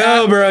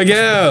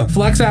 Go.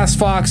 Flex asks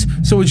Fox,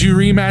 so would you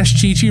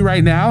rematch Chi-Chi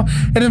right now?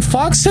 And then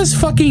Fox says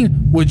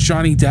fucking, would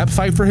Johnny Depp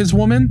fight for his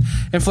woman?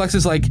 And Flex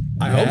is like,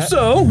 I hope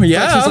so.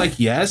 Yeah. Flex is like,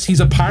 yes, he's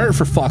a pirate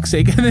for fuck's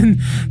sake. And then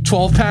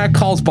 12-pack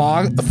calls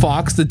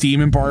Fox the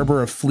demon barber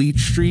of Fleet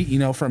Street, you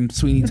know, from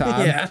Sweeney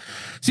Todd. Yeah.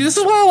 See, this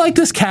is why I like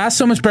this cast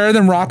so much better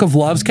than Rock of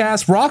Love's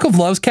cast. Rock of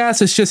Love's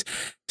cast is just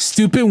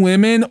stupid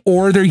women,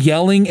 or they're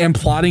yelling and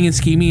plotting and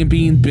scheming and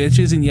being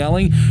bitches and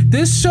yelling.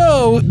 This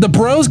show, the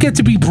bros get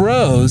to be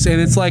bros,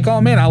 and it's like,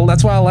 oh man,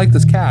 that's why I like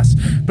this cast.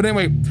 But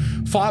anyway,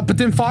 but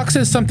then Fox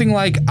says something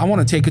like, I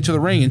want to take it to the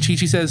ring, and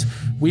Chi-Chi says,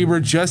 we were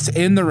just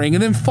in the ring.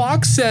 And then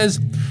Fox says,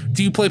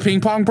 do you play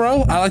ping pong,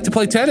 bro? I like to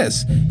play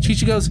tennis.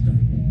 Chi-Chi goes,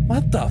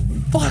 what the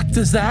fuck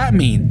does that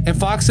mean? And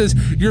Fox says,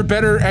 you're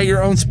better at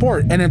your own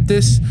sport, and at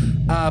this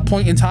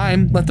point in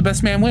time, let the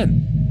best man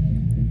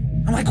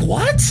win. I'm like,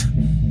 what?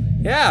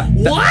 Yeah.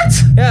 What?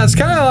 Yeah, it's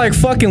kind of like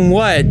fucking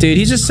what, dude?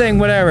 He's just saying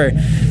whatever.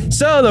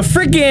 So the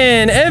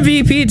freaking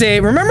MVP date.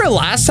 Remember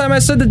last time I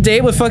said the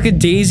date with fucking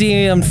Daisy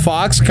and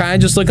Fox kind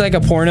of just looked like a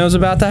porno's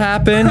about to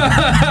happen?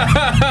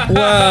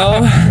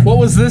 Well, what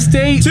was this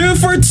date? 2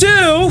 for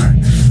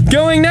 2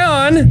 going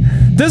on.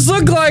 This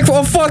looked like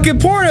a fucking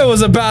porno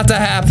was about to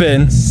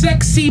happen.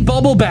 Sexy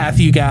bubble bath,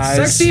 you guys.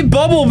 Sexy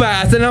bubble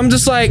bath, and I'm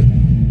just like,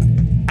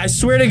 I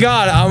swear to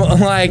God, I'm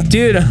like,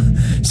 dude,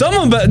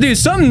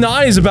 something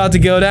naughty's about to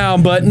go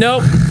down, but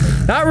nope,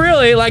 not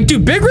really. Like,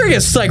 dude, Big Rig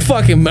is like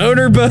fucking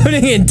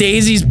motorboating and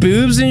Daisy's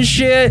boobs and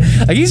shit.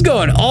 Like, he's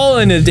going all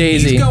into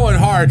Daisy. He's going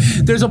hard.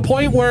 There's a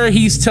point where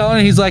he's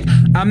like,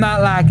 I'm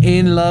not like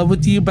in love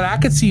with you, but I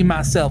could see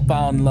myself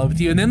falling in love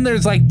with you. And then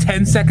there's like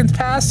 10 seconds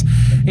pass,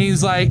 and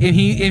he's like,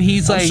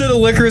 I'm sure the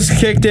liquor's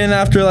kicked in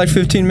after like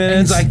 15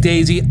 minutes. He's like,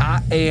 Daisy,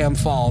 I am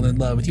falling in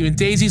love with you. And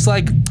Daisy's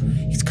like,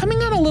 he's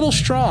coming on a little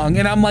strong.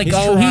 And I'm like,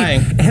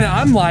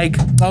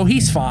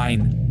 he's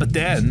fine. But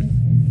then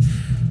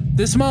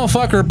this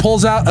motherfucker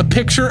pulls out a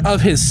picture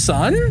of his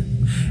son,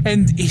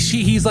 and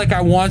he's like,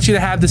 I want you to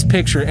have this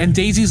picture. And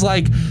Daisy's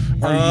like,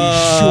 are you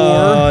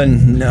sure?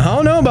 No, I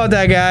don't know about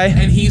that guy.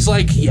 And he's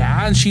like,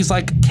 yeah. And she's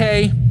like,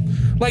 okay.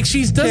 Like,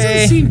 she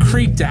doesn't seem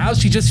creeped out.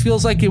 She just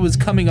feels like it was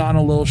coming on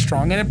a little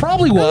strong, and it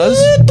probably was.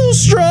 A little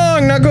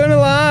strong, not going to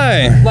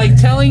lie. Like,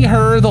 telling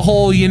her the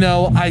whole, you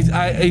know,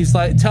 he's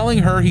like telling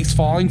her he's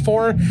falling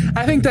for her.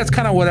 I think that's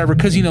kind of whatever,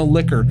 because, you know,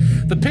 liquor.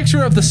 The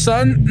picture of the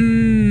son,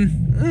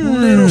 a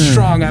little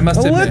strong, I must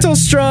admit. A little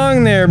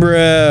strong there,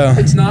 bro.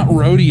 It's not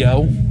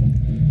rodeo.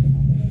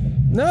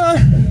 No,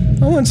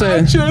 I wouldn't say.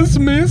 I just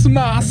miss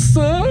my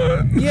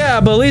son.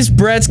 Yeah, but at least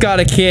Brett's got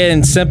a kid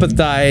and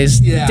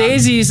sympathized. Yeah.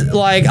 Daisy's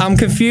like, I'm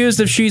confused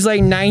if she's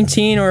like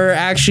 19 or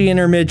actually in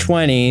her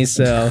mid-20s.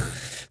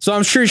 So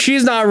I'm sure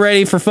she's not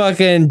ready for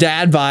fucking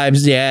dad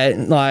vibes yet.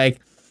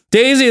 Like,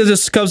 Daisy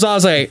just comes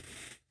off like,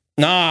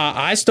 nah,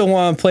 I still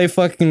want to play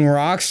fucking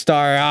rock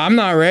star. I'm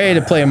not ready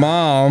to play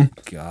mom.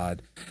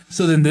 God.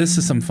 So then this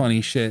is some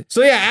funny shit.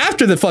 So yeah,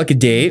 after the fucking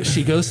date,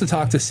 she goes to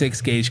talk to 6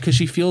 Gauge because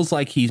she feels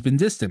like he's been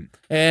distant.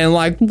 And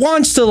like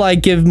wants to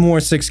like give more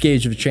 6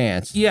 Gauge of a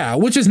chance. Yeah,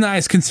 which is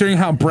nice considering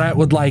how Brett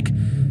would like,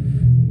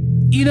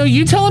 you know,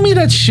 you telling me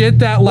that shit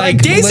that like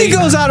Daisy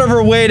goes out of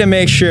her way to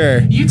make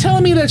sure. You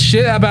telling me that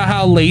shit about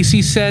how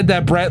Lacey said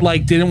that Brett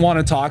like didn't want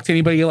to talk to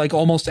anybody like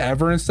almost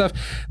ever and stuff.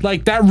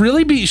 Like that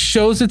really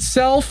shows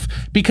itself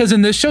because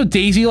in this show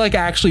Daisy like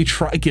actually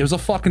gives a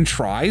fucking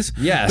tries.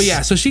 Yes. But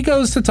yeah, so she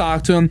goes to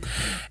talk to him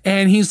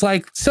and he's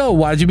like, so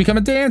why did you become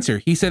a dancer?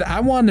 He said, I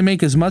wanted to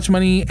make as much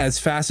money as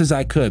fast as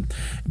I could.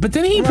 But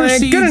then he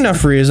proceeds. Good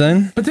enough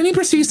reason. But then he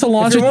proceeds to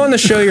launch. If you're willing to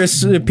show your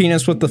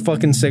penis with the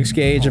fucking 6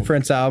 Gauge of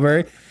Prince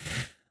Albert,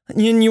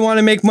 and you want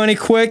to make money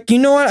quick, you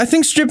know what? I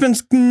think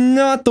stripping's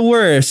not the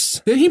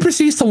worst. Then he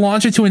proceeds to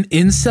launch into an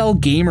incel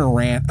gamer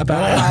rant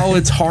about how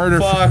it's harder.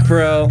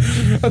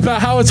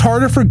 About how it's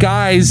harder for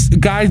guy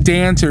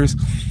dancers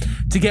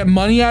to get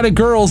money out of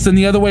girls than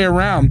the other way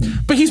around.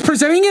 But he's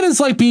presenting it as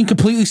like being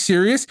completely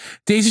serious.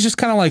 Daisy's just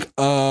kind of like,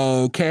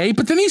 okay.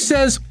 But then he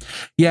says,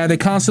 yeah, they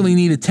constantly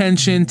need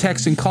attention,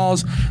 texts and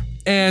calls.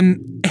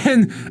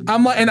 And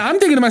I'm like, and I'm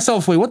thinking to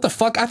myself, wait, what the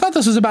fuck? I thought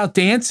this was about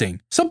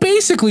dancing. So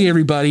basically,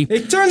 everybody,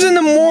 It turns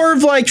into more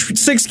of like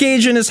 6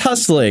 Gauge and his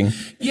hustling.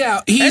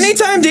 yeah,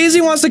 Anytime Daisy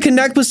wants to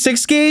connect with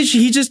 6 Gauge,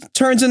 he just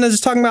turns into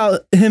just talking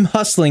about him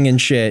hustling and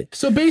shit.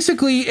 So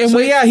basically, and So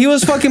yeah, he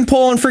was fucking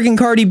pulling freaking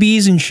Cardi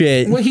B's and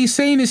shit. what he's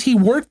saying is he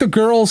worked the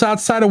girls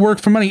outside of work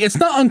for money. It's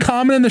not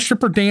uncommon in the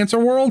stripper dancer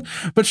world,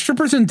 but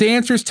strippers and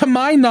dancers, to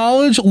my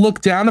knowledge,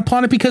 look down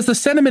upon it because the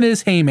sentiment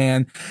is, hey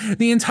man,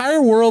 the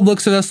entire world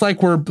looks at us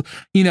like we're,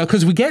 you know,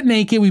 because we get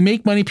naked, we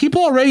make money.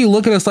 People already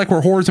look at us like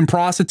we're whores and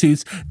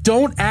prostitutes.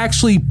 Don't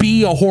actually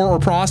be a whore or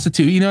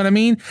prostitute. You know what I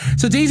mean?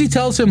 So Daisy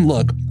tells him,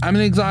 look, I'm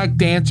an exotic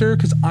dancer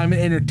because I'm an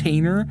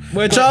entertainer.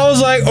 Which I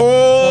was like,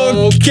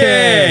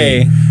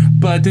 okay.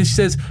 But then she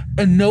says,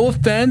 and no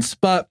offense,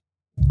 but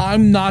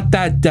I'm not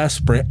that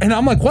desperate. And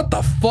I'm like, what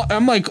the fuck?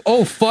 I'm like,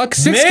 oh fuck.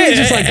 6Gauge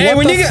is like,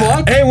 what the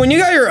fuck? Hey, when you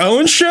got your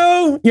own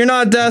show, you're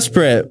not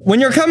desperate. When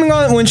you're coming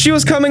on, when she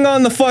was coming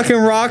on the fucking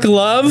Rock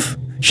Love,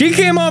 she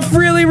came off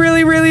really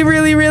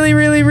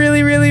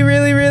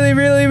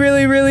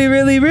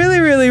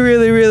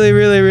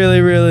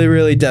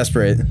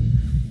desperate.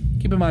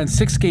 Keep in mind,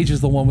 6Gauge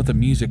is the one with a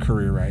music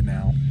career right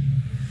now.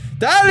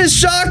 That is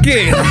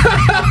shocking.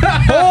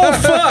 Oh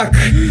fuck.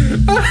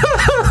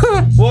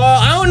 Well,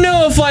 I don't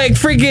know if like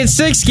freaking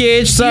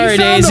 6Gauge. Sorry,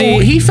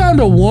 Daisy. He found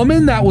a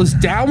woman that was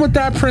down with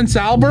that Prince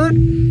Albert,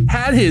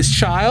 had his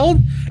child,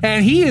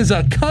 and he is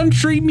a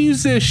country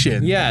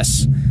musician.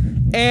 Yes.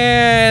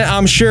 And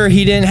I'm sure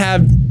he didn't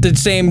have the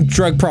same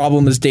drug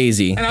problem as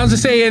Daisy. And I was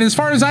just saying, and as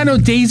far as I know,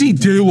 Daisy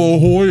De La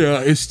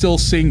Hoya is still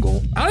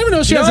single. I don't even know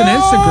if she has an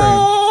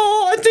Instagram.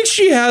 I think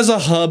she has a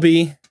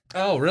hubby.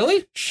 Oh,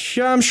 really?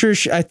 I'm sure.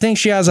 I think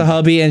she has a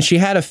hubby, and she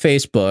had a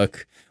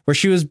Facebook where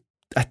she was.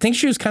 I think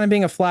she was kind of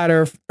being a flat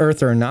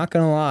earther. Not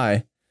gonna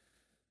lie.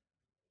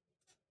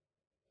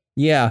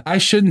 Yeah, I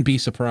shouldn't be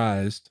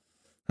surprised.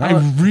 I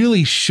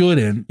really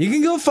shouldn't. You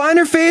can go find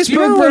her Facebook. Do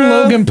you remember when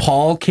Logan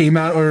Paul came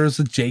out, or was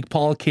it Jake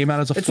Paul came out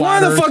as a? It's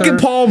one of the fucking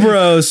Paul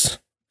bros.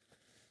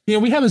 Yeah,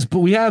 we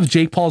have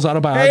Jake Paul's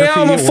autobiography. Hey,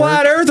 I'm a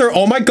flat earther.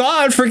 Oh my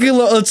god, freaking!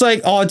 It's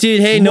like, oh,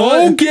 dude, hey,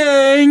 Low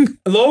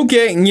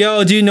gang,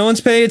 yo, dude, no one's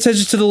paying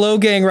attention to the low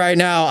gang right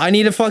now. I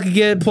need to fucking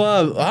get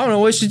plug. I don't know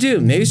what you do.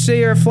 Maybe say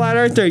you're a flat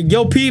earther.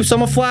 Yo, peeps,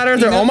 I'm a flat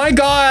earther. Oh my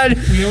god,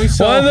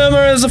 one of them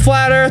is a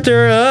flat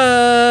earther.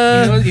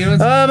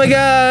 Oh my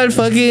god,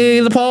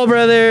 fucking the Paul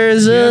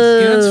brothers. You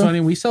know what's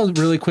funny? We sell a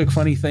really quick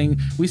funny thing.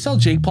 We sell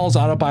Jake Paul's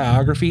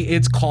autobiography.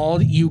 It's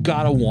called You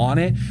Gotta Want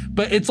It,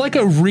 but it's like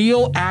a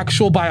real,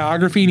 actual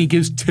biography, and he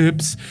gives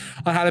tips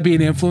on how to be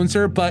an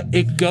influencer, but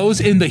it goes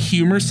in the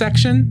humor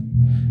section.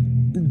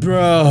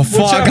 Bro,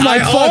 fuck.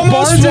 Like,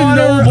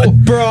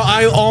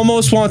 I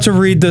almost want to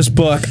read this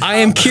book. I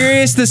am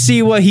curious to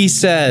see what he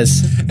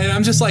says. And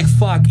I'm just like,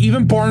 fuck,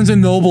 even Barnes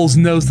and Nobles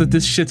knows that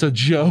this shit's a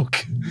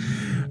joke.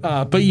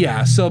 But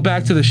yeah, so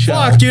back to the show.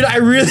 Fuck, dude, I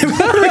really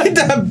want to read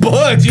that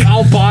book. Dude,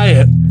 I'll buy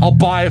it. I'll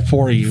buy it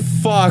for you.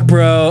 Fuck,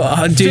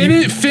 bro.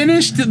 Dude.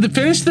 Finish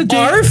the day.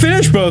 I already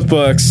finished both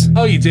books.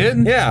 Oh, you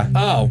did? Yeah.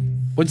 Oh.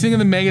 What do you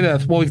think of the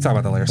Megadeth? Well, we can talk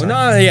about that later.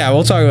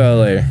 We'll talk about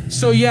it later.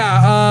 So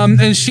yeah,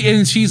 and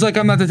she's like,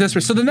 I'm not that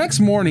desperate. So the next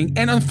morning,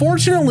 and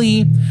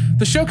unfortunately,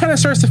 the show kind of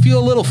starts to feel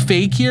a little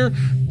fake here.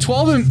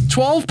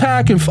 12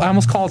 pack, and I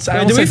almost called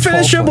it. Did we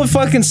finish up with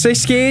fucking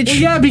 6Gauge? Well,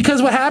 yeah, because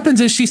what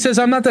happens is she says,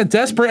 I'm not that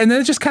desperate, and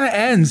then it just kind of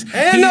ends.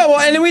 And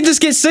then we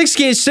just get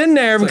 6Gauge sitting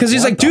there because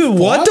he's like, dude,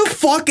 what the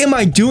fuck am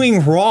I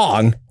doing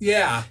wrong?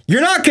 Yeah.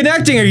 You're not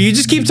connecting her. You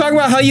just keep talking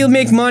about how you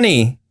make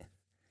money.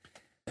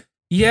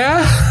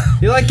 Yeah.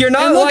 You're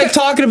not like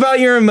talking about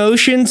your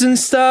emotions and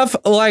stuff,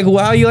 like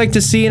how you like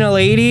to see in a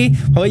lady,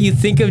 what you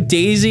think of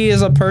Daisy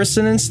as a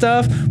person and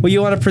stuff, what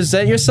you want to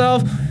present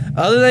yourself.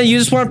 Other than you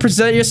just want to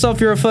present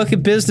yourself, you're a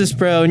fucking business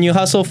bro and you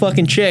hustle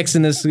fucking chicks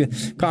in this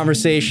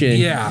conversation.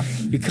 Yeah.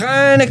 You're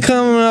kind of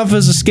coming off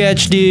as a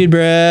sketch dude,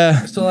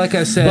 bruh. So like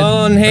I said,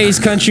 Lone Hayes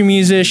country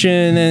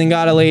musician and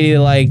got a lady to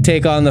like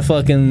take on the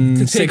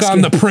fucking... take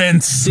on the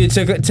prince. Dude,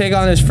 take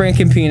on his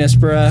Franken penis,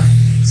 bruh.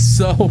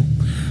 So...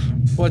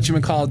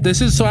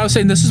 whatchamacallit. I was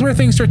saying, this is where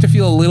things start to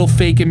feel a little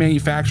fake and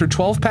manufactured.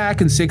 12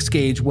 pack and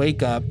 6Gauge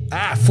wake up.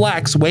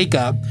 Flex, wake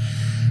up.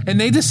 And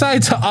they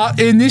decide to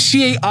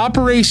initiate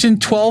Operation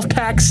 12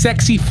 pack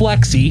Sexy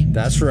Flexy.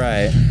 That's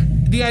right.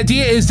 The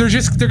idea is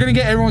they're gonna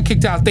get everyone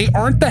kicked out. They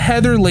aren't the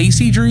Heather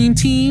Lacey dream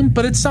team,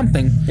 but it's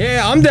something.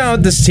 Yeah, I'm down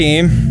with this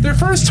team. Their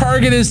first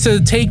target is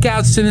to take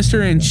out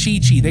Sinister and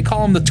Chi-Chi. They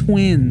call them the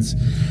twins.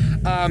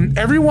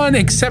 Everyone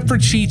except for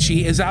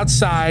Chi-Chi is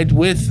outside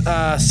with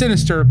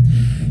Sinister.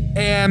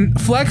 And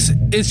Flex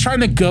is trying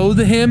to goad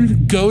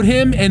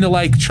him into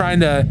like trying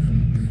to,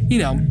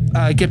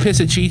 get pissed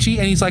at Chi-Chi.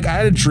 And he's like, I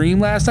had a dream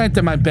last night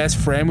that my best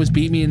friend was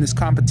beating me in this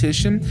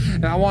competition,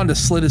 and I wanted to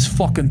slit his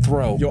fucking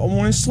throat. Yo, I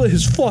want to slit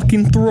his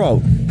fucking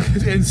throat.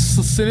 And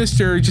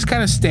Sinister just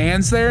kind of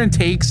stands there and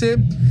takes it.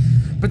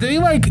 But then he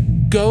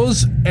like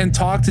goes and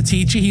talks to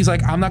Chi-Chi. He's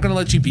like, I'm not gonna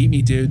let you beat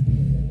me,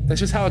 dude.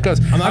 That's just how it goes.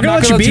 I'm not gonna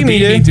let you beat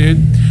me,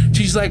 dude.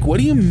 She's like, what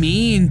do you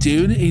mean,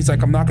 dude? He's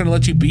like, I'm not gonna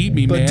let you beat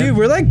me, man. But dude,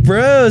 we're like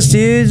bros,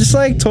 dude. Just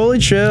like totally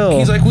chill.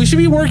 He's like, we should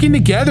be working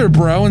together,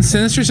 bro. And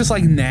Sinister's just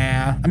like,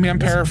 nah. I mean, I'm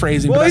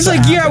paraphrasing. Well, but he's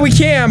like, yeah, we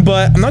can,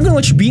 but I'm not gonna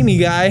let you beat me,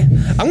 guy.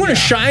 I'm gonna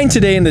shine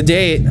today in the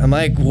date. I'm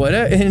like, what?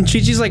 And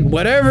Chi-Chi's like,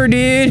 whatever,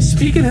 dude.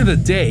 Speaking of the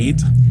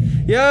date,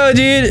 yo,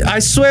 dude, I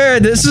swear,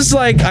 this is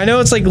like, I know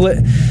it's like,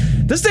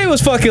 this day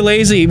was fucking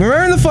lazy.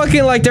 Remember the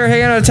fucking, like, they're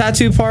hanging out at a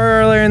tattoo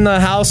parlor in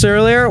the house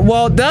earlier?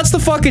 Well, that's the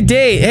fucking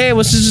date. Hey,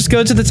 let's just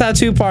go to the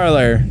tattoo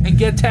parlor. And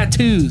get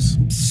tattoos.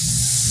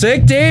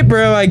 Sick date,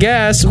 bro, I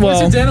guess.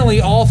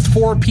 Coincidentally, all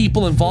 4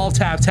 people involved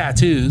have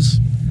tattoos.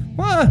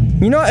 Well,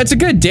 you know, it's a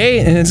good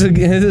date, and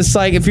it's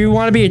like, if you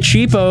want to be a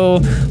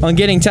cheapo on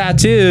getting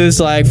tattoos,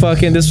 like,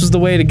 fucking, this was the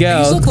way to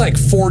go. These look like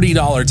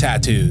 $40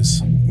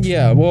 tattoos.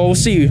 Yeah, well, we'll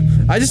see.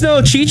 I just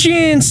know Chi-Chi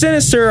and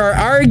Sinister are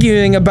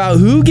arguing about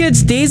who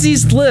gets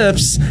Daisy's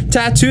lips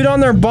tattooed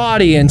on their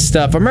body and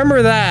stuff. I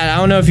remember that. I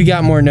don't know if you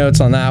got more notes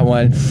on that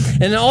one.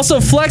 And also,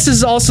 Flex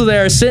is also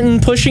there,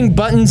 sitting, pushing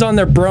buttons on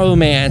their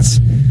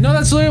bromance. No,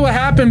 that's literally what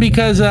happened,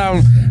 because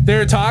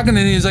they're talking,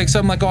 and he's like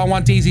something like, oh, I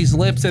want Daisy's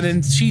lips, and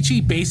then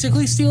Chi-Chi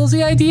basically steals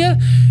the idea,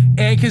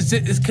 and because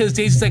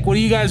Daisy's like, what do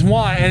you guys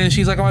want? And then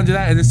she's like, I want to do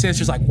that, and then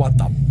Sinister's like, what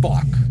the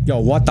fuck? Yo,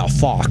 what the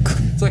fuck?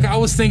 It's like, I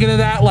was thinking of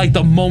that like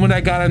the moment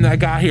I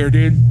got here,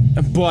 dude.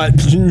 But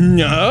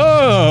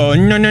no.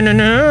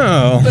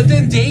 But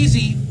then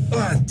Daisy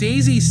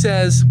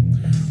says,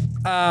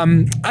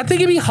 I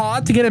think it'd be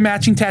hot to get a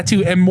matching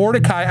tattoo, and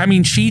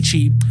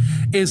Chi-Chi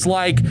is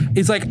like,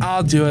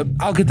 I'll do it.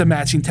 I'll get the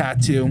matching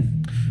tattoo.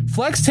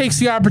 Flex takes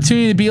the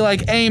opportunity to be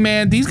like, hey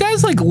man, these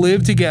guys like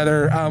live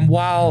together.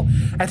 While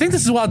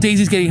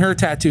Daisy's getting her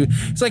tattoo.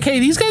 It's like,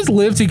 hey, these guys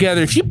live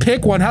together. If you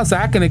pick one, how's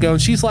that gonna go?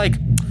 And she's like,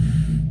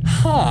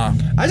 huh.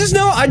 I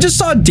just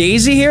saw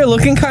Daisy here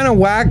looking kind of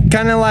whack,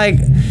 kind of like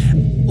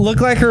look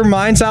like her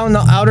mind's out in the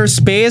outer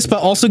space,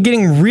 but also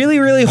getting really,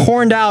 really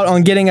horned out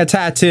on getting a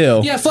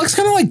tattoo. Yeah, Flex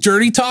kind of like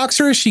dirty talks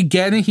her as she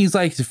get it. He's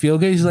like, does it feel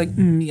good? He's like,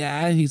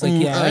 yeah. He's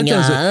like, yeah, that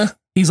doesn't.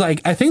 He's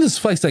like, I think this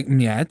Flex like,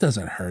 yeah, it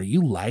doesn't hurt.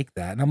 You like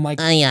that. And I'm like,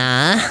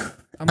 yeah.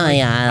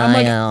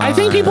 I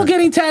think people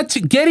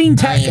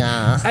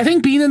I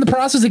think being in the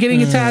process of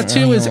getting a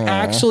tattoo is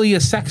actually a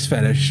sex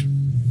fetish.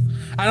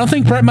 I don't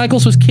think Bret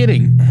Michaels was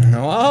kidding.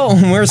 Oh,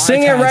 we're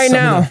seeing it right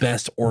now. Some of the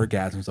best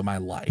orgasms of my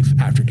life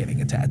after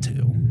getting a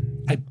tattoo.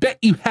 I bet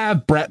you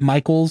have, Bret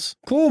Michaels.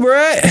 Cool,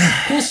 Bret.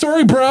 Cool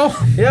story, bro.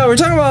 Yeah, we're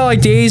talking about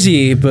like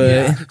Daisy, but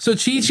yeah. So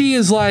Chi-Chi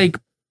is like,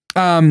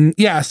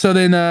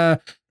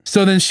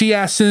 So then she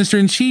asks Sinister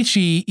and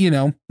Chi-Chi, you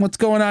know, what's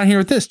going on here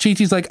with this?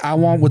 Chi-Chi's like, I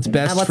want what's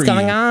best for you. What's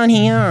going on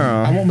here?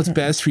 I want what's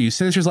best for you.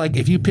 Sinister's like,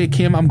 if you pick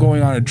him, I'm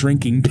going on a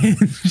drinking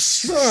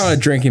binge. A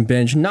drinking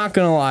binge. Not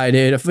gonna lie,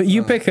 dude. If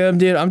you pick him,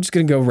 dude, I'm just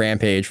gonna go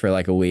rampage for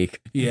like a week.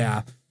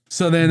 Yeah.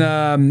 So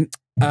then,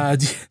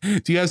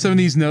 do you have some of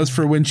these notes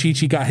for when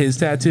Chi-Chi got his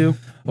tattoo?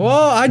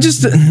 Well,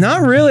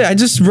 not really. I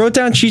just wrote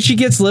down Chi-Chi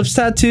gets lips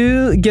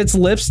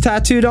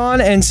tattooed on,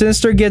 and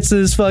Sinister gets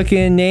his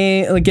fucking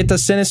name, like get the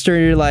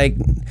Sinister like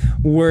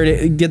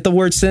word, get the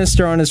word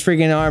Sinister on his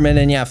freaking arm, and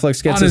then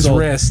Flex gets on his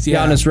wrist,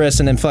 on his wrist,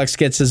 and then Flex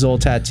gets his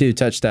old tattoo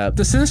touched up.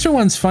 The Sinister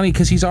one's funny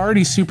because he's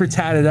already super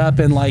tatted up,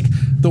 and like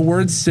the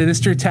word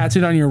Sinister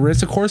tattooed on your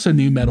wrist. Of course, a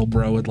new metal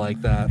bro would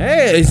like that.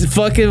 Hey, it's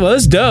fucking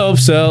was dope.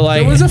 So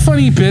like, it was a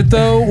funny bit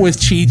though with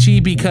Chi-Chi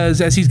because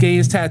as he's getting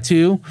his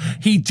tattoo,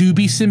 he do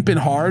be simping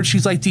hard.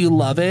 She's like, do you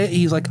love it?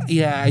 He's like,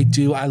 yeah, I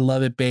do. I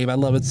love it, babe. I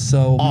love it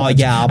so much.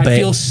 Yeah, I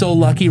feel so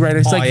lucky right now.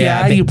 It's like,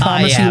 yeah, you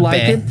promise you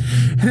like it?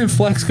 And then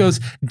Flex goes,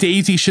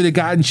 Daisy should have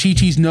gotten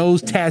Chi-Chi's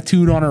nose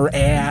tattooed on her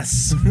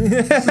ass.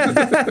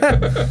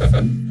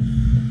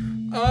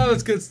 Oh,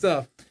 that's good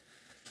stuff.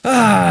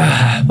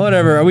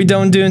 Whatever. Are we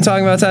done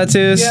talking about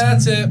tattoos? Yeah,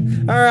 that's it.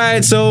 All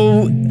right.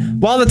 So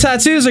while the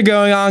tattoos are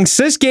going on,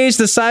 Sis Gage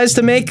decides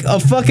to make a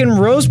fucking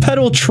rose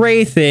petal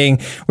tray thing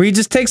where he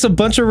just takes a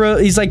bunch of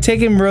he's like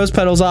taking rose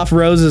petals off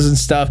roses and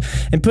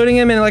stuff and putting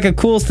them in like a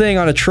cool thing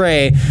on a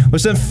tray,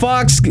 which then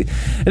Fox,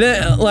 and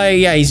then like,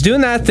 yeah, he's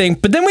doing that thing.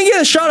 But then we get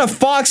a shot of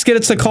Fox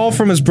gets a call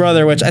from his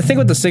brother, which I think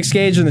with the 6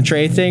 gauge and the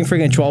tray thing,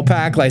 freaking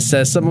 12-pack, like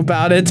says something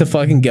about it to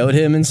fucking goat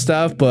him and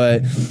stuff,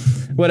 but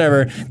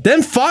whatever.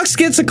 Then Fox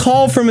gets a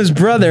call from his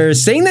brother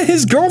saying that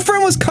his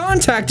girlfriend was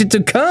contacted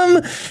to come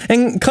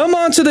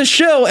onto the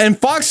show, and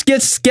Fox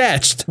gets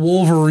sketched.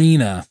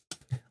 Wolverina.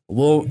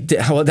 Well,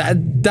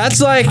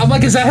 that's like, I'm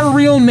like, is that her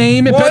real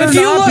name? It better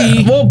not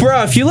be. Well,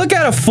 bro, if you look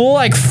at a full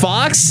like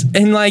Fox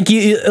and like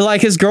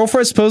his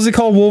girlfriend's supposedly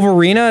called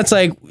Wolverina,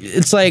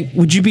 it's like,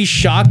 would you be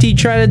shocked he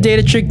tried to date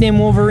a chick named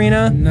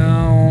Wolverina?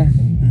 No,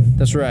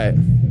 that's right.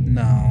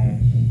 No.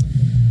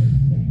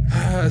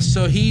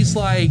 So he's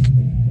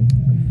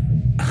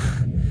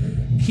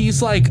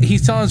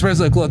telling his friends,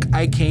 like, look,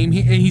 I came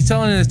here, and he's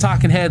telling his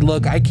talking head,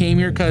 look, I came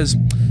here because,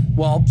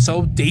 well,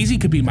 so Daisy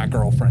could be my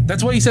girlfriend.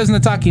 That's what he says in the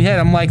talking head.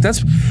 I'm like,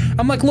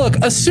 look,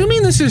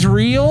 assuming this is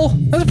real,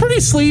 that's pretty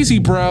sleazy,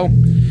 bro.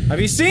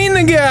 Have you seen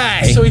the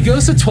guy? So he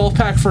goes to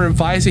 12-pack for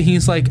advice, and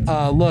he's like,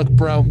 look,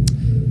 bro,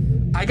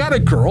 I got a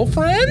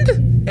girlfriend?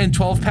 And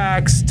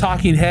 12-pack's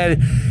talking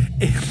head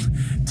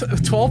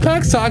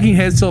 12-Pack's talking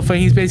head's so funny.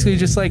 He's basically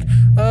just like,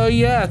 oh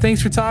yeah,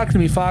 thanks for talking to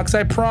me, Fox.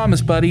 I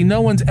promise, buddy, no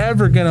one's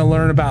ever gonna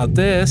learn about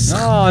this.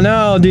 Oh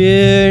no,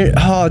 dude.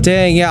 Oh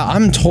dang, yeah,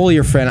 I'm totally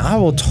your friend. I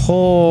will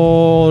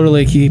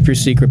totally keep your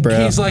secret, bro.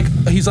 He's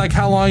like,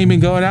 how long you been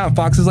going out?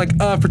 Fox is like,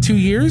 for 2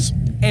 years,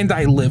 and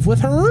I live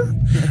with her.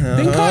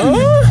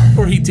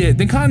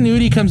 Then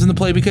continuity comes into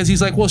play because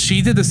he's like, well,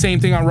 she did the same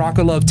thing on Rock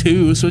of Love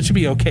too, so it should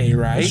be okay,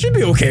 right? It should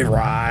be okay,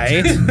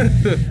 right?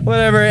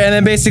 Whatever. And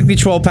then basically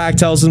 12-Pack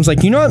tells him,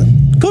 like, you know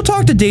what? Go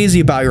talk to Daisy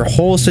about your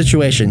whole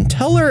situation.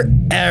 Tell her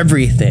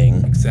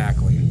everything.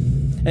 Exactly.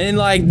 And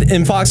like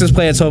in Fox's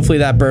plans, hopefully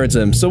that burns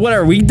him. So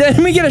whatever.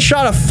 Then we get a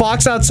shot of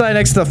Fox outside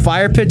next to the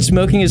fire pit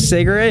smoking his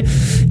cigarette,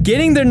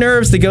 getting their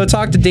nerves to go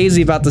talk to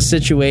Daisy about the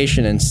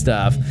situation and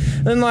stuff.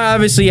 And like,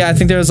 obviously, yeah, I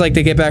think there was like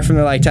they get back from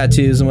their like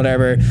tattoos and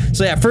whatever.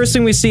 So yeah, first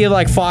thing we see of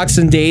like Fox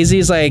and Daisy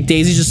is like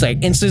Daisy's just like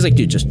instantly like,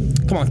 dude, just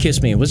come on,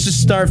 kiss me. Let's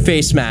just start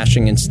face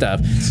smashing and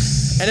stuff.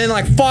 And then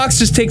like Fox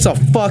just takes a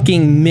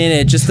fucking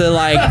minute just to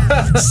like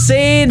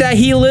say that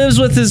he lives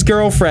with his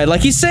girlfriend.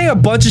 Like he's saying a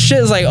bunch of shit.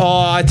 It's like,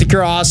 oh, I think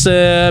you're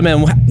awesome.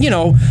 And you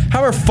know,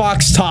 however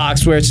Fox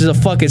talks where it's just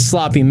a fucking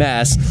sloppy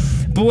mess.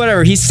 But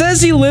whatever. He says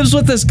he lives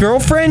with his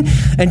girlfriend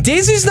and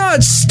Daisy's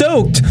not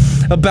stoked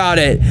about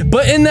it.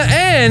 But in the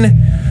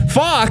end,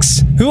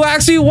 Fox, who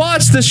actually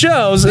watched the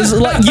shows, is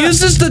like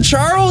uses the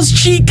Charles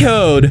cheat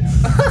code.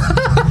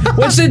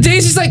 Which then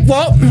Daisy's like,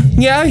 well,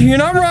 yeah, you're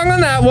not wrong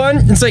on that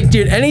one. It's like,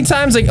 dude,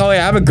 anytime it's like, oh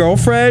yeah, I have a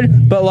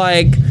girlfriend, but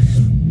like,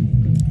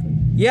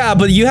 yeah,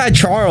 but you had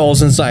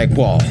Charles, and it's like,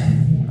 well,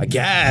 I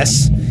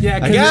guess. Yeah,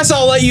 I guess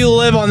I'll let you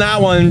live on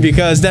that one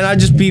because then I'd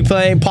just be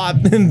playing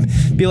pot,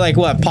 be like,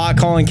 what, pot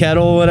calling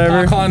kettle or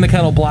whatever? Pot calling the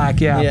kettle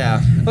black, yeah.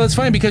 Yeah. Well, it's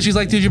funny because she's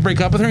like, did you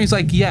break up with her? And he's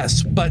like,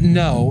 yes, but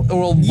no.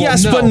 Well,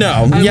 yes, no. but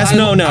no. Yes,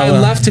 no. I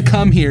left to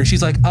come here.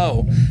 She's like,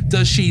 oh,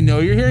 does she know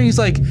you're here? And he's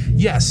like,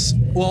 yes.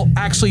 Well,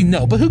 actually,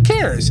 no, but who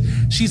cares?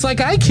 She's like,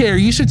 I care.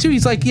 You should too.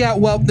 He's like, yeah,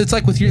 well, it's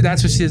like with your,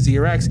 that's what she says to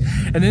your ex.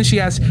 And then she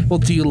asks, well,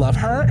 do you love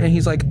her? And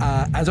he's like,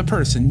 as a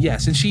person,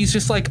 yes. And she's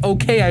just like,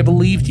 okay, I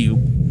believed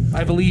you.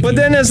 I believe you. But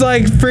then it's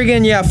like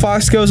friggin', yeah,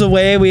 Fox goes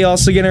away. We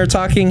also get our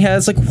talking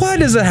heads. Like, why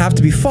does it have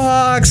to be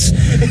Fox?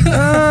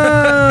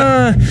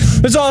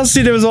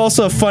 There was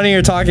also a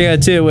funnier talking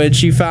head too, when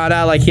she found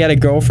out like he had a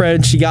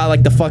girlfriend. She got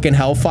like the fucking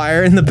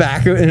hellfire in the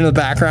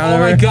background. Oh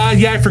my god,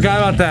 yeah, I forgot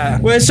about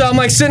that. Which I'm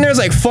like sitting there,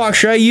 like, fuck,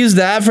 should I use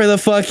that for the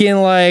fucking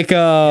like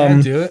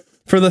yeah, do it.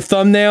 For the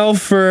thumbnail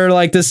for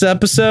like this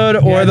episode,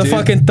 or the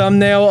fucking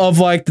thumbnail of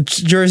like the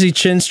Jersey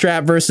chin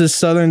strap versus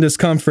Southern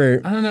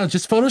discomfort? I don't know.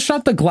 Just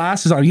Photoshop the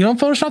glasses on. You don't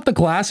Photoshop the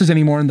glasses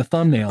anymore in the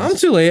thumbnails. I'm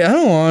too late. I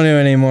don't want to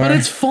anymore. But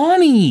it's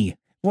funny.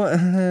 What?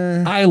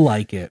 I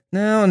like it.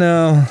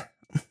 No.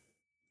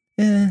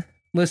 Yeah.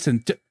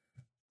 Listen.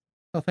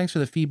 Oh, thanks for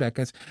the feedback,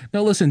 guys.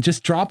 No, listen.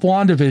 Just drop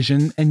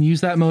WandaVision and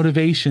use that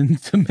motivation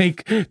to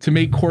make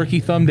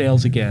quirky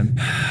thumbnails again.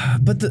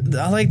 But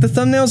I like the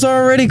thumbnails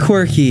are already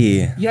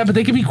quirky. Yeah, but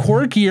they could be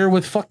quirkier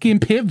with fucking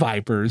pit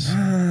vipers.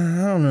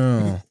 I don't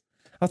know.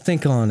 I'll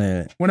think on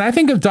it. When I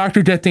think of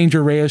Dr. Death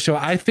Danger Reyes show,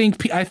 I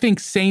think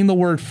saying the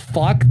word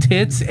fuck,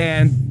 tits,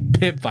 and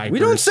pit vipers. We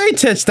don't say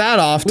tits that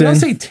often. We don't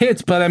say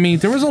tits, but I mean,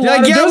 there was a lot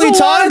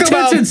of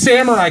tits in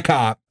Samurai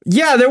Cop.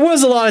 Yeah, there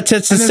was a lot of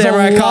tits in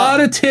Samurai Cop. A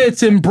lot of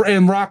tits in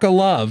Rock of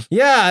Love.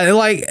 Yeah,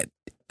 like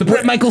the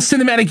Bret Michaels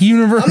cinematic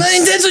universe. I'm not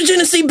intentionally trying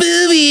to say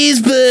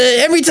boobies, but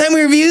every time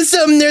we review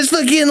something, there's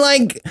fucking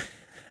like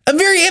a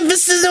very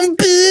emphasis on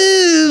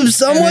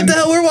boobs on what the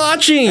hell we're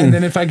watching. And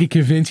then if I could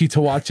convince you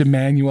to watch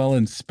Emmanuel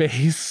in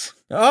space.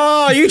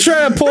 Oh, you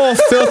try to pull a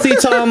filthy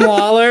Tom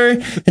Lawler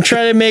and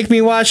try to make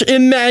me watch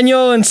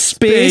Emmanuel in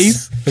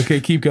space.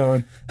 Okay, keep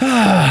going.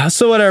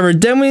 So whatever.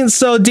 Then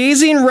so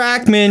Daisy and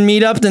Rackman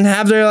meet up and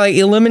have their like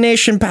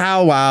elimination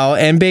powwow,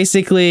 and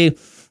basically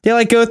they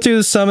like go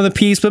through some of the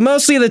piece, but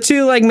mostly the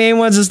two like main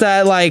ones is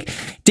that like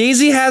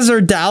Daisy has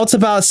her doubts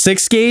about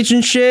 6 gauge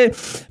and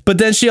shit, but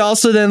then she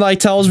also then like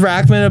tells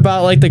Rackman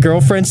about like the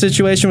girlfriend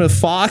situation with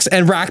Fox,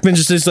 and Rackman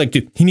just is like,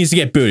 dude, he needs to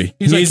get booted.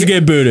 He needs to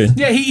get booted.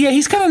 Yeah,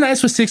 he's kind of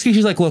nice with 6 gauge.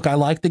 He's like, look, I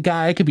like the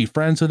guy, I could be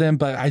friends with him,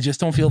 but I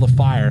just don't feel the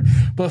fire.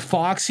 But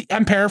Fox,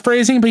 I'm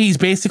paraphrasing, but he's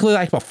basically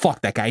like, well,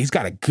 fuck that guy. He's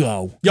got to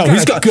go.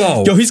 He's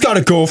got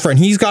a girlfriend.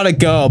 He's got to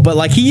go. But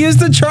like he used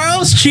the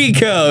Charles cheat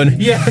code.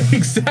 Yeah,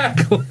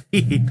 exactly.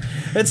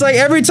 It's like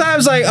every time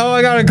it's like, oh,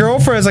 I got a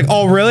girlfriend. It's like,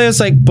 oh, really? It's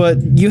like, but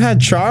you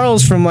had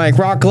Charles from like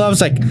Rock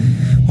Gloves. Like,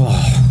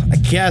 oh, I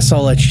guess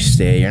I'll let you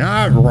stay. You're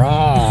not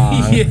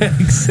wrong. Yeah,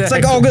 exactly. It's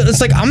like, oh, it's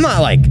like I'm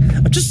not like,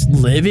 I'm just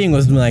living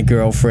with my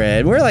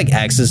girlfriend. We're like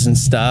exes and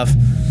stuff.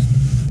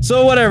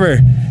 So whatever.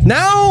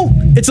 Now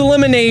it's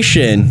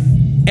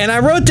elimination, and I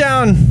wrote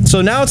down.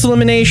 So now it's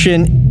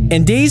elimination,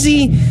 and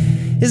Daisy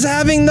is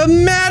having the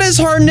maddest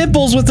hard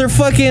nipples with her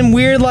fucking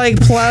weird like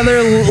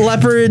pleather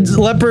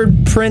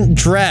leopard print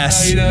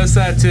dress. Oh, you noticed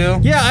that too?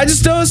 Yeah, I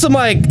just noticed them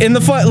like in the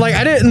like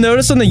I didn't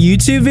notice on the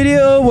YouTube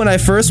video when I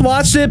first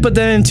watched it, but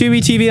then in Tubi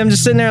TV I'm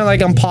just sitting there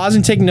like I'm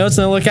pausing, taking notes,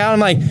 and I look out, I'm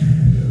like,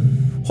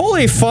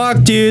 Holy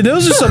fuck, dude.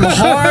 Those are some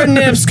hard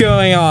nips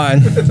going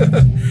on.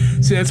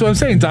 See, that's what I'm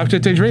saying. Dr.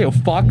 Tit's Radio.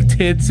 Fuck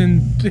tits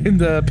and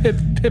the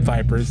pit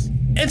vipers.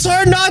 It's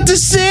hard not to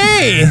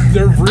see.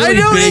 They're really I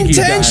don't big,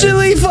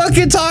 intentionally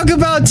fucking talk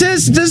about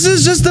tits. This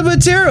is just the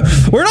material.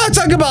 We're not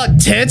talking about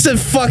tits and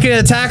fucking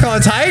Attack on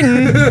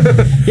Titan.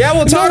 Yeah,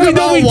 we'll talk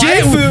about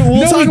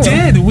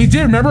waifu. We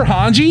did. Remember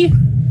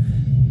Hanji?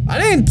 I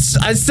didn't.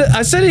 I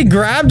said he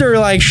grabbed her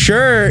like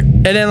shirt,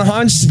 and then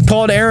Hanj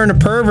called Aaron a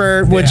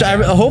pervert, which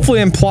I hopefully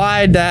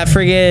implied that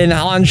friggin'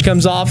 Hanj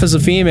comes off as a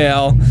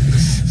female.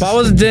 But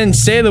I didn't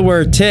say the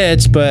word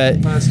tits,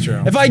 but that's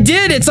true. If I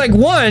did, it's like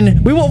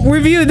one. We won't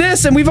review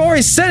this, and we've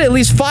already said it at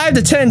least 5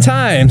 to 10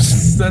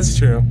 times. That's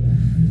true.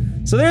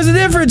 So there's a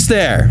difference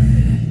there.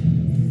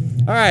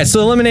 All right, so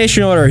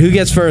elimination order. Who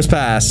gets first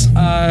pass?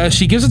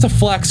 She gives it to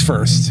Flex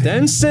first.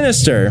 Then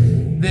Sinister.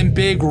 Then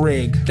Big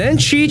Rig. Then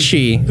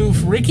Chi-Chi. Who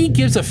Ricky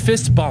gives a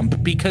fist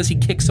bump because he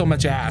kicks so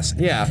much ass.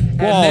 Yeah.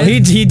 Well,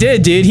 he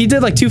did, dude. He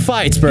did like 2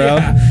 fights, bro.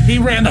 Yeah, he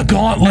ran the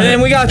gauntlet. And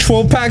then we got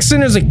 12-pack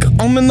Sinner's like,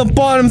 I'm in the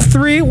bottom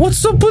 3.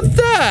 What's up with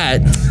that?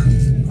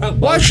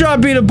 Why should I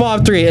be the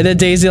bottom 3? And then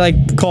Daisy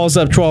like calls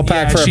up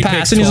 12-pack for a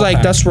pass, and he's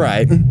like, that's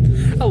right.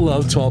 I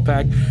love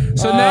 12-pack.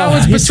 So now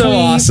it's between. So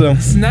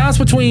awesome. Now it's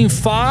between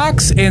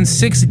Fox and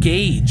 6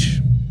 Gauge.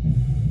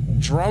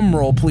 Drum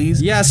roll,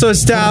 please. Yeah, so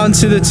it's down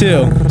to the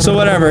 2. So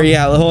whatever.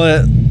 Yeah, hold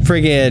it.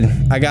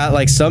 Friggin'. I got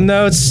like some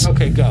notes.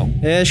 Okay, go.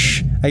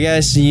 Ish. I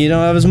guess you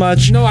don't have as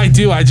much. No, I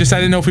do. I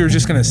didn't know if we were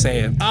just gonna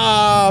say it.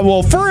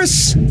 Well,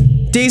 first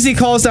Daisy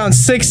calls down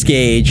 6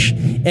 Gauge,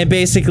 and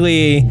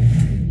basically.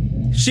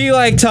 She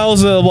like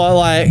tells her what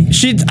like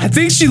I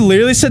think she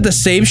literally said the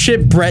same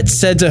shit Brett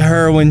said to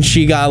her when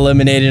she got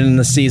eliminated in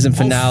the season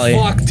finale.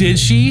 Oh, fuck, did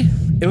she?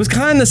 It was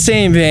kind of the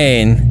same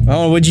vein. I don't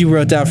know what you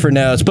wrote down for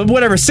notes, but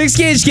whatever. 6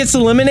 Gauge gets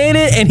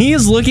eliminated, and he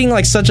is looking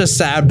like such a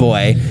sad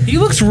boy. He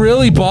looks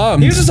really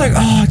bummed. He was just like,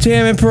 oh,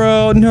 damn it,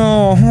 bro.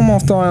 No, I'm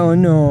off the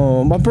island.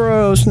 No, my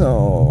bros,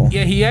 no.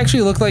 Yeah, he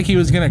actually looked like he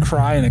was going to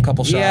cry in a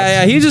couple shots.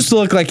 Yeah, he just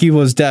looked like he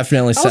was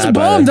definitely sad. I was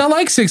bummed. I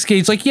like 6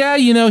 Gauge. Like, yeah,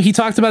 you know, he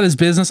talked about his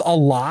business a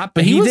lot,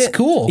 but he was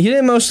cool. He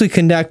didn't mostly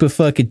connect with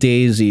fucking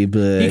Daisy,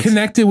 but... He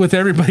connected with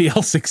everybody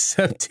else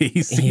except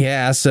Daisy.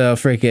 Yeah, so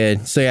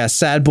freaking... So yeah,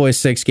 sad boy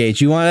 6 Gauge.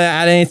 You want to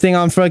add anything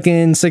on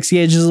fucking 6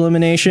 Gauge's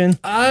elimination?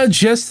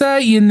 Just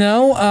that,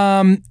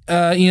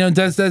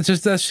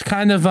 that's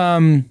kind of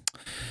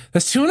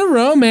that's 2 in a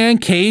row, man.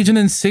 Cage and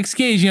then 6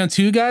 Gauge,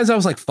 2 guys. I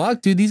was like,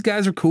 fuck, dude, these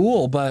guys are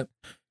cool, but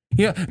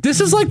yeah, this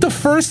is like the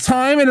first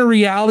time in a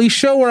reality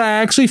show where I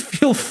actually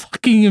feel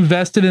fucking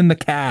invested in the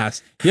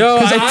cast. Yo,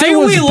 I think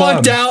we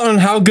lucked out on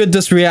how good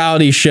this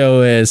reality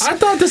show is. I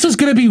thought this was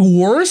gonna be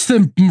worse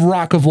than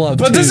Rock of Love,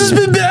 but this has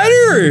been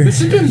better. This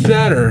has been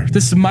better.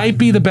 This might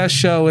be the best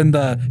show in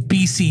the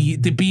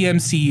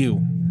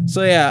BMCU.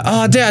 So yeah,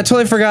 oh damn, I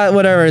totally forgot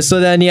whatever. So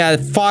then yeah,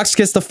 Fox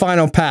gets the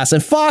final pass,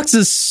 and Fox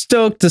is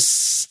stoked to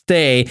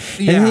stay.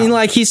 Yeah.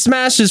 And he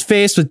smashed his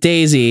face with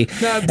Daisy.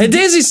 And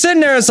Daisy's sitting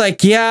there, it's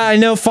like, yeah, I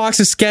know Fox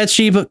is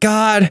sketchy, but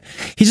God,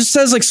 he just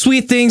says like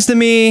sweet things to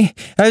me.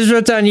 I just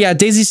wrote down, yeah,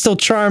 Daisy's still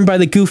charmed by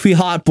the goofy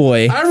hot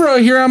boy. I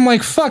wrote here, I'm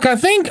like, fuck, I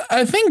think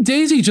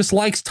Daisy just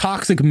likes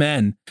toxic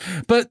men.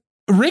 But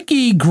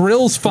Ricky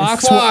grills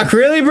Fox. Fuck,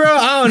 really, bro?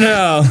 I don't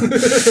know.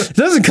 It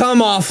doesn't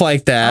come off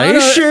like that. Are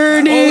you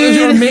sure,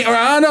 dude?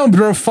 I don't know,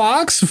 bro.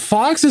 Fox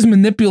is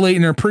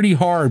manipulating her pretty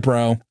hard,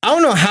 bro. I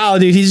don't know how,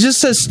 dude. He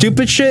just says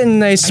stupid shit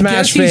and they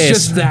smash face. He's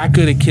just that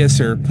good at kiss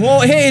her.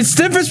 Well, hey, it's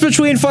the difference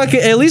between fucking.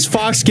 At least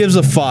Fox gives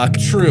a fuck.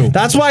 True.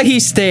 That's why he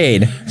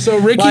stayed. So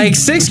Ricky,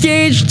 6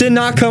 Gauge did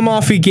not come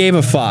off. He gave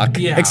a fuck.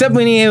 Yeah. Except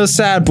when he was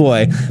sad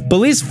boy. But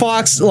at least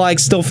Fox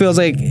still feels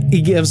like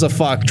he gives a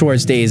fuck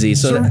towards Daisy.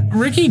 So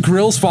Ricky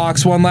grills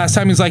Fox one last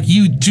time. He's like,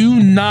 you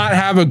do not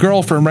have a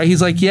girlfriend, right?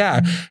 He's like,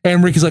 yeah.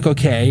 And Ricky's like,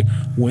 okay,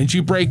 when did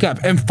you break up?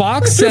 And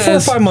Fox says 3,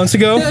 4, 5 months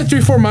ago. Yeah, 3,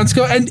 4 months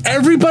ago. And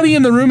everybody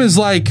in the room is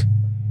like,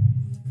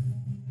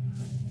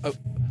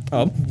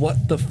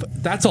 what the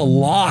that's a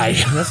lie.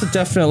 That's a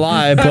definite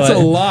lie. That's a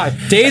lie.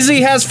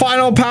 Daisy has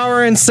final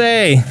power and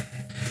say.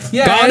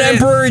 Yeah, God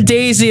Emperor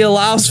Daisy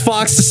allows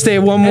Fox to stay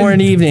one more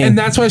evening. And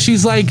that's why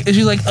she's like,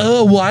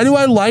 oh, why do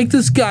I like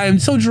this guy? I'm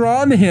so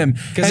drawn to him.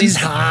 Because he's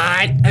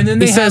hot. And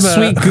then he says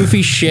sweet,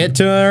 goofy shit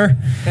to her.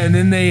 And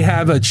then they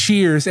have a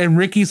cheers. And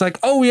Ricky's like,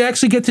 oh, we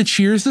actually get to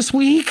cheers this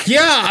week?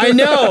 Yeah, I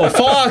know.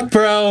 Fuck,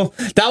 bro.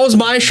 That was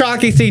my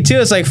shocking thing,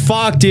 too. It's like,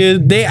 fuck,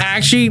 dude.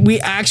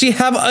 We actually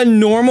have a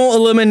normal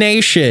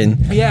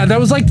elimination. Yeah, that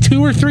was like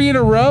 2 or 3 in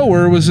a row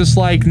where it was just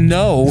like,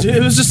 no. Dude,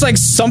 it was just like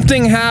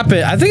something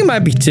happened. I think it might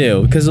be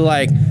 2. Because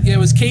it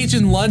was Cage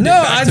in London.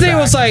 No, I think it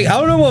was like, I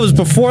don't know what was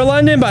before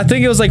London, but I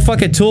think it was like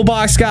fucking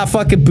Toolbox got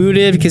fucking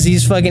booted because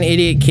he's fucking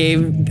idiot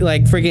cave,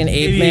 like freaking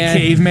ape man.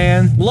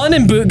 Caveman.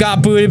 London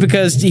got booted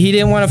because he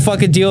didn't want to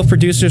fucking deal with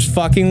producers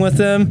fucking with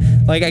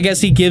him. Like, I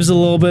guess he gives a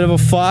little bit of a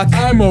fuck.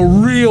 I'm a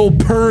real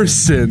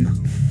person.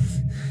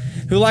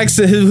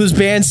 Whose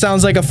band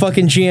sounds like a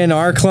fucking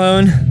GNR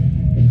clone.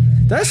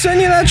 Did I send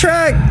you that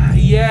track?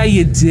 Yeah,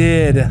 you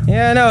did.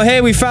 Yeah, no,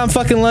 hey, we found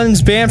fucking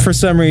London's band for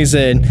some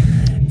reason.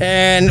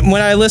 And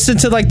when I listen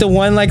to like the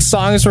one like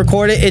song is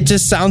recorded, it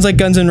just sounds like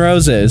Guns N'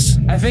 Roses.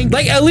 I think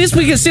like at least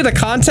we can see the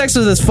context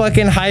of this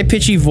fucking high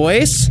pitchy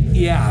voice.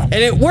 Yeah, and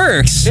it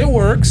works. It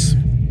works.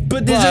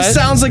 But it just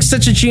sounds like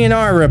such a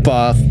GNR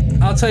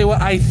ripoff. I'll tell you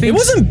what, I think it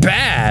wasn't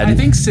bad. I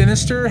think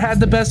Sinister had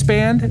the best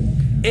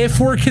band. If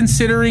we're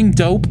considering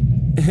Dope.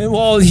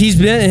 Well,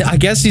 I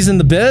guess he's in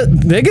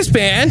the biggest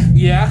band.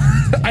 Yeah.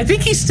 I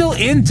think he's still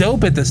in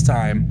Dope at this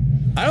time.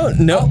 I don't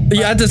know.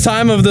 At the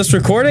time of this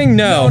recording?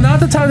 No, not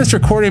the time of this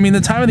recording. I mean,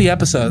 the time of the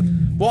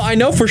episode. Well, I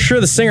know for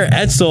sure the singer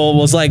Edsel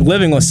was like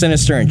living with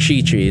Sinister and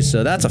Chi-Chi,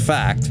 so that's a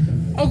fact.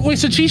 Oh, wait,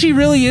 so Chi-Chi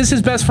really is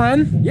his best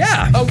friend?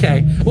 Yeah.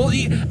 Okay. Well,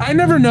 I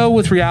never know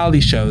with reality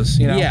shows,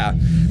 you know? Yeah.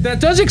 That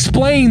does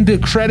explain the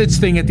credits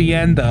thing at the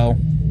end, though.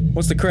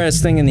 What's the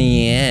credits thing in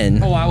the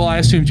end? Oh, well, I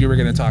assumed you were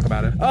going to talk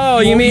about it. Oh,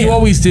 you mean... You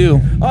always do.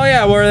 Oh,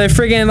 yeah, where they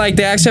friggin' like,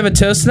 they actually have a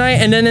toast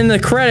night, and then in the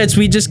credits,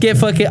 we just get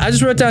fucking... I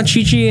just wrote down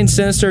Chi-Chi and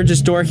Sinister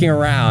just dorking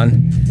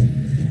around.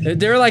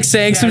 They were like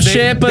saying some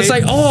shit, but it's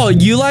like, oh,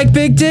 you like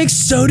big dicks?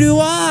 So do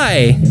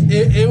I.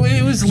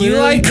 It was literally...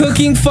 You like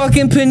cooking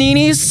fucking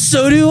paninis?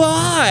 So do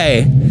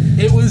I.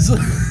 It was...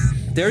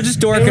 They were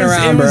just dorking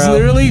around, bro. It was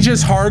literally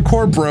just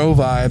hardcore bro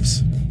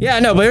vibes. Yeah,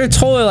 no, but they're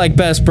totally like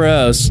best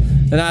bros.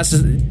 And that's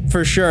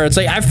for sure. It's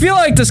like, I feel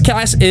like this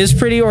cast is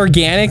pretty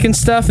organic and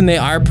stuff, and they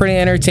are pretty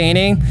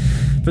entertaining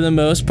for the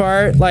most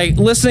part. Like,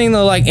 listening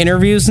to like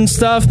interviews and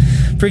stuff,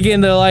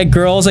 freaking the like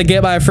girls I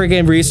get my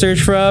freaking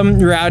research from,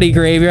 Rowdy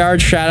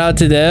Graveyard, shout out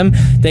to them.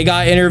 They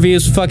got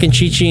interviews with fucking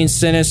Chi-Chi and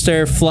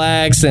Sinister,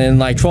 Flex, and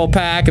like Troll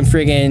Pack and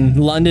freaking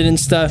London and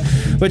stuff,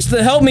 which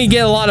helped me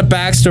get a lot of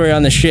backstory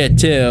on the shit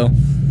too.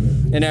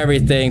 And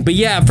everything. But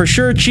yeah, for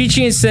sure,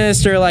 Chi-Chi and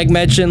Sinister like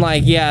mentioned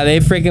like, yeah,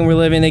 they freaking were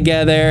living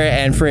together,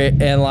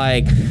 and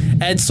like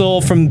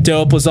Edsel from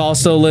Dope was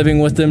also living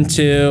with them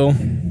too.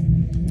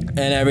 And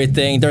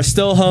everything. They're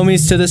still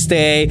homies to this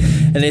day,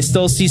 and they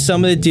still see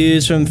some of the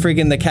dudes from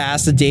freaking the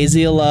cast of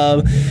Daisy of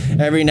Love.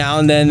 Every now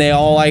and then they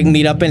all like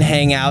meet up and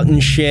hang out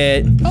and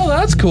shit. Oh,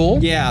 that's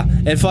cool. Yeah.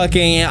 And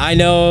fucking, I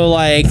know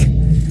like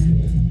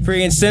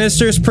freaking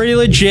Sinister's pretty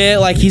legit.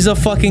 Like he's a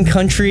fucking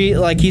country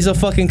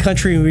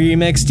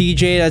remix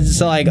DJ that's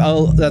like,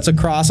 oh, that's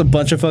across a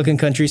bunch of fucking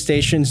country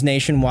stations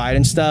nationwide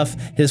and stuff.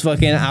 His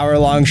fucking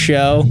hour-long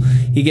show,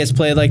 he gets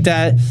played like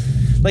that.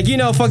 Like, you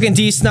know, fucking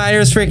D.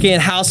 Snyder's freaking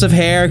House of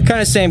Hair, kind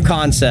of same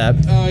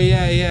concept. Oh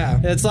yeah, yeah.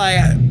 It's like,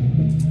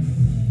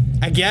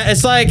 I get,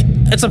 it's like,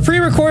 it's a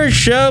pre-recorded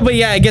show, but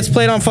yeah, it gets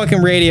played on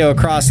fucking radio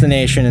across the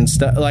nation and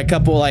stuff. Like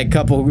couple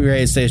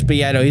radio stations. But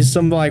yeah, no, he's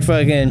some like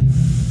fucking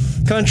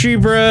country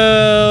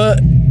bro,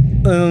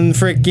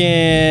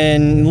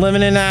 freaking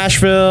living in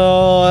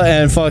Nashville,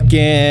 and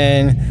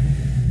fucking,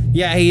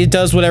 yeah, he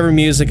does whatever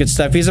music and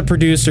stuff. He's a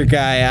producer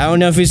guy. I don't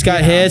know if he's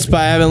got hits,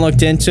 but I haven't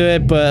looked into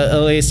it. But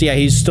at least, yeah,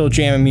 he's still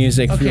jamming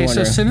music. Okay,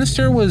 so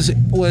Sinister was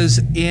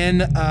in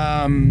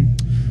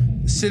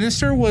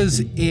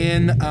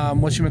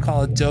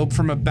whatchamacallit, Dope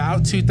from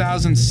about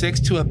 2006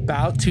 to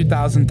about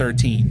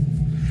 2013.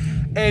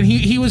 And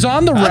he was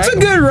on the record. That's a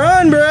good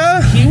run, bro.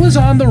 He was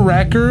on the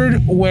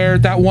record where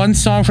that one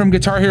song from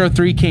Guitar Hero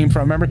 3 came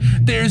from. Remember?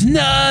 There's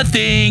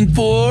nothing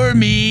for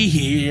me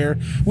here.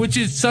 Which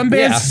is some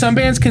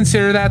bands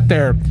consider that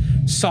their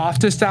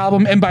softest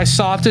album. And by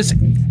softest,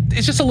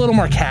 it's just a little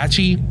more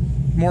catchy,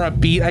 more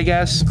upbeat, I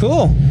guess.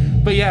 Cool.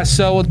 But yeah,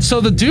 so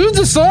the dude's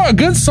a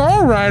good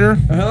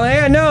songwriter. Well,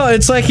 yeah, no,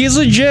 it's like he's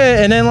legit.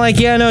 And then like,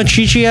 yeah, no,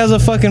 Chi-Chi has a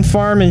fucking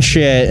farm and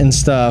shit and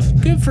stuff.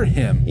 Good for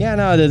him. Yeah,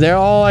 no, they're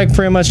all like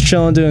pretty much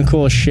chilling, doing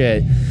cool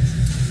shit.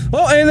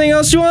 Well, anything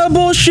else you want to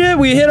bullshit?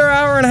 We hit our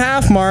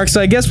hour-and-a-half mark,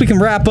 so I guess we can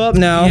wrap up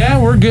now.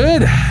 Yeah, we're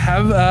good.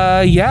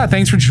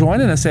 Thanks for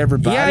joining us,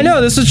 everybody. Yeah, I know.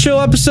 This is a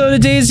chill episode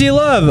of Daisy of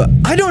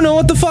Love. I don't know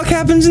what the fuck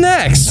happens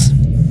next.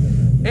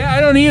 Yeah,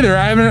 I don't either.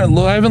 I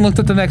haven't looked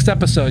at the next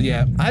episode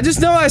yet. I just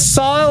know I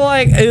saw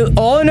like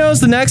all I know is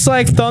the next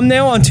like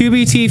thumbnail on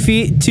Tubi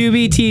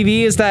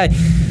TV is that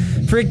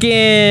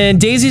freaking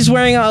Daisy's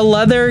wearing a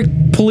leather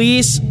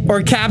police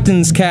or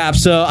captain's cap.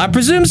 So I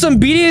presume some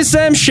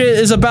BDSM shit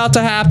is about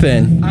to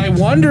happen. I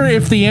wonder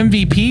if the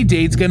MVP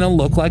date's gonna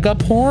look like a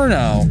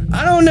porno.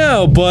 I don't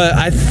know, but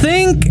I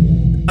think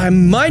I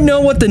might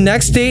know what the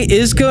next date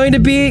is going to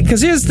be.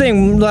 Because here's the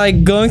thing,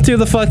 like going through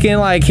the fucking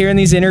like hearing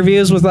these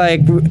interviews with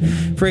like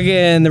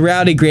friggin' the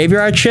Rowdy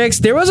Graveyard chicks,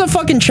 there was a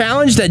fucking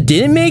challenge that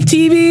didn't make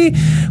TV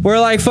where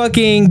like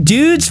fucking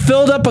dudes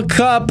filled up a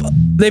cup.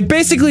 They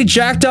basically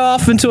jacked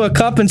off into a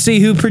cup and see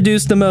who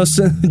produced the most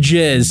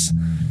jizz.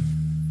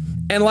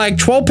 And like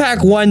Troll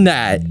Pack won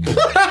that.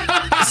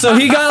 So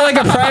he got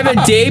like a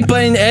private date,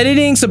 but in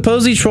editing,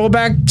 supposedly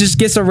Trollback just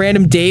gets a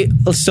random date,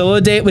 a solo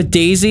date with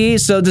Daisy.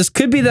 So this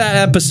could be that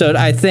episode,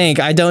 I think.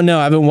 I don't know.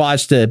 I haven't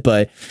watched it,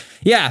 but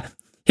yeah,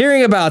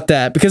 hearing about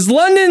that. Because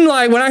London,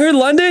 like when I heard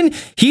London,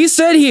 he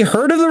said he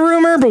heard of the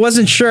rumor, but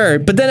wasn't sure.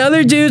 But then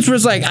other dudes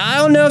was like, I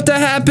don't know if that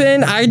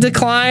happened. I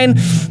decline.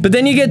 But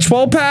then you get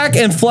 12-pack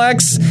and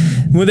Flex.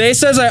 When they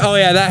says like, oh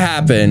yeah, that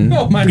happened.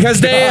 Oh my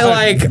because God. They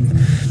like,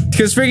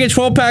 because freaking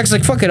 12-pack's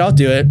like, fuck it, I'll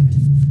do it.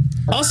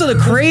 Also, the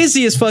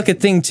craziest fucking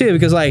thing too,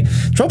 because like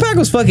Troll Pack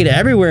was fucking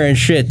everywhere and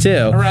shit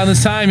too. Around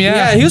this time,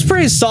 Yeah, he was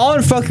pretty solid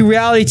in fucking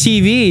reality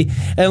TV,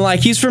 and like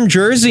he's from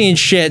Jersey and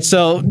shit.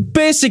 So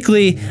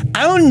basically,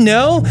 I don't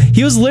know.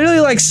 He was literally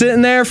like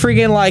sitting there,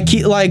 freaking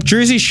like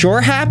Jersey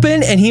Shore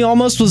happened, and he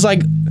almost was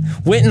like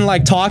went and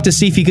like talked to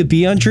see if he could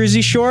be on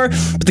Jersey Shore.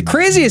 But the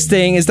craziest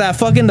thing is that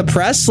fucking the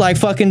press, like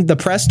fucking the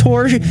press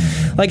tour,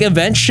 like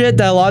event shit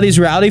that a lot of these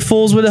rowdy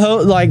fools would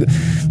host, like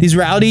these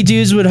rowdy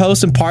dudes would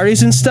host in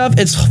parties and stuff.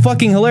 It's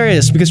fucking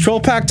hilarious because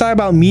Troll Pack talk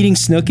about meeting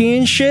Snooki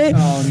and shit.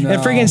 Oh, no.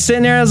 And freaking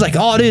sitting there, I was like,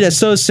 oh dude, that's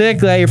so sick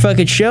that your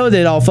fucking show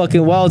did all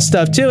fucking well and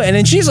stuff too. And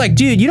then she's like,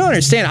 dude, you don't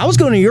understand. I was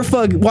going to your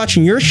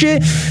watching your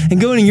shit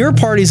and going to your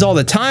parties all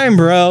the time,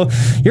 bro.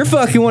 You're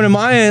fucking one of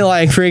my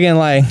like freaking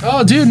like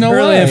oh dude, no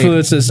early way.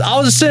 influences. I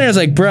was just sitting there, I was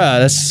like, bruh,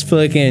 that's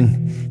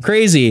fucking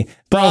crazy.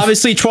 But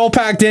obviously Troll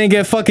Pack didn't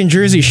get fucking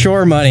Jersey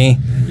Shore money.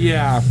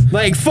 Yeah.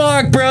 Like,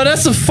 fuck, bro,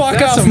 that's some fuck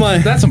off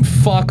money. That's some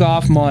fuck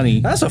off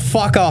money. That's some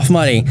fuck off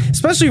money.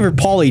 Especially for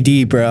Pauly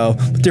D, bro.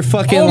 With their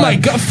fucking oh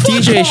like, my god, fuck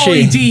DJ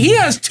Pauly shit. D. He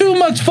has too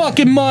much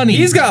fucking money.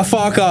 He's got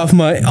fuck off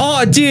money.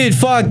 Oh, dude,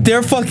 fuck.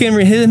 They're fucking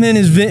him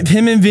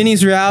and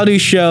Vinny's reality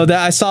show that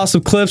I saw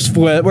some clips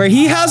for, where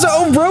he has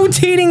a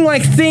rotating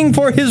like thing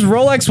for his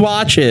Rolex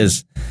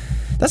watches.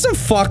 That's some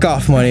fuck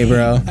off money,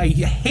 bro. I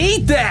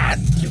hate that.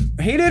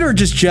 Hate it or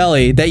just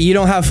jelly that you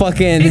don't have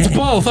fucking. It's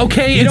both,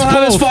 okay? You don't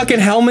have his fucking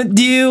helmet,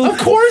 do you? Of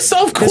course.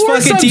 His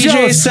fucking I'm DJ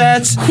jealous.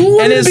 sets Who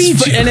and wouldn't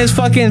his and his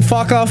fucking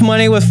fuck off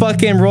money with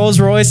fucking Rolls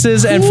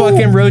Royces and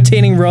fucking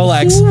rotating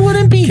Rolex. Who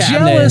wouldn't be cabinet.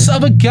 jealous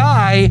of a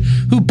guy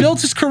who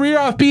built his career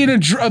off being a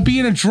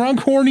drunk,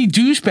 horny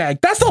douchebag?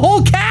 That's the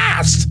whole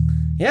cast.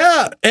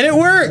 Yeah, and it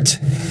worked.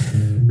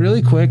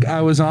 Really quick,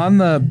 I was on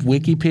the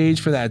wiki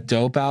page for that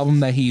dope album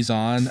that he's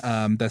on,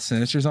 that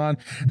Sinister's on.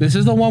 This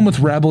is the one with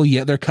Rebel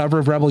Yell, their cover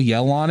of Rebel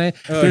Yell on it.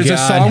 Oh, There's God.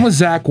 a song with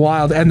Zach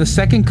Wilde, and the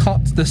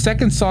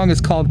second song is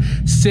called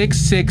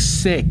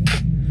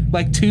 666.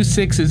 Like 2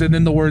 6s and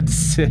then the word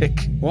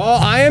sick. Well,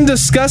 I am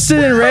disgusted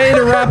and ready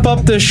to wrap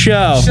up this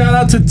show. Shout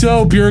out to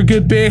Dope, you're a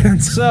good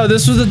band. So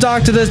this was the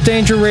Doctor This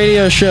Danger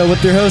Radio Show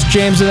with your host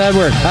James and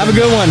Edward. Have a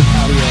good one.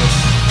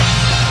 Adios.